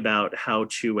think about how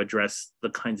to address the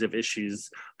kinds of issues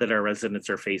that our residents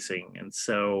are facing. And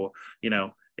so,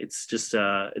 it's just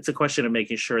it's a question of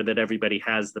making sure that everybody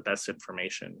has the best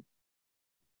information.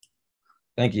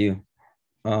 Thank you.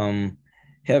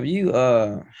 Have you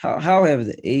how have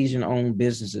the Asian owned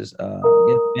businesses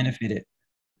benefited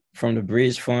from the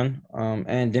Bridge Fund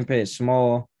and DMPED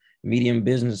Small Medium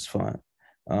Business Fund?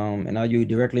 And are you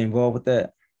directly involved with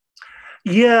that?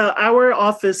 Yeah, our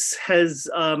office has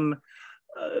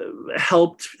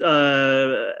helped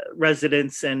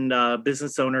residents and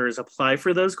business owners apply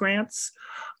for those grants.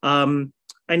 I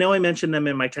know I mentioned them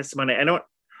in my testimony. I don't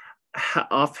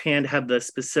offhand have the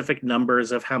specific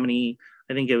numbers of how many,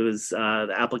 I think it was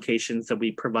the applications that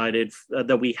we provided,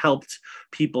 that we helped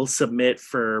people submit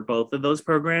for both of those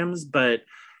programs. But,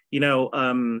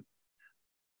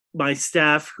 my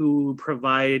staff who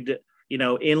provide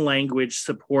in language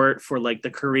support for like the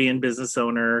Korean business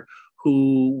owner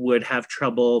who would have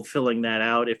trouble filling that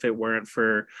out if it weren't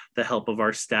for the help of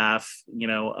our staff,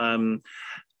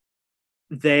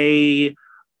 they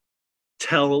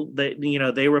tell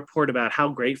that, they report about how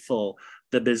grateful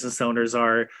the business owners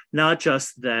are, not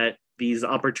just that these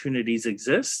opportunities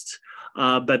exist,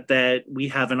 but that we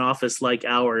have an office like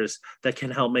ours that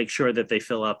can help make sure that they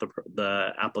fill out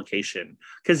the application.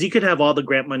 Because you could have all the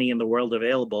grant money in the world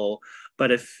available,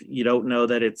 but if you don't know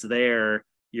that it's there,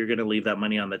 you're going to leave that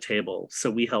money on the table.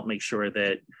 So we help make sure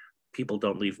that people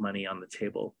don't leave money on the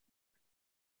table.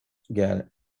 Got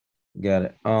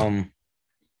it.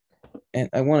 And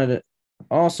I wanted to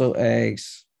also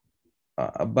ask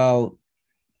about,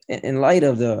 in light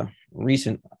of the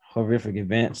recent horrific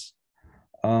events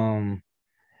that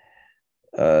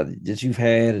you've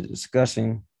had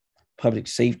discussing public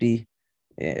safety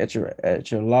at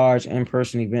your large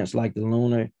in-person events like the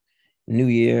Lunar New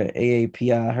Year,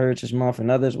 AAPI Heritage Month,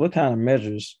 and others, what kind of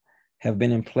measures have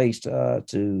been in place for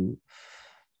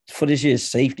this year's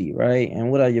safety, right?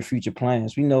 And what are your future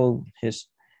plans? We know just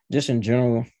in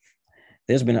general,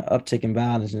 there's been an uptick in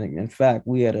violence. In fact,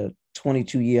 we had a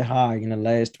 22-year high in the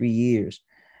last 3 years.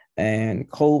 And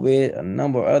COVID, a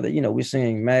number of other, we're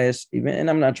seeing mass events, and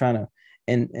I'm not trying to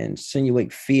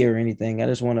insinuate fear or anything. I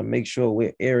just want to make sure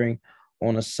we're erring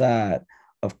on the side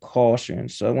of caution.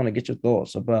 So I want to get your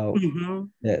thoughts about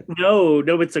that.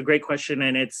 No, it's a great question.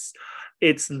 And it's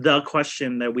it's the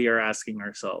question that we are asking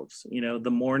ourselves. You know,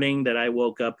 the morning that I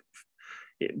woke up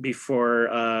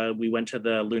before we went to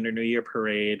the Lunar New Year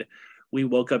parade, we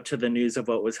woke up to the news of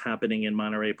what was happening in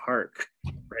Monterey Park,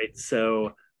 right?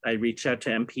 So I reached out to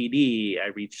MPD, I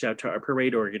reached out to our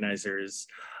parade organizers.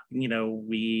 You know,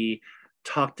 we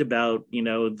talked about, you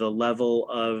know, the level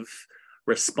of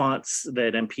response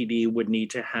that MPD would need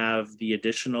to have, the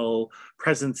additional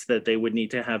presence that they would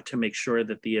need to have to make sure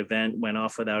that the event went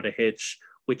off without a hitch,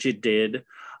 which it did,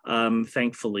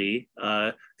 thankfully,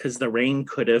 because the rain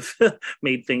could have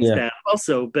made things bad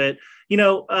also. But, you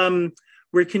know,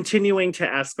 we're continuing to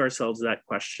ask ourselves that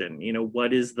question, you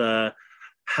know,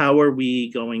 how are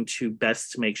we going to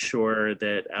best make sure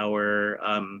that our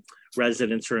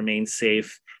residents remain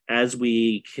safe as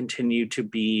we continue to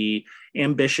be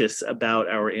ambitious about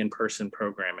our in-person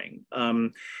programming.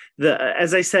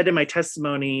 As I said in my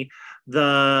testimony,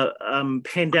 the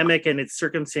pandemic and its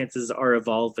circumstances are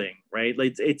evolving, right?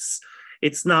 Like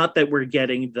it's not that we're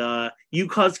getting you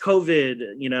caused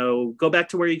COVID, you know, go back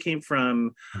to where you came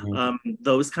from,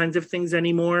 those kinds of things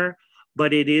anymore,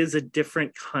 but it is a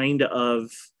different kind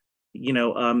of, you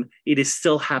know, it is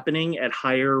still happening at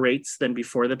higher rates than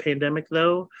before the pandemic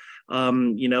though.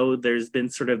 You know, there's been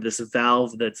sort of this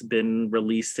valve that's been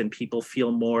released and people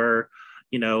feel more,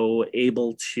 you know,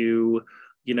 able to,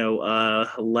 you know,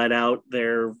 let out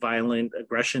their violent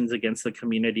aggressions against the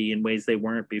community in ways they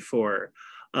weren't before.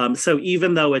 So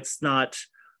even though it's not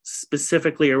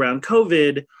specifically around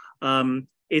COVID,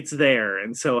 it's there.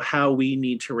 And so how we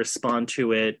need to respond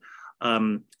to it,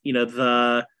 you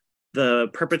know, the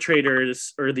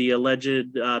perpetrators or the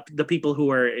alleged, the people who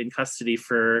are in custody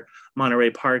for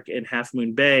Monterey Park and Half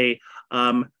Moon Bay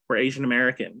were Asian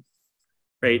American,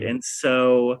 right? And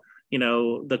so, you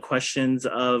know, the questions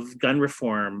of gun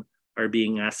reform are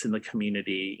being asked in the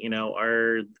community, you know,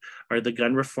 are the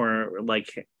gun reform,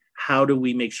 like, how do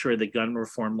we make sure that gun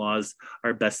reform laws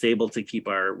are best able to keep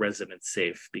our residents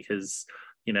safe? Because,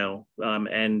 you know,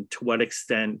 and to what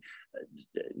extent,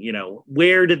 you know,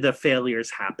 where did the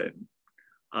failures happen?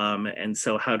 And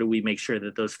so how do we make sure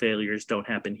that those failures don't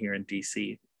happen here in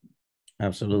DC?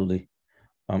 Absolutely.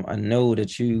 I know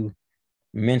that you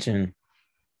mentioned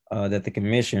that the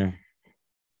Commission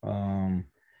on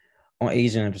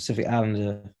Asian and Pacific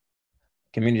Islander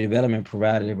Community Development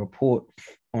provided a report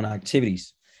on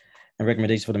activities and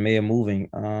recommendations for the mayor moving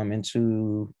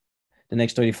into the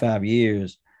next 35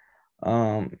 years.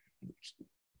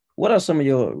 What are some of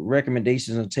your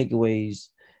recommendations and takeaways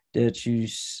that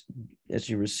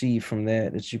you received from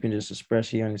that you can just express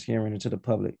here on this hearing and to the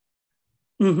public?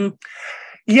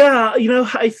 Yeah, you know,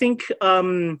 I think,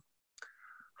 well,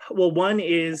 one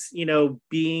is, you know,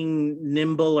 being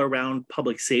nimble around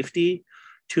public safety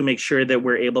to make sure that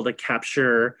we're able to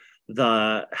capture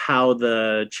how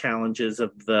the challenges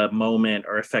of the moment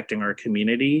are affecting our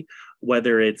community,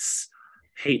 whether it's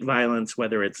hate violence,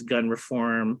 whether it's gun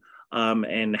reform,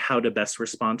 and how to best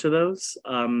respond to those.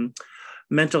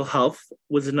 Mental health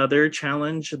was another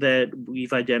challenge that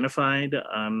we've identified.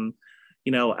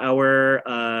 You know,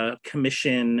 our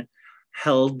commission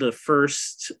held the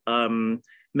first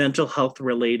mental health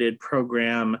related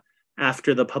program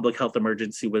after the public health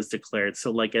emergency was declared.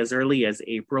 So like as early as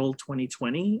April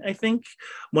 2020, I think,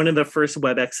 one of the first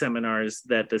WebEx seminars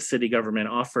that the city government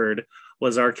offered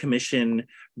was our commission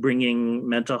bringing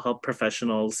mental health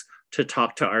professionals to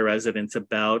talk to our residents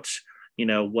about, you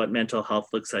know, what mental health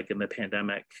looks like in the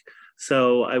pandemic.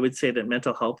 So I would say that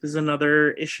mental health is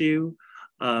another issue.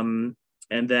 And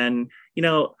then, you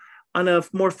know, on a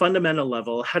more fundamental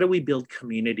level, how do we build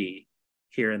community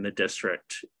here in the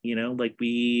district? You know, like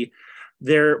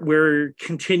we're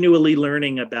continually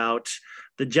learning about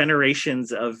the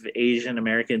generations of Asian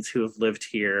Americans who have lived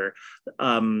here,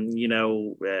 you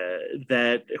know,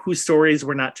 that whose stories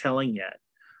we're not telling yet.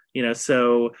 You know,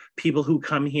 so people who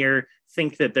come here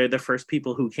think that they're the first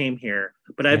people who came here,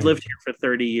 but I've lived here for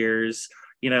 30 years.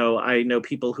 You know, I know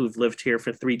people who've lived here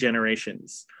for 3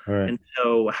 generations. Right. And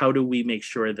so how do we make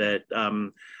sure that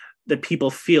that people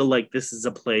feel like this is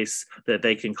a place that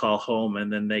they can call home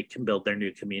and then they can build their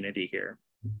new community here?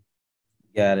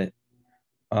 Got it.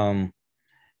 I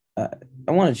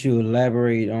wanted you to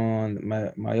elaborate on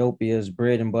Myopia's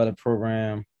bread and butter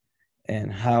program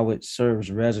and how it serves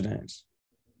residents.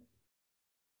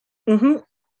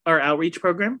 Our outreach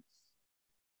program?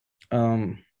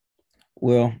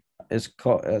 Well, it's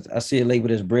called, I see it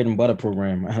labeled as bread and butter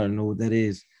program. I don't know what that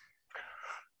is.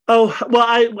 Oh, well,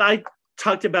 I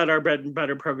talked about our bread and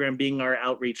butter program being our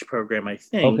outreach program, I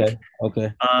think.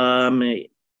 Okay.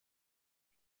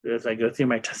 As I go through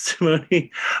my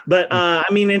testimony. But I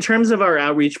mean, in terms of our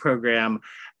outreach program,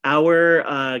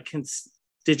 our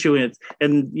constituents,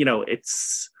 and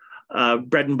it's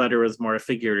bread and butter is more a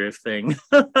figurative thing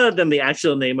than the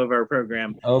actual name of our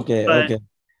program. Okay.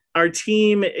 Our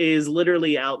team is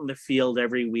literally out in the field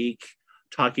every week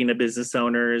talking to business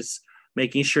owners,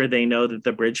 making sure they know that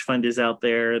the Bridge Fund is out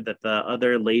there, that the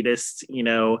other latest,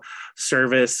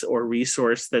 service or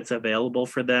resource that's available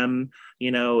for them,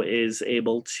 is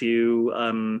able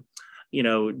to,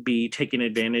 be taken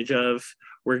advantage of.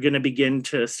 We're going to begin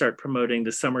to start promoting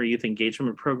the Summer Youth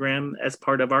Engagement Program as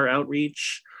part of our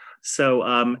outreach.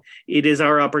 So it is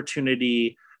our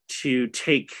opportunity to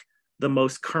take the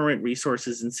most current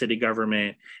resources in city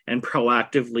government and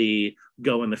proactively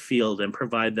go in the field and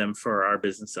provide them for our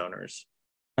business owners.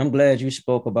 I'm glad you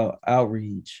spoke about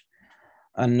outreach.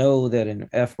 I know that in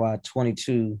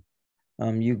FY22,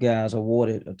 you guys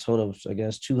awarded a total of, I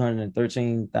guess,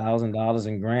 $213,000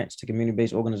 in grants to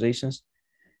community-based organizations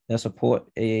that support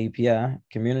AAPI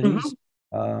communities.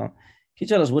 Mm-hmm. Can you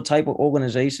tell us what type of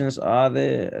organizations are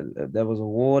there that was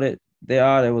awarded?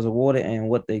 That was awarded, and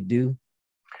what they do?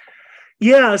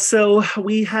 Yeah, so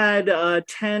we had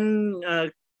 10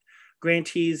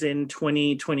 grantees in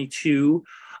 2022.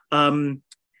 Some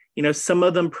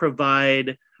of them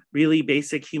provide really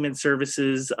basic human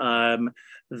services.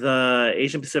 The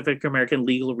Asian Pacific American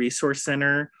Legal Resource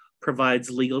Center provides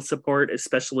legal support,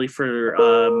 especially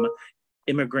for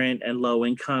immigrant and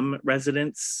low-income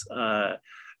residents.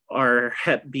 Our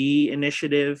Hep B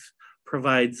initiative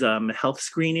provides health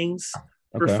screenings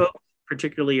for folks,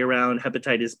 particularly around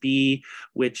hepatitis B,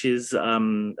 which is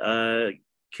a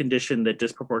condition that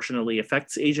disproportionately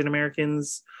affects Asian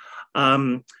Americans.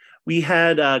 We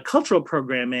had cultural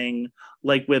programming,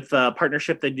 like with a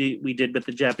partnership that we did with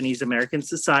the Japanese American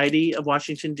Society of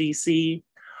Washington, D.C.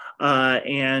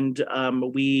 And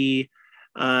we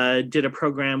did a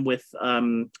program with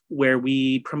where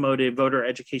we promoted voter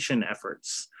education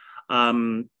efforts,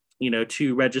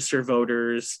 to register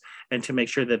voters and to make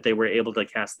sure that they were able to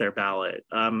cast their ballot.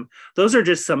 Those are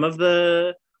just some of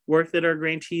the work that our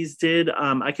grantees did.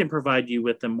 I can provide you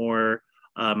with a more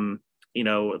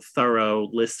thorough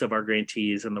list of our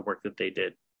grantees and the work that they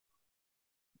did.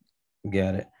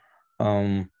 Got it.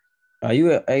 Are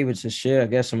you able to share, I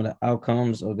guess, some of the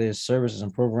outcomes of their services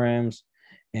and programs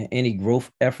and any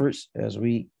growth efforts as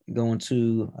we go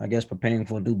into, I guess, preparing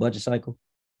for a new budget cycle?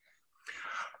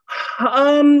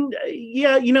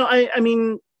 Yeah,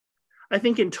 I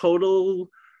think in total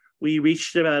we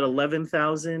reached about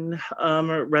 11,000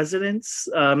 residents.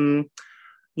 In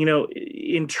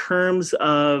terms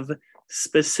of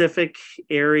specific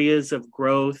areas of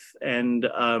growth and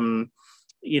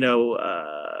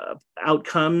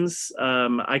outcomes,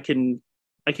 I can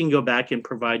go back and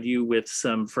provide you with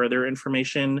some further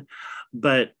information,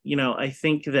 but I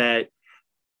think that,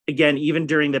 again, even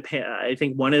during I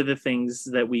think one of the things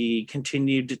that we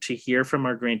continued to hear from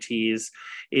our grantees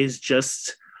is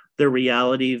just the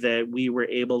reality that we were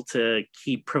able to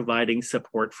keep providing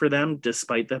support for them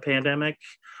despite the pandemic.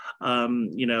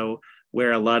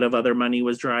 Where a lot of other money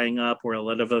was drying up, where a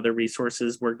lot of other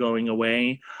resources were going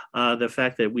away, the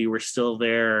fact that we were still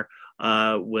there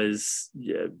was,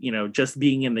 just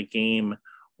being in the game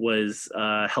was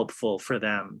helpful for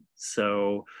them.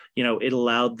 So, it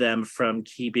allowed them from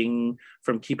keeping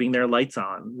their lights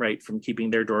on, right, from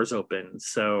keeping their doors open.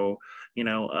 So, in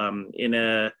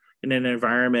an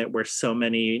environment where so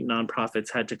many nonprofits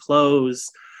had to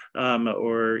close,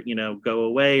 or go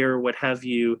away or what have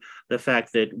you, the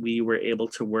fact that we were able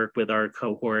to work with our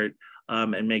cohort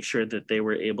and make sure that they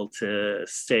were able to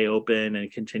stay open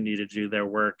and continue to do their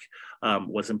work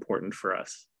was important for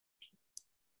us.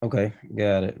 Okay,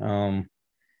 got it.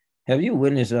 Have you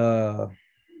witnessed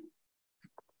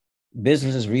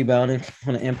businesses rebounding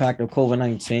from the impact of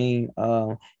COVID-19?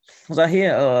 Because I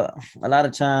hear a lot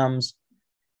of times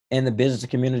in the business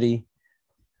community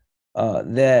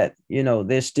that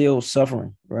they're still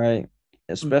suffering, right?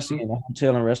 Especially in the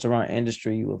hotel and restaurant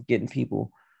industry, of getting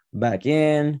people back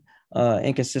in,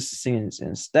 inconsistency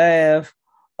in staff.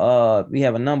 We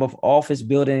have a number of office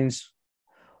buildings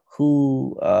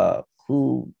who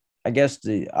I guess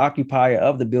the occupier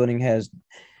of the building has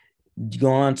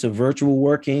gone to virtual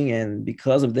working, and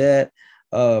because of that,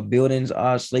 buildings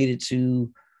are slated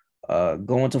to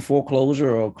go into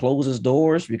foreclosure or close its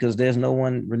doors because there's no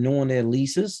one renewing their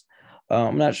leases.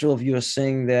 I'm not sure if you're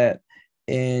seeing that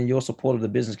in your support of the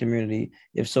business community.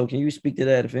 If so, can you speak to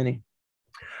that, if any?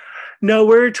 No,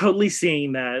 we're totally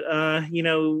seeing that.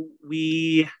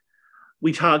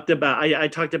 We talked about, I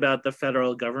talked about the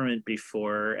federal government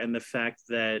before, and the fact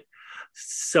that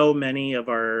so many of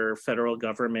our federal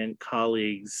government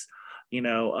colleagues,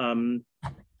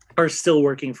 are still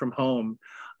working from home.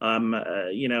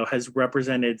 has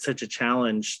represented such a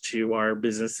challenge to our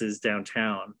businesses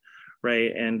downtown,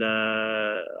 right? And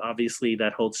obviously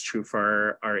that holds true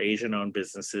for our Asian-owned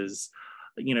businesses.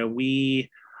 We,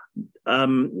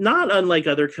 not unlike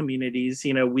other communities,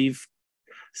 we've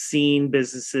seen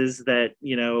businesses that,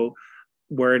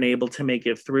 weren't able to make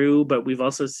it through, but we've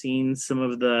also seen some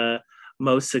of the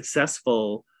most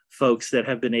successful folks that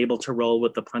have been able to roll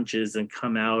with the punches and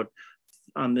come out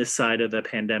on this side of the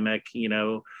pandemic,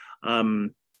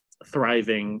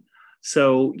 thriving.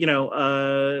 So,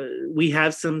 we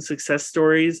have some success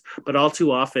stories, but all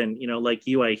too often, like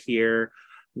you, I hear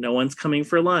no one's coming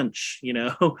for lunch,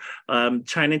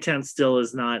 Chinatown still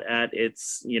is not at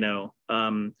its,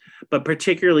 but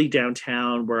particularly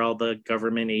downtown where all the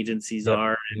government agencies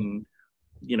are. And,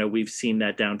 we've seen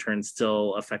that downturn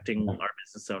still affecting our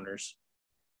business owners.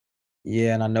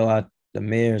 Yeah, and I know the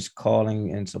mayor is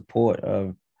calling in support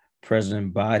of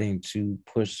President Biden to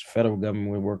push federal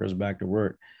government workers back to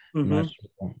work. I'm not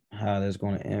sure how that's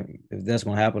going to end, if that's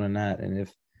going to happen or not, and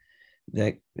if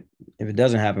it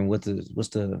doesn't happen, what's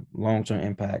the long-term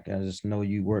impact? I just know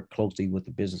you work closely with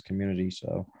the business community,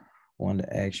 so I wanted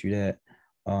to ask you that.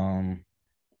 And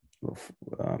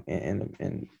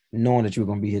knowing that you were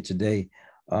going to be here today,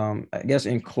 I guess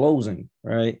in closing,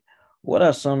 right? What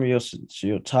are some of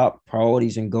your top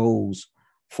priorities and goals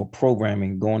for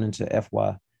programming going into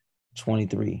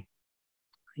FY23?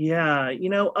 Yeah,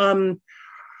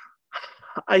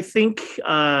 I think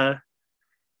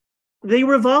they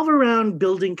revolve around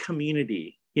building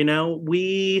community.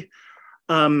 We,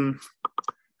 on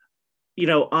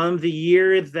the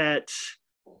year that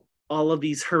all of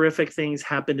these horrific things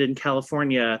happened in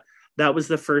California, that was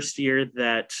the first year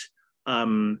that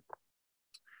the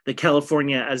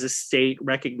California as a state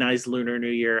recognized Lunar New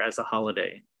Year as a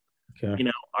holiday.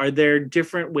 Okay. Are there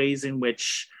different ways in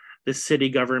which the city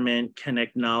government can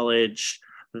acknowledge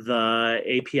the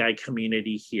API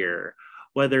community here,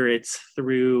 whether it's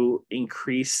through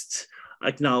increased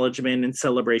acknowledgement and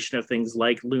celebration of things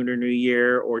like Lunar New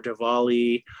Year or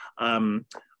Diwali,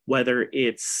 whether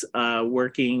it's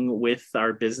working with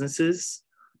our businesses,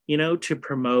 to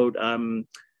promote,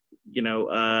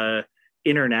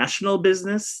 international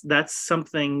business. That's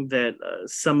something that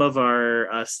some of our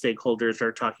stakeholders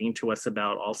are talking to us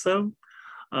about also.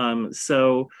 But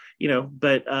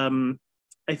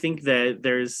I think that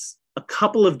there's a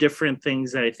couple of different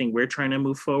things that I think we're trying to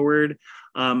move forward,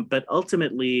 but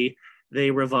ultimately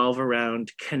they revolve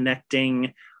around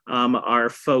connecting our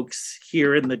folks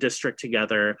here in the district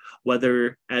together,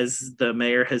 whether, as the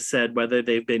mayor has said, whether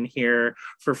they've been here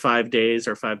for 5 days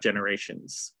or 5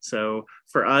 generations. So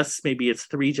for us, maybe it's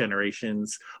 3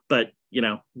 generations, but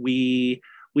we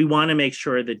want to make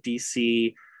sure that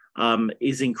DC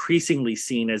is increasingly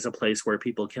seen as a place where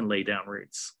people can lay down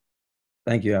roots.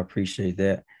 Thank you. I appreciate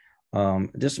that.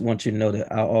 Just want you to know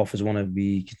that our office want to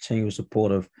be continual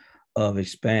supportive of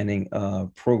expanding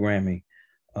programming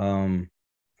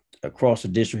across the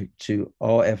district to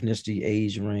all ethnicity,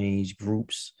 age range,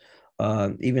 groups,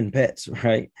 even pets,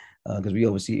 right? Because we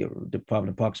oversee the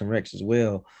Department of Parks and Recs as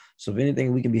well. So if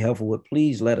anything we can be helpful with,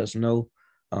 please let us know.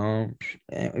 And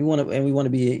we want to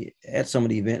be at some of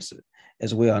the events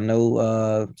as well. I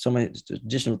know some of the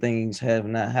additional things have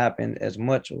not happened as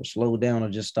much or slowed down or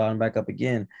just starting back up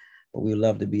again, but we'd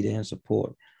love to be there and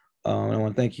support. I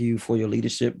want to thank you for your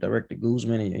leadership, Director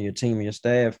Guzman, and your team and your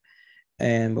staff.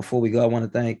 And before we go, I want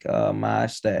to thank my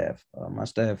staff. My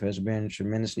staff has been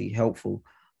tremendously helpful.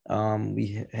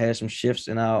 We had some shifts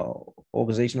in our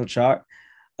organizational chart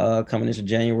coming into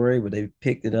January, but they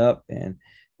picked it up and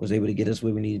was able to get us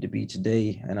where we needed to be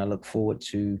today. And I look forward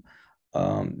to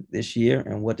this year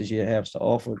and what this year has to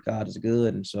offer. God is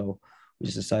good. And so we're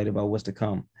just excited about what's to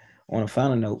come. On a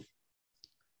final note,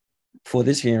 for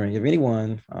this hearing, if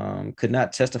anyone could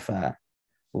not testify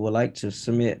but would like to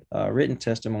submit a written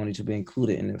testimony to be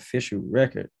included in the official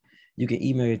record, you can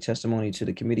email your testimony to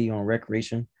the Committee on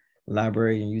Recreation,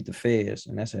 Library, and Youth Affairs,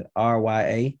 and that's at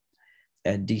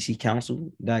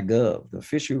rya@dccouncil.gov. The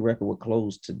official record will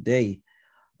close today,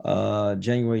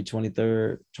 January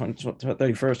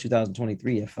 31st,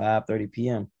 2023 at 5:30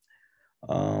 p.m.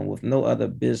 With no other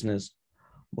business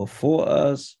before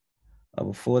us,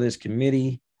 before this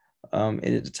committee.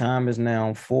 The time is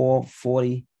now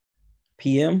 4:40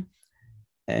 p.m.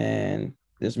 and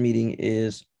this meeting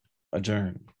is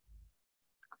adjourned.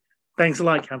 Thanks a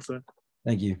lot, Councilor.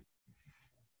 Thank you.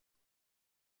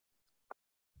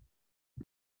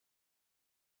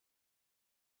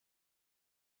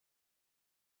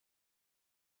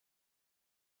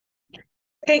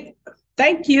 Hey,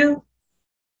 thank you.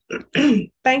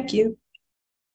 Thank you.